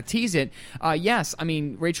 just to kind of tease it, yes, I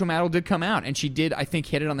mean, Rachel Maddow did come out, and she did, I think,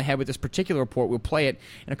 hit it on the head with this particular report. We'll play it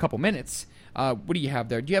in a couple minutes. What do you have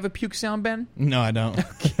there? Do you have a puke sound, Ben? No, I don't.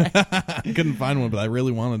 Okay. I couldn't find one, but I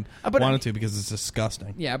really wanted to because it's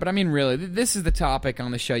disgusting. Yeah, but I mean, really, this is the topic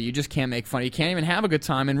on the show. You just can't make fun. You can't even have a good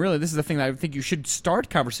time. And really, this is the thing that I think you should start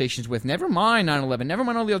conversations with. Never mind 9/11. Never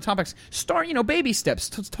mind all the other topics. Start, baby steps.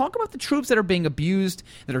 Talk about the troops that are being abused,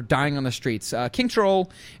 that are dying on the streets. King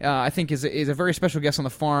Troll, I think, is a very special guest on the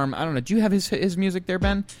farm. I don't know. Do you have his music there,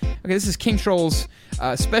 Ben? Okay, this is King Troll's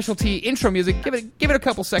specialty intro music. Give it a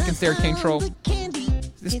couple seconds there, King Troll.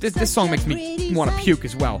 This song makes me want to puke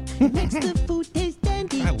as well.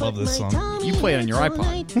 I love this song. You play it on your iPod.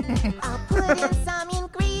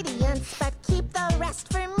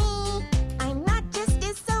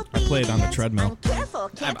 I play it on the treadmill.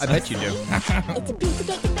 I bet you do.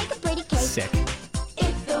 Sick.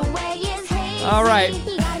 All right.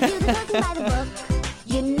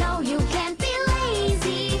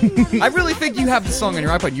 I really think you have the song on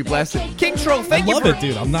your iPod. You blasted King Troll. Thank you. I love it,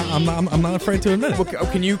 dude. I'm not afraid to admit it. Well,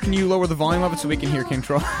 can you lower the volume of it so we can hear King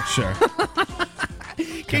Troll? Sure.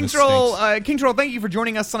 King Troll, thank you for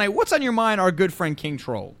joining us tonight. What's on your mind, our good friend King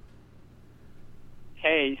Troll?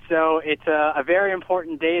 Hey, so it's a very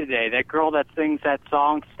important day today. That girl that sings that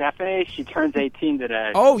song, Stephanie, she turns 18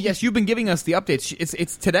 today. Oh, yes, you've been giving us the updates.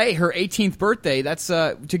 It's today, her 18th birthday. That's,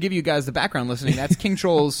 to give you guys the background listening, that's King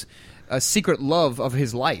Troll's secret love of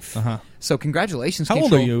his life. So congratulations, How King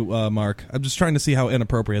old Troll. are you, Mark? I'm just trying to see how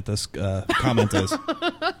inappropriate this comment is.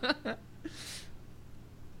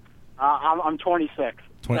 I'm 26.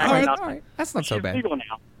 20. All right. That's not so bad. Legal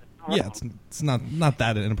now. Yeah, it's not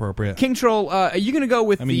that inappropriate. King Troll, are you going to go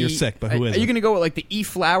with you're sick, but who Are isn't? you going to go with, like, the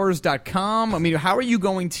eflowers.com? I mean, how are you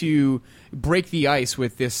going to break the ice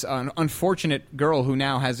with this unfortunate girl who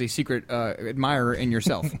now has a secret admirer in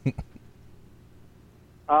yourself?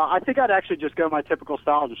 I think I'd actually just go my typical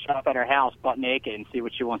style, just shop at her house, butt naked, and see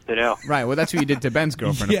what she wants to do. Right, well, that's what you did to Ben's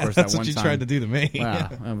girlfriend, Yeah, of course, that's that what one you time. tried to do to me. Wow,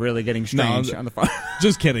 I'm really getting No, strange on the phone.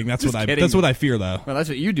 Just kidding. That's Just what kidding. That's what I fear, though. Well, that's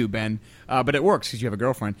what you do, Ben. But it works because you have a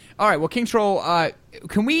girlfriend. All right, well, King Troll,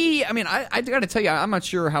 can we... I mean, I got to tell you, I'm not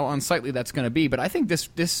sure how unsightly that's going to be, but I think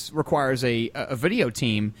this requires a video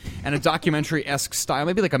team and a documentary-esque style,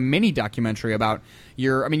 maybe like a mini documentary about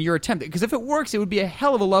your attempt. Because if it works, it would be a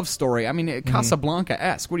hell of a love story. I mean,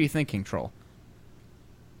 Casablanca-esque. What do you think, King Troll?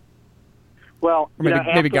 Well, Or maybe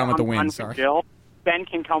after Gone with the I'm Wind, done with sorry. Jill, Ben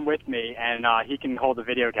can come with me, and he can hold the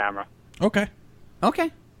video camera. Okay. All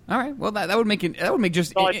right. Well, that would make it. That would make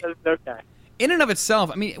just. So it's okay. In and of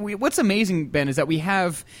itself, I mean, what's amazing, Ben, is that we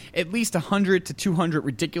have at least 100 to 200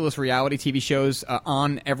 ridiculous reality TV shows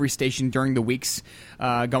on every station during the weeks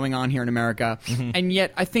going on here in America. And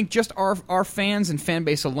yet, I think just our fans and fan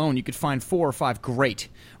base alone, you could find 4 or 5 great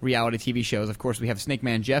reality TV shows. Of course, we have Snake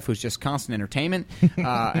Man Jeff, who's just constant entertainment.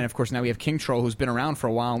 And, of course, now we have King Troll, who's been around for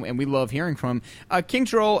a while, and we love hearing from him. King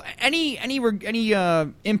Troll, any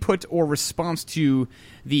input or response to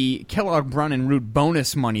the Kellogg, Brun, and Root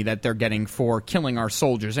bonus money that they're getting for killing our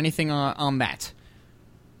soldiers? Anything on that?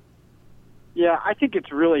 Yeah, I think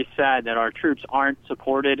it's really sad that our troops aren't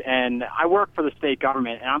supported, and I work for the state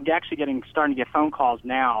government, and I'm actually starting to get phone calls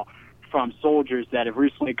now from soldiers that have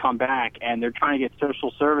recently come back, and they're trying to get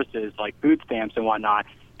social services like food stamps and whatnot,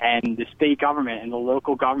 and the state government and the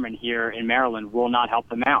local government here in Maryland will not help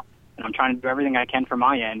them out. And I'm trying to do everything I can from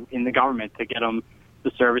my end in the government to get them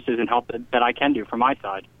the services and help that I can do from my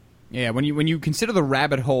side. Yeah, when you consider the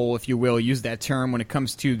rabbit hole, if you will, use that term when it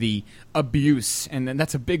comes to the abuse, and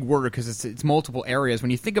that's a big word because it's multiple areas. When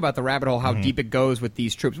you think about the rabbit hole, how deep it goes with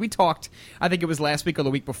these troops. We talked, I think it was last week or the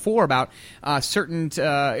week before, about certain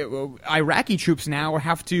Iraqi troops now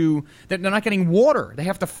they're not getting water. They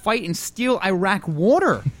have to fight and steal Iraq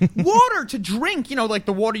water. Water to drink, like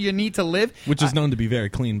the water you need to live. Which is known to be very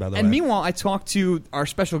clean, by the way. And meanwhile, I talked to our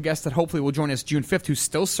special guest that hopefully will join us June 5th, who's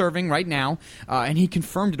still serving right now, and he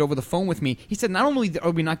confirmed it over the phone with me. He said, not only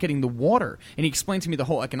are we not getting the water, and he explained to me the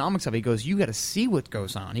whole economics of it. He goes, you got to see what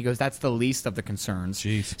goes on. He goes, that's the least of the concerns.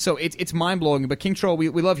 Jeez. So it's mind-blowing. But King Troll, we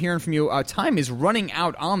love hearing from you. Time is running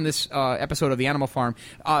out on this episode of The Animal Farm.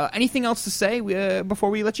 Anything else to say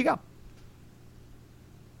before we let you go?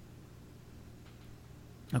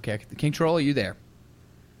 Okay, King Troll, are you there?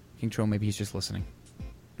 King Troll, maybe he's just listening.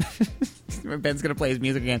 Ben's going to play his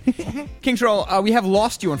music again. King Troll, we have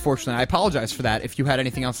lost you, unfortunately. I apologize for that. If you had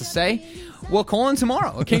anything else to say, we'll call in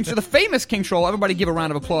tomorrow. The famous King Troll. Everybody give a round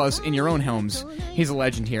of applause in your own homes. He's a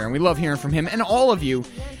legend here, and we love hearing from him and all of you.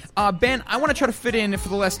 Ben, I want to try to fit in for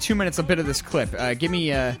the last 2 minutes a bit of this clip.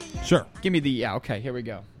 Sure. Give me okay, here we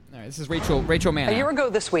go. All right, this is Rachel Mann. A year ago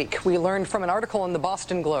this week, we learned from an article in the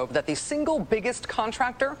Boston Globe that the single biggest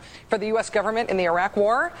contractor for the U.S. government in the Iraq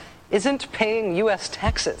War isn't paying U.S.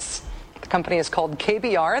 taxes. The company is called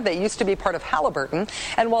KBR. They used to be part of Halliburton.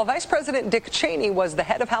 And while Vice President Dick Cheney was the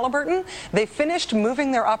head of Halliburton, they finished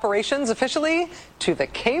moving their operations officially to the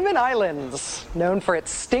Cayman Islands, known for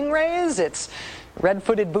its stingrays, its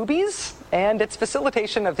red-footed boobies, and its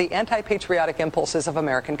facilitation of the anti-patriotic impulses of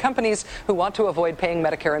American companies who want to avoid paying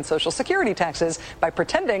Medicare and Social Security taxes by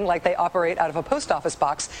pretending like they operate out of a post office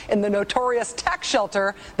box in the notorious tax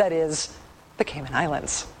shelter that is the Cayman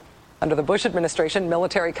Islands. Under the Bush administration,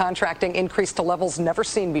 military contracting increased to levels never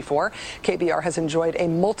seen before. KBR has enjoyed a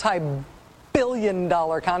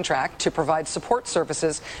multi-billion-dollar contract to provide support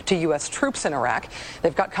services to U.S. troops in Iraq.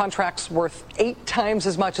 They've got contracts worth 8 times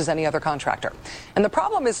as much as any other contractor. And the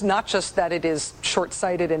problem is not just that it is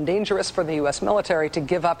short-sighted and dangerous for the U.S. military to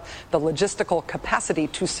give up the logistical capacity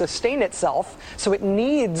to sustain itself, so it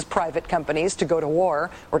needs private companies to go to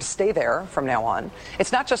war or to stay there from now on.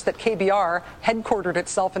 It's not just that KBR headquartered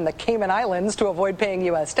itself in the Cayman Islands to avoid paying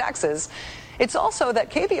U.S. taxes. It's also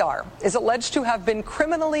that KBR is alleged to have been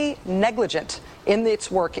criminally negligent in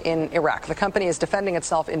its work in Iraq. The company is defending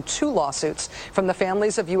itself in 2 lawsuits from the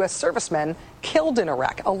families of U.S. servicemen killed in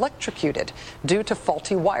Iraq, electrocuted due to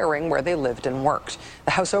faulty wiring where they lived and worked.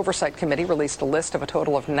 The House Oversight Committee released a list of a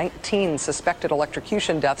total of 19 suspected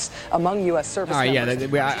electrocution deaths among U.S. servicemen. All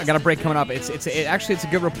right, yeah, I got a break coming up. It's a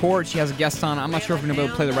good report. She has a guest on. I'm not sure if we're going to be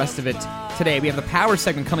able to play the rest of it today. We have the power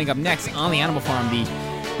segment coming up next on the Animal Farm,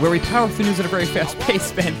 where we power through news at a very fast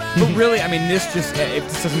pace, Ben. But really, I mean, if this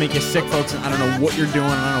doesn't make you sick, folks, I don't know what you're doing,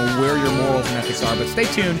 I don't know where your morals and ethics are, but stay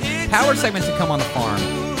tuned. Power segment to come on the farm.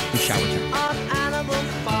 We shall return.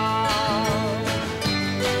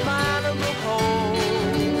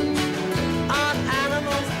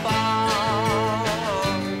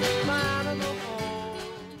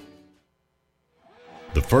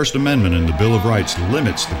 The First Amendment in the Bill of Rights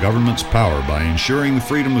limits the government's power by ensuring the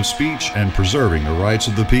freedom of speech and preserving the rights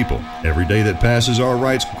of the people. Every day that passes, our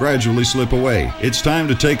rights gradually slip away. It's time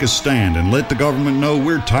to take a stand and let the government know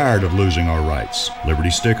we're tired of losing our rights.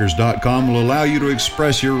 LibertyStickers.com will allow you to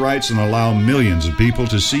express your rights and allow millions of people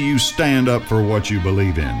to see you stand up for what you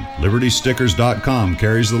believe in. LibertyStickers.com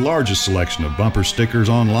carries the largest selection of bumper stickers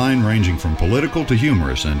online, ranging from political to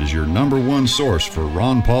humorous, and is your #1 source for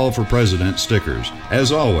Ron Paul for President stickers.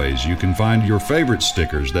 As always, you can find your favorite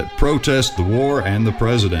stickers that protest the war and the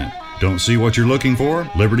president. Don't see what you're looking for?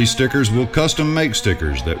 Liberty Stickers will custom make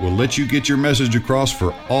stickers that will let you get your message across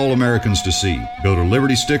for all Americans to see. Go to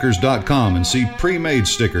LibertyStickers.com and see pre-made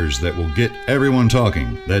stickers that will get everyone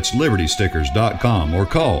talking. That's LibertyStickers.com or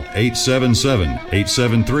call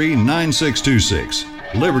 877-873-9626.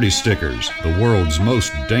 Liberty Stickers, the world's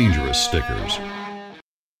most dangerous stickers.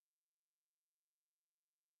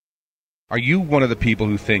 Are you one of the people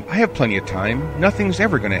who think, I have plenty of time, nothing's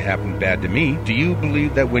ever going to happen bad to me? Do you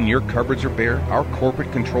believe that when your cupboards are bare, our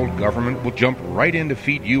corporate-controlled government will jump right in to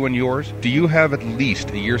feed you and yours? Do you have at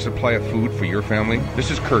least a year's supply of food for your family? This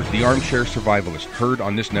is Kurt, the armchair survivalist, heard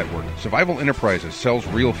on this network. Survival Enterprises sells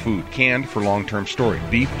real food, canned for long-term storage.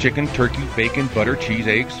 Beef, chicken, turkey, bacon, butter, cheese,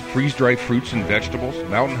 eggs, freeze-dried fruits and vegetables,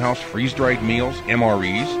 Mountain House freeze-dried meals,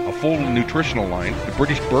 MREs, a full nutritional line, the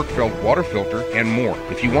British Berkefeld water filter, and more.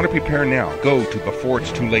 If you want to prepare now, go to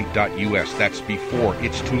beforeitstoolate.us. That's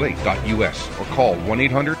beforeitstoolate.us. Or call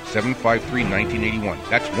 1-800-753-1981.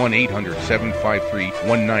 That's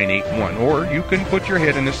 1-800-753-1981. Or you can put your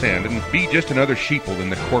head in the sand and be just another sheeple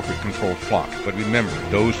in the corporate-controlled flock. But remember,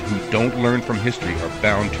 those who don't learn from history are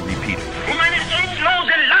bound to repeat it. Meine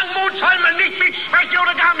endlose Langmut soll man nicht mit Schwäche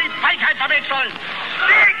oder gar mit Feigheit verwechseln.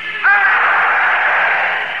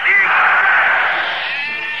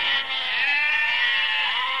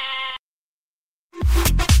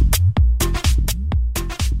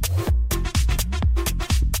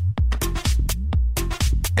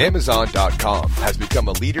 Amazon.com has become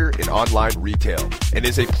a leader in online retail and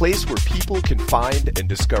is a place where people can find and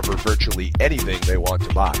discover virtually anything they want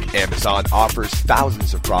to buy. Amazon offers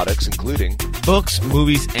thousands of products, including books,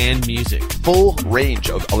 movies, and music, full range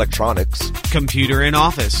of electronics, computer and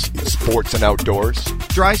office, sports and outdoors,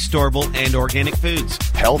 dry, storable, and organic foods,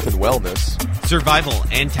 health and wellness, survival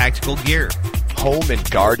and tactical gear, home and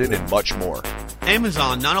garden, and much more.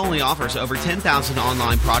 Amazon not only offers over 10,000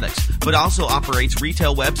 online products, but also operates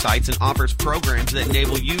retail websites and offers programs that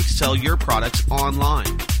enable you to sell your products online.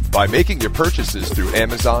 By making your purchases through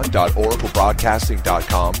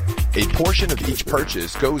Amazon.OracleBroadcasting.com, a portion of each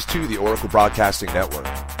purchase goes to the Oracle Broadcasting Network.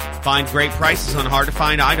 Find great prices on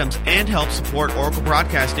hard-to-find items and help support Oracle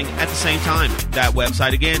Broadcasting at the same time. That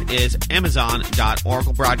website again is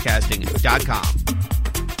Amazon.OracleBroadcasting.com.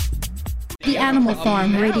 The Animal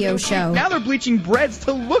Farm Radio Show. Now they're bleaching breads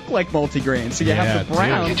to look like multigrain, so you have the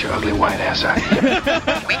brown. Get your ugly white ass out of here.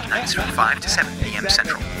 Weeknights from 5 to 7 p.m.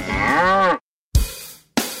 Central.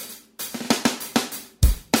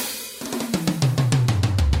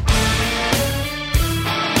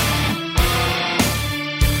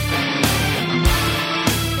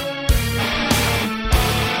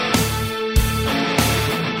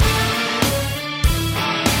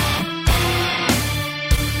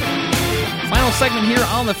 Segment here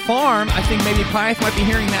on the farm. I think maybe Pyth might be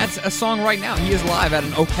hearing that a song right now. He is live at an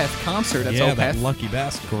Opeth concert. That's Opeth. That lucky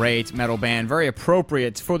bastard. Great metal band. Very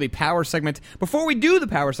appropriate for the power segment. Before we do the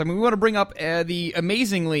power segment, we want to bring up the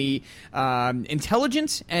amazingly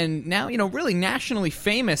intelligent and now, really nationally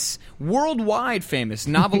famous, worldwide famous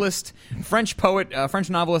novelist, French poet, French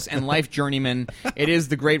novelist, and life journeyman. It is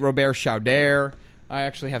the great Robert Chauder. I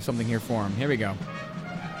actually have something here for him. Here we go.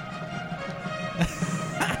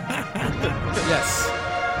 Yes.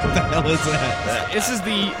 What the hell is that? This is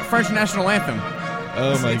the French national anthem.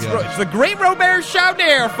 Oh, my God. It's the great Robert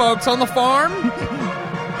Chaudier, folks, on the farm.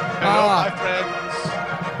 Hello, my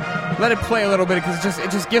friends. Let it play a little bit because it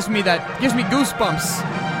just gives me goosebumps.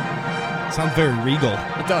 Sounds very regal.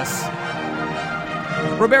 It does.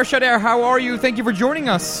 Robert Chaudier, how are you? Thank you for joining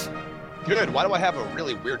us. Good. Why do I have a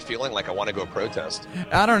really weird feeling like I want to go protest?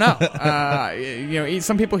 I don't know.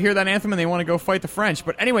 Some people hear that anthem and they want to go fight the French.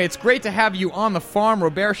 But anyway, it's great to have you on the farm,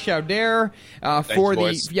 Robert Chaudier, for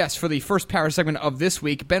the first power segment of this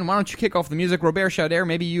week. Ben, why don't you kick off the music? Robert Chaudier,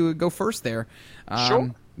 maybe you go first there.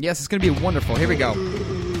 Sure. Yes, it's going to be wonderful. Here we go.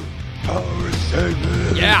 Power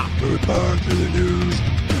segment. Yeah. Report to the news.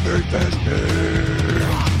 Very fast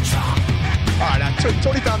All right, now,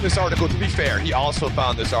 Tony found this article. To be fair, he also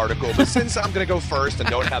found this article. But since I'm going to go first and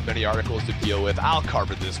don't have many articles to deal with, I'll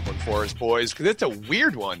cover this one for us, boys, because it's a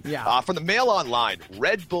weird one. Yeah. From the Mail Online,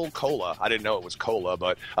 Red Bull Cola. I didn't know it was cola,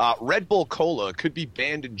 but Red Bull Cola could be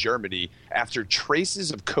banned in Germany after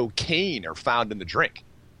traces of cocaine are found in the drink.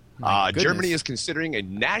 Germany is considering a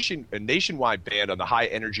nationwide ban on the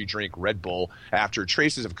high-energy drink Red Bull after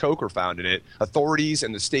traces of coke were found in it. Authorities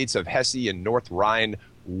in the states of Hesse and North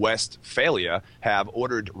Rhine-Westphalia have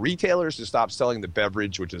ordered retailers to stop selling the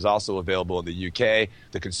beverage, which is also available in the UK.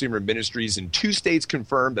 The consumer ministries in 2 states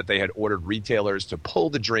confirmed that they had ordered retailers to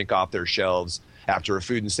pull the drink off their shelves after a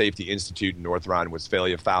Food and Safety Institute in North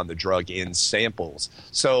Rhine-Westphalia found the drug in samples.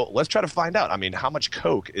 So let's try to find out. I mean, how much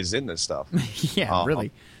coke is in this stuff? Yeah,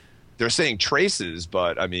 really. They're saying traces,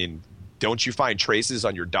 but, I mean, don't you find traces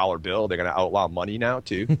on your dollar bill? They're going to outlaw money now,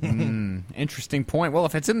 too. Interesting point. Well,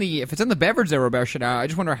 if it's in the beverage there, Robert Chaudier, I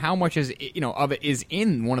just wonder how much of it is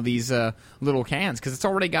in one of these little cans, because it's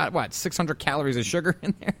already got, 600 calories of sugar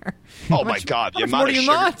in there? Oh, my God. How much more do you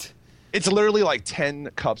want? It's literally like 10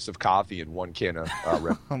 cups of coffee in 1 can of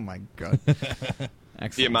Red. Oh, my God.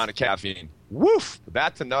 The amount of caffeine. Woof!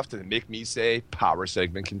 That's enough to make me say power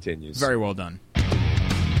segment continues. Very well done.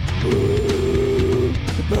 The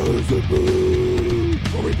powers of boo.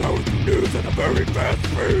 Only powers of news at a very fast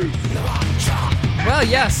pace. Well,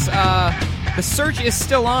 yes, the search is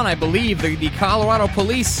still on, I believe. The Colorado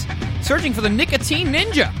police searching for the Nicotine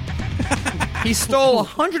Ninja. He stole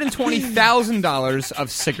 $120,000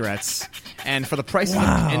 of cigarettes, and for the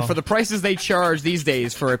prices they charge these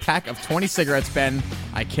days for a pack of 20 cigarettes, Ben,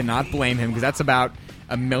 I cannot blame him because that's about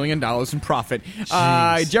 $1 million in profit.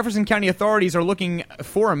 Jefferson County authorities are looking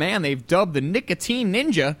for a man they've dubbed the Nicotine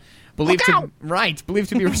Ninja, believed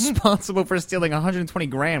to be responsible for stealing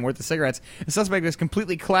 $120,000 worth of cigarettes. The suspect is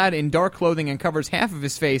completely clad in dark clothing and covers half of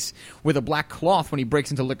his face with a black cloth when he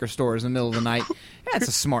breaks into liquor stores in the middle of the night. That's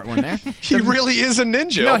a smart one there. He really is a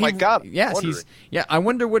ninja. No, oh my God. Yes, I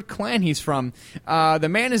wonder what clan he's from. The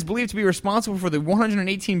man is believed to be responsible for the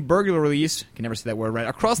 118 burglaries, I can never say that word right,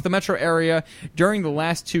 across the metro area during the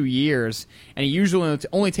last 2 years. And he usually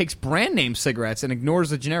only takes brand name cigarettes and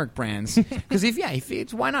ignores the generic brands.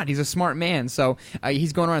 Because why not? He's a smart man. So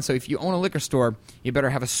he's going around. So if you own a liquor store, you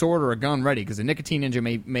better have a sword or a gun ready, because the Nicotine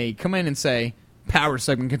Ninja may come in and say, power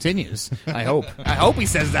segment continues. I hope he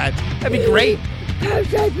says that. That'd be great. Power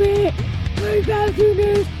segment. Very fast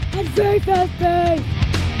news and very fast pace.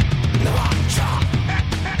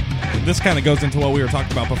 This kind of goes into what we were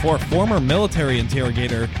talking about before. Former military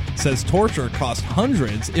interrogator says torture cost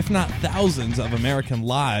hundreds, if not thousands, of American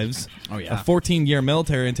lives. Oh, yeah. A 14-year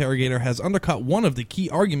military interrogator has undercut one of the key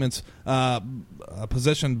arguments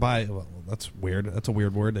positioned by... Well, that's weird. That's a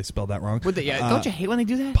weird word. They spelled that wrong. Don't you hate when they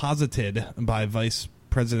do that? Posited by Vice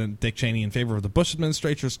President Dick Cheney in favor of the Bush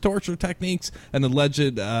administration's torture techniques, and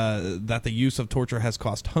alleged that the use of torture has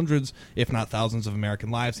cost hundreds, if not thousands, of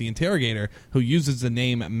American lives. The interrogator, who uses the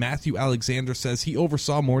name Matthew Alexander, says he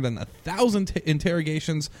oversaw more than 1,000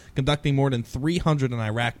 interrogations, conducting more than 300 in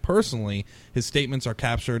Iraq personally. His statements are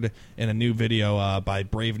captured in a new video by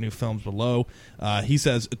Brave New Films below. He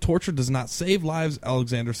says, torture does not save lives,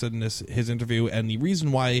 Alexander said in his interview, and the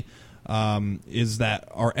reason why is that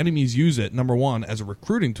our enemies use it, number one, as a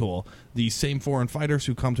recruiting tool. The same foreign fighters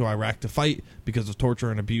who come to Iraq to fight because of torture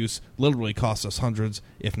and abuse literally cost us hundreds,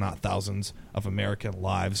 if not thousands, of American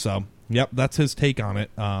lives. So, yep, that's his take on it.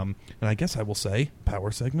 And I guess I will say,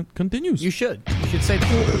 power segment continues. You should say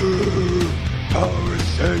that. Power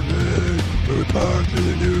segment. Report to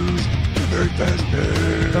the news. Very fast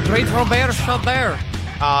pace. The great Robert Chaudier.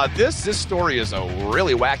 This story is a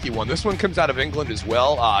really wacky one. This one comes out of England as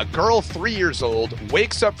well. A girl 3 years old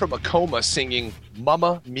wakes up from a coma singing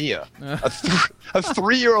Mamma Mia. A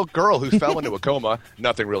 3-year-old girl who fell into a coma.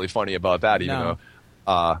 Nothing really funny about that, even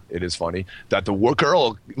though it is funny. That the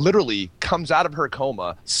girl literally comes out of her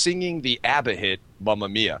coma singing the ABBA hit Mamma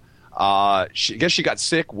Mia. I guess she got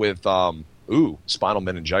sick with Ooh, spinal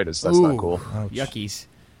meningitis. That's not cool. Yuckies.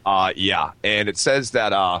 Yeah, and it says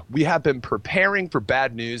that we have been preparing for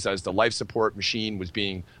bad news as the life support machine was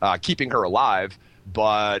being keeping her alive.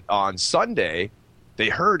 But on Sunday, they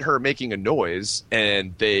heard her making a noise,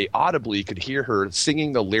 and they audibly could hear her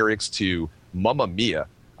singing the lyrics to "Mamma Mia."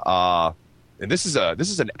 And this is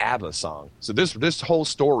an ABBA song. So this whole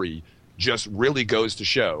story just really goes to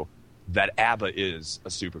show that ABBA is a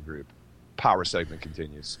supergroup. Power segment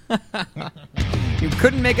continues. You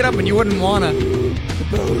couldn't make it up and you wouldn't want to.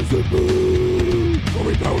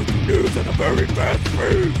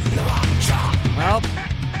 Well,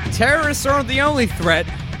 terrorists aren't the only threat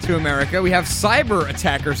to America. We have cyber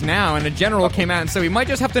attackers now, and a general came out and said we might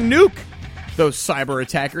just have to nuke those cyber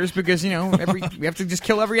attackers because, we have to just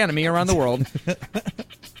kill every enemy around the world.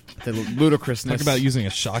 The ludicrousness. Talk about using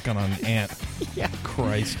a shotgun on an ant. Yeah.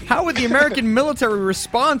 Christ. How would the American military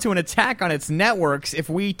respond to an attack on its networks if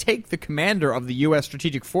we take the commander of the U.S.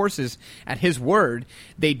 Strategic Forces at his word?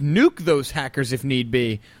 They'd nuke those hackers if need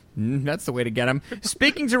be. That's the way to get them.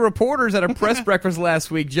 Speaking to reporters at a press breakfast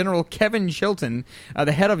last week, General Kevin Chilton,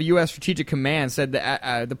 the head of U.S. Strategic Command, said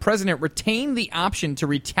that the president retained the option to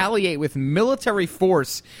retaliate with military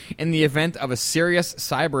force in the event of a serious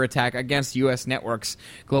cyber attack against U.S. networks.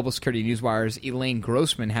 Global Security Newswire's Elaine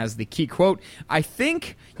Grossman has the key quote, "I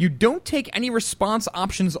think you don't take any response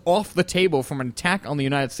options off the table from an attack on the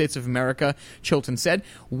United States of America," Chilton said.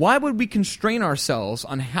 "Why would we constrain ourselves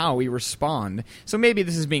on how we respond?" So maybe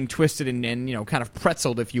this is being twisted and kind of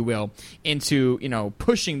pretzeled, if you will, into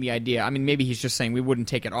pushing the idea. I mean, maybe he's just saying we wouldn't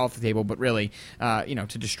take it off the table, but really,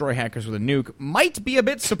 to destroy hackers with a nuke might be a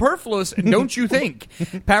bit superfluous, don't you think?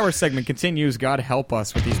 Power segment continues. God help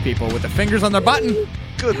us with these people with the fingers on their button.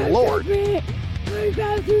 Good Lord.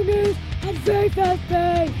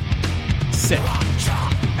 Sick.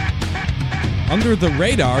 Under the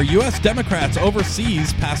radar, U.S. Democrats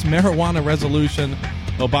overseas pass marijuana resolution.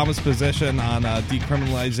 Obama's position on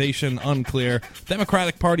decriminalization unclear.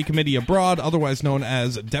 Democratic Party Committee Abroad, otherwise known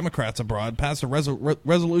as Democrats Abroad, passed a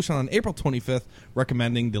resolution on April 25th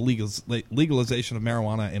recommending the legalization of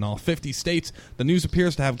marijuana in all 50 states. The news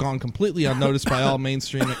appears to have gone completely unnoticed by all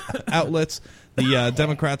mainstream outlets. The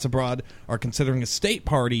Democrats Abroad are considering a state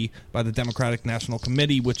party by the Democratic National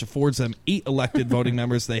Committee, which affords them 8 elected voting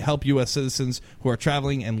members. They help U.S. citizens who are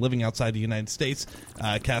traveling and living outside the United States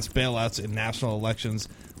cast bailouts in national elections.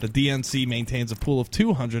 The DNC maintains a pool of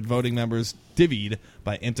 200 voting members divvied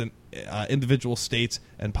by individual states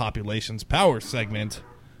and populations. Power segment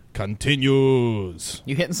continues.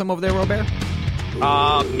 You hitting some over there, Robert?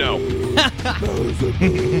 No.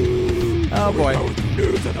 Oh, boy.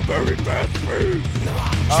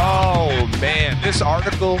 Oh, man. This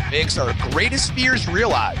article makes our greatest fears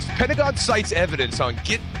realized. Pentagon cites evidence on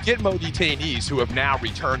Gitmo detainees who have now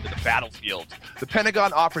returned to the battlefield. The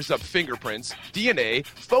Pentagon offers up fingerprints, DNA,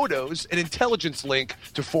 photos, and intelligence link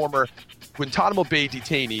to former Guantanamo Bay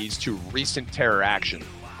detainees to recent terror action.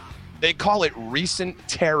 They call it recent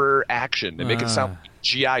terror action. They make it sound like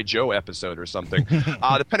G.I. Joe episode or something.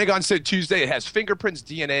 The Pentagon said Tuesday it has fingerprints,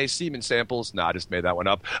 DNA, semen samples. I just made that one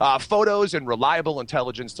up. Photos and reliable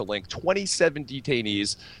intelligence to link 27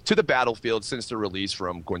 detainees to the battlefield since their release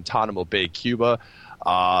from Guantanamo Bay, Cuba.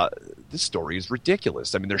 This story is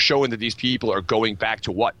ridiculous. I mean, they're showing that these people are going back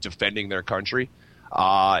to what? Defending their country?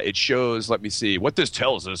 It shows, let me see, what this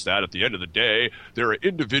tells us that at the end of the day, there are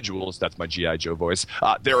individuals, that's my G.I. Joe voice,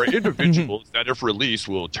 there are individuals that if released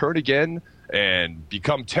will turn again and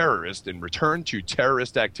become terrorists and return to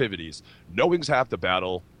terrorist activities. Knowing's half the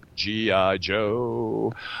battle. G.I.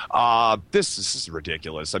 Joe. This is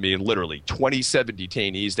ridiculous. I mean, literally 27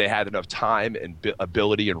 detainees. They had enough time and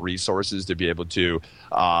ability and resources to be able to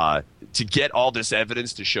get all this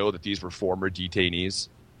evidence to show that these were former detainees.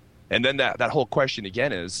 And then that whole question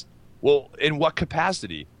again is, well, in what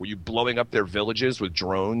capacity? Were you blowing up their villages with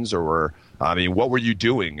drones, or what were you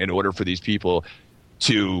doing in order for these people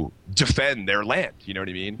to defend their land? You know what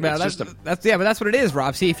I mean? Well, but that's what it is,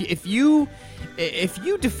 Rob. See, if you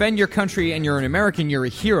defend your country and you're an American, you're a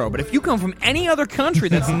hero. But if you come from any other country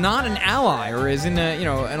that's not an ally or is in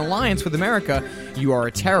an alliance with America, you are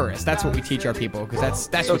a terrorist. That's what we teach our people, because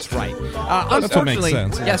that's what's right. Unfortunately,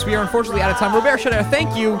 makes sense. Yes, we are unfortunately out of time. Robert Chaudet,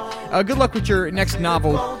 thank you. Good luck with your next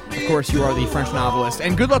novel. Of course, you are the French novelist,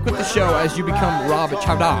 and good luck with the show as you become Rob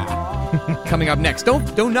Chaudet. Coming up next,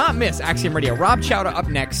 do not miss Axiom Radio. Rob Chaudet up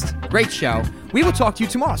next. Great show. We will talk to you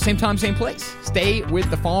tomorrow, same time, same place. Stay with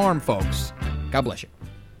the farm, folks. God bless you.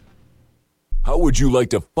 How would you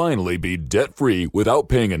like to finally be debt-free without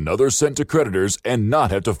paying another cent to creditors and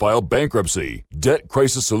not have to file bankruptcy?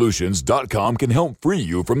 DebtCrisisSolutions.com can help free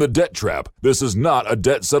you from the debt trap. This is not a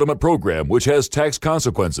debt settlement program which has tax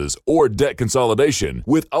consequences or debt consolidation.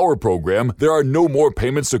 With our program, there are no more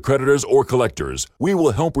payments to creditors or collectors. We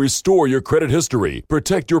will help restore your credit history,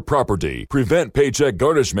 protect your property, prevent paycheck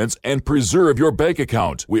garnishments, and preserve your bank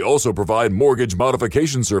account. We also provide mortgage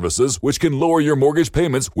modification services which can lower your mortgage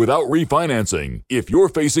payments without refinancing. If you're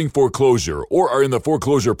facing foreclosure or are in the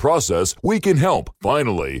foreclosure process, we can help.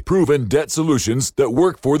 Finally, proven debt solutions that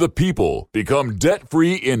work for the people. Become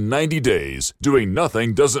debt-free in 90 days. Doing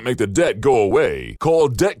nothing doesn't make the debt go away. Call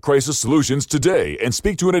Debt Crisis Solutions today and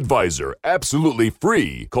speak to an advisor absolutely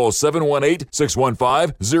free. Call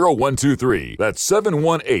 718-615-0123. That's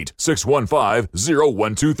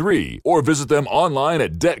 718-615-0123. Or visit them online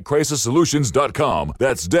at DebtCrisisSolutions.com.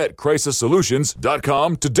 That's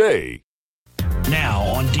DebtCrisisSolutions.com today. Now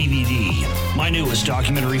on DVD, my newest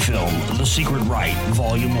documentary film, The Secret Right,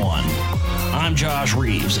 Volume 1. I'm Josh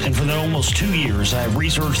Reeves, and for almost 2 years, I have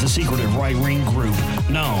researched the secretive right-wing group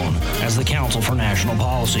known as the Council for National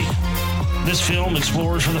Policy. This film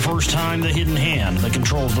explores for the first time the hidden hand that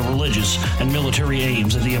controls the religious and military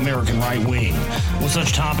aims of the American right wing, with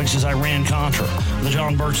such topics as Iran-Contra, the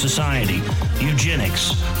John Birch Society,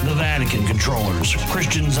 eugenics, the Vatican controllers,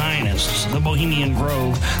 Christian Zionists, the Bohemian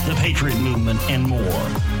Grove, the Patriot Movement, and more.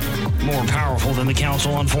 More powerful than the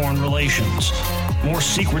Council on Foreign Relations. More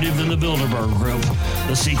secretive than the Bilderberg Group,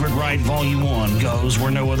 The Secret Right Volume 1 goes where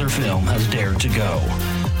no other film has dared to go.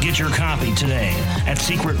 Get your copy today at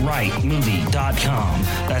secretrightmovie.com.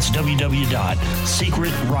 That's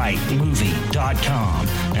www.secretrightmovie.com.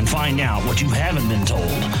 And find out what you haven't been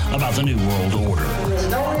told about the New World Order. There's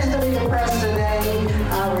no reason to be depressed today.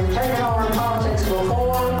 We've taken over politics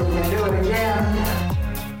before. We can do it again.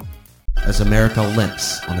 As America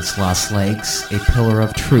limps on its last legs, a pillar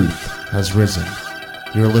of truth has risen.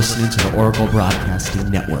 You're listening to the Oracle Broadcasting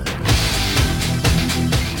Network.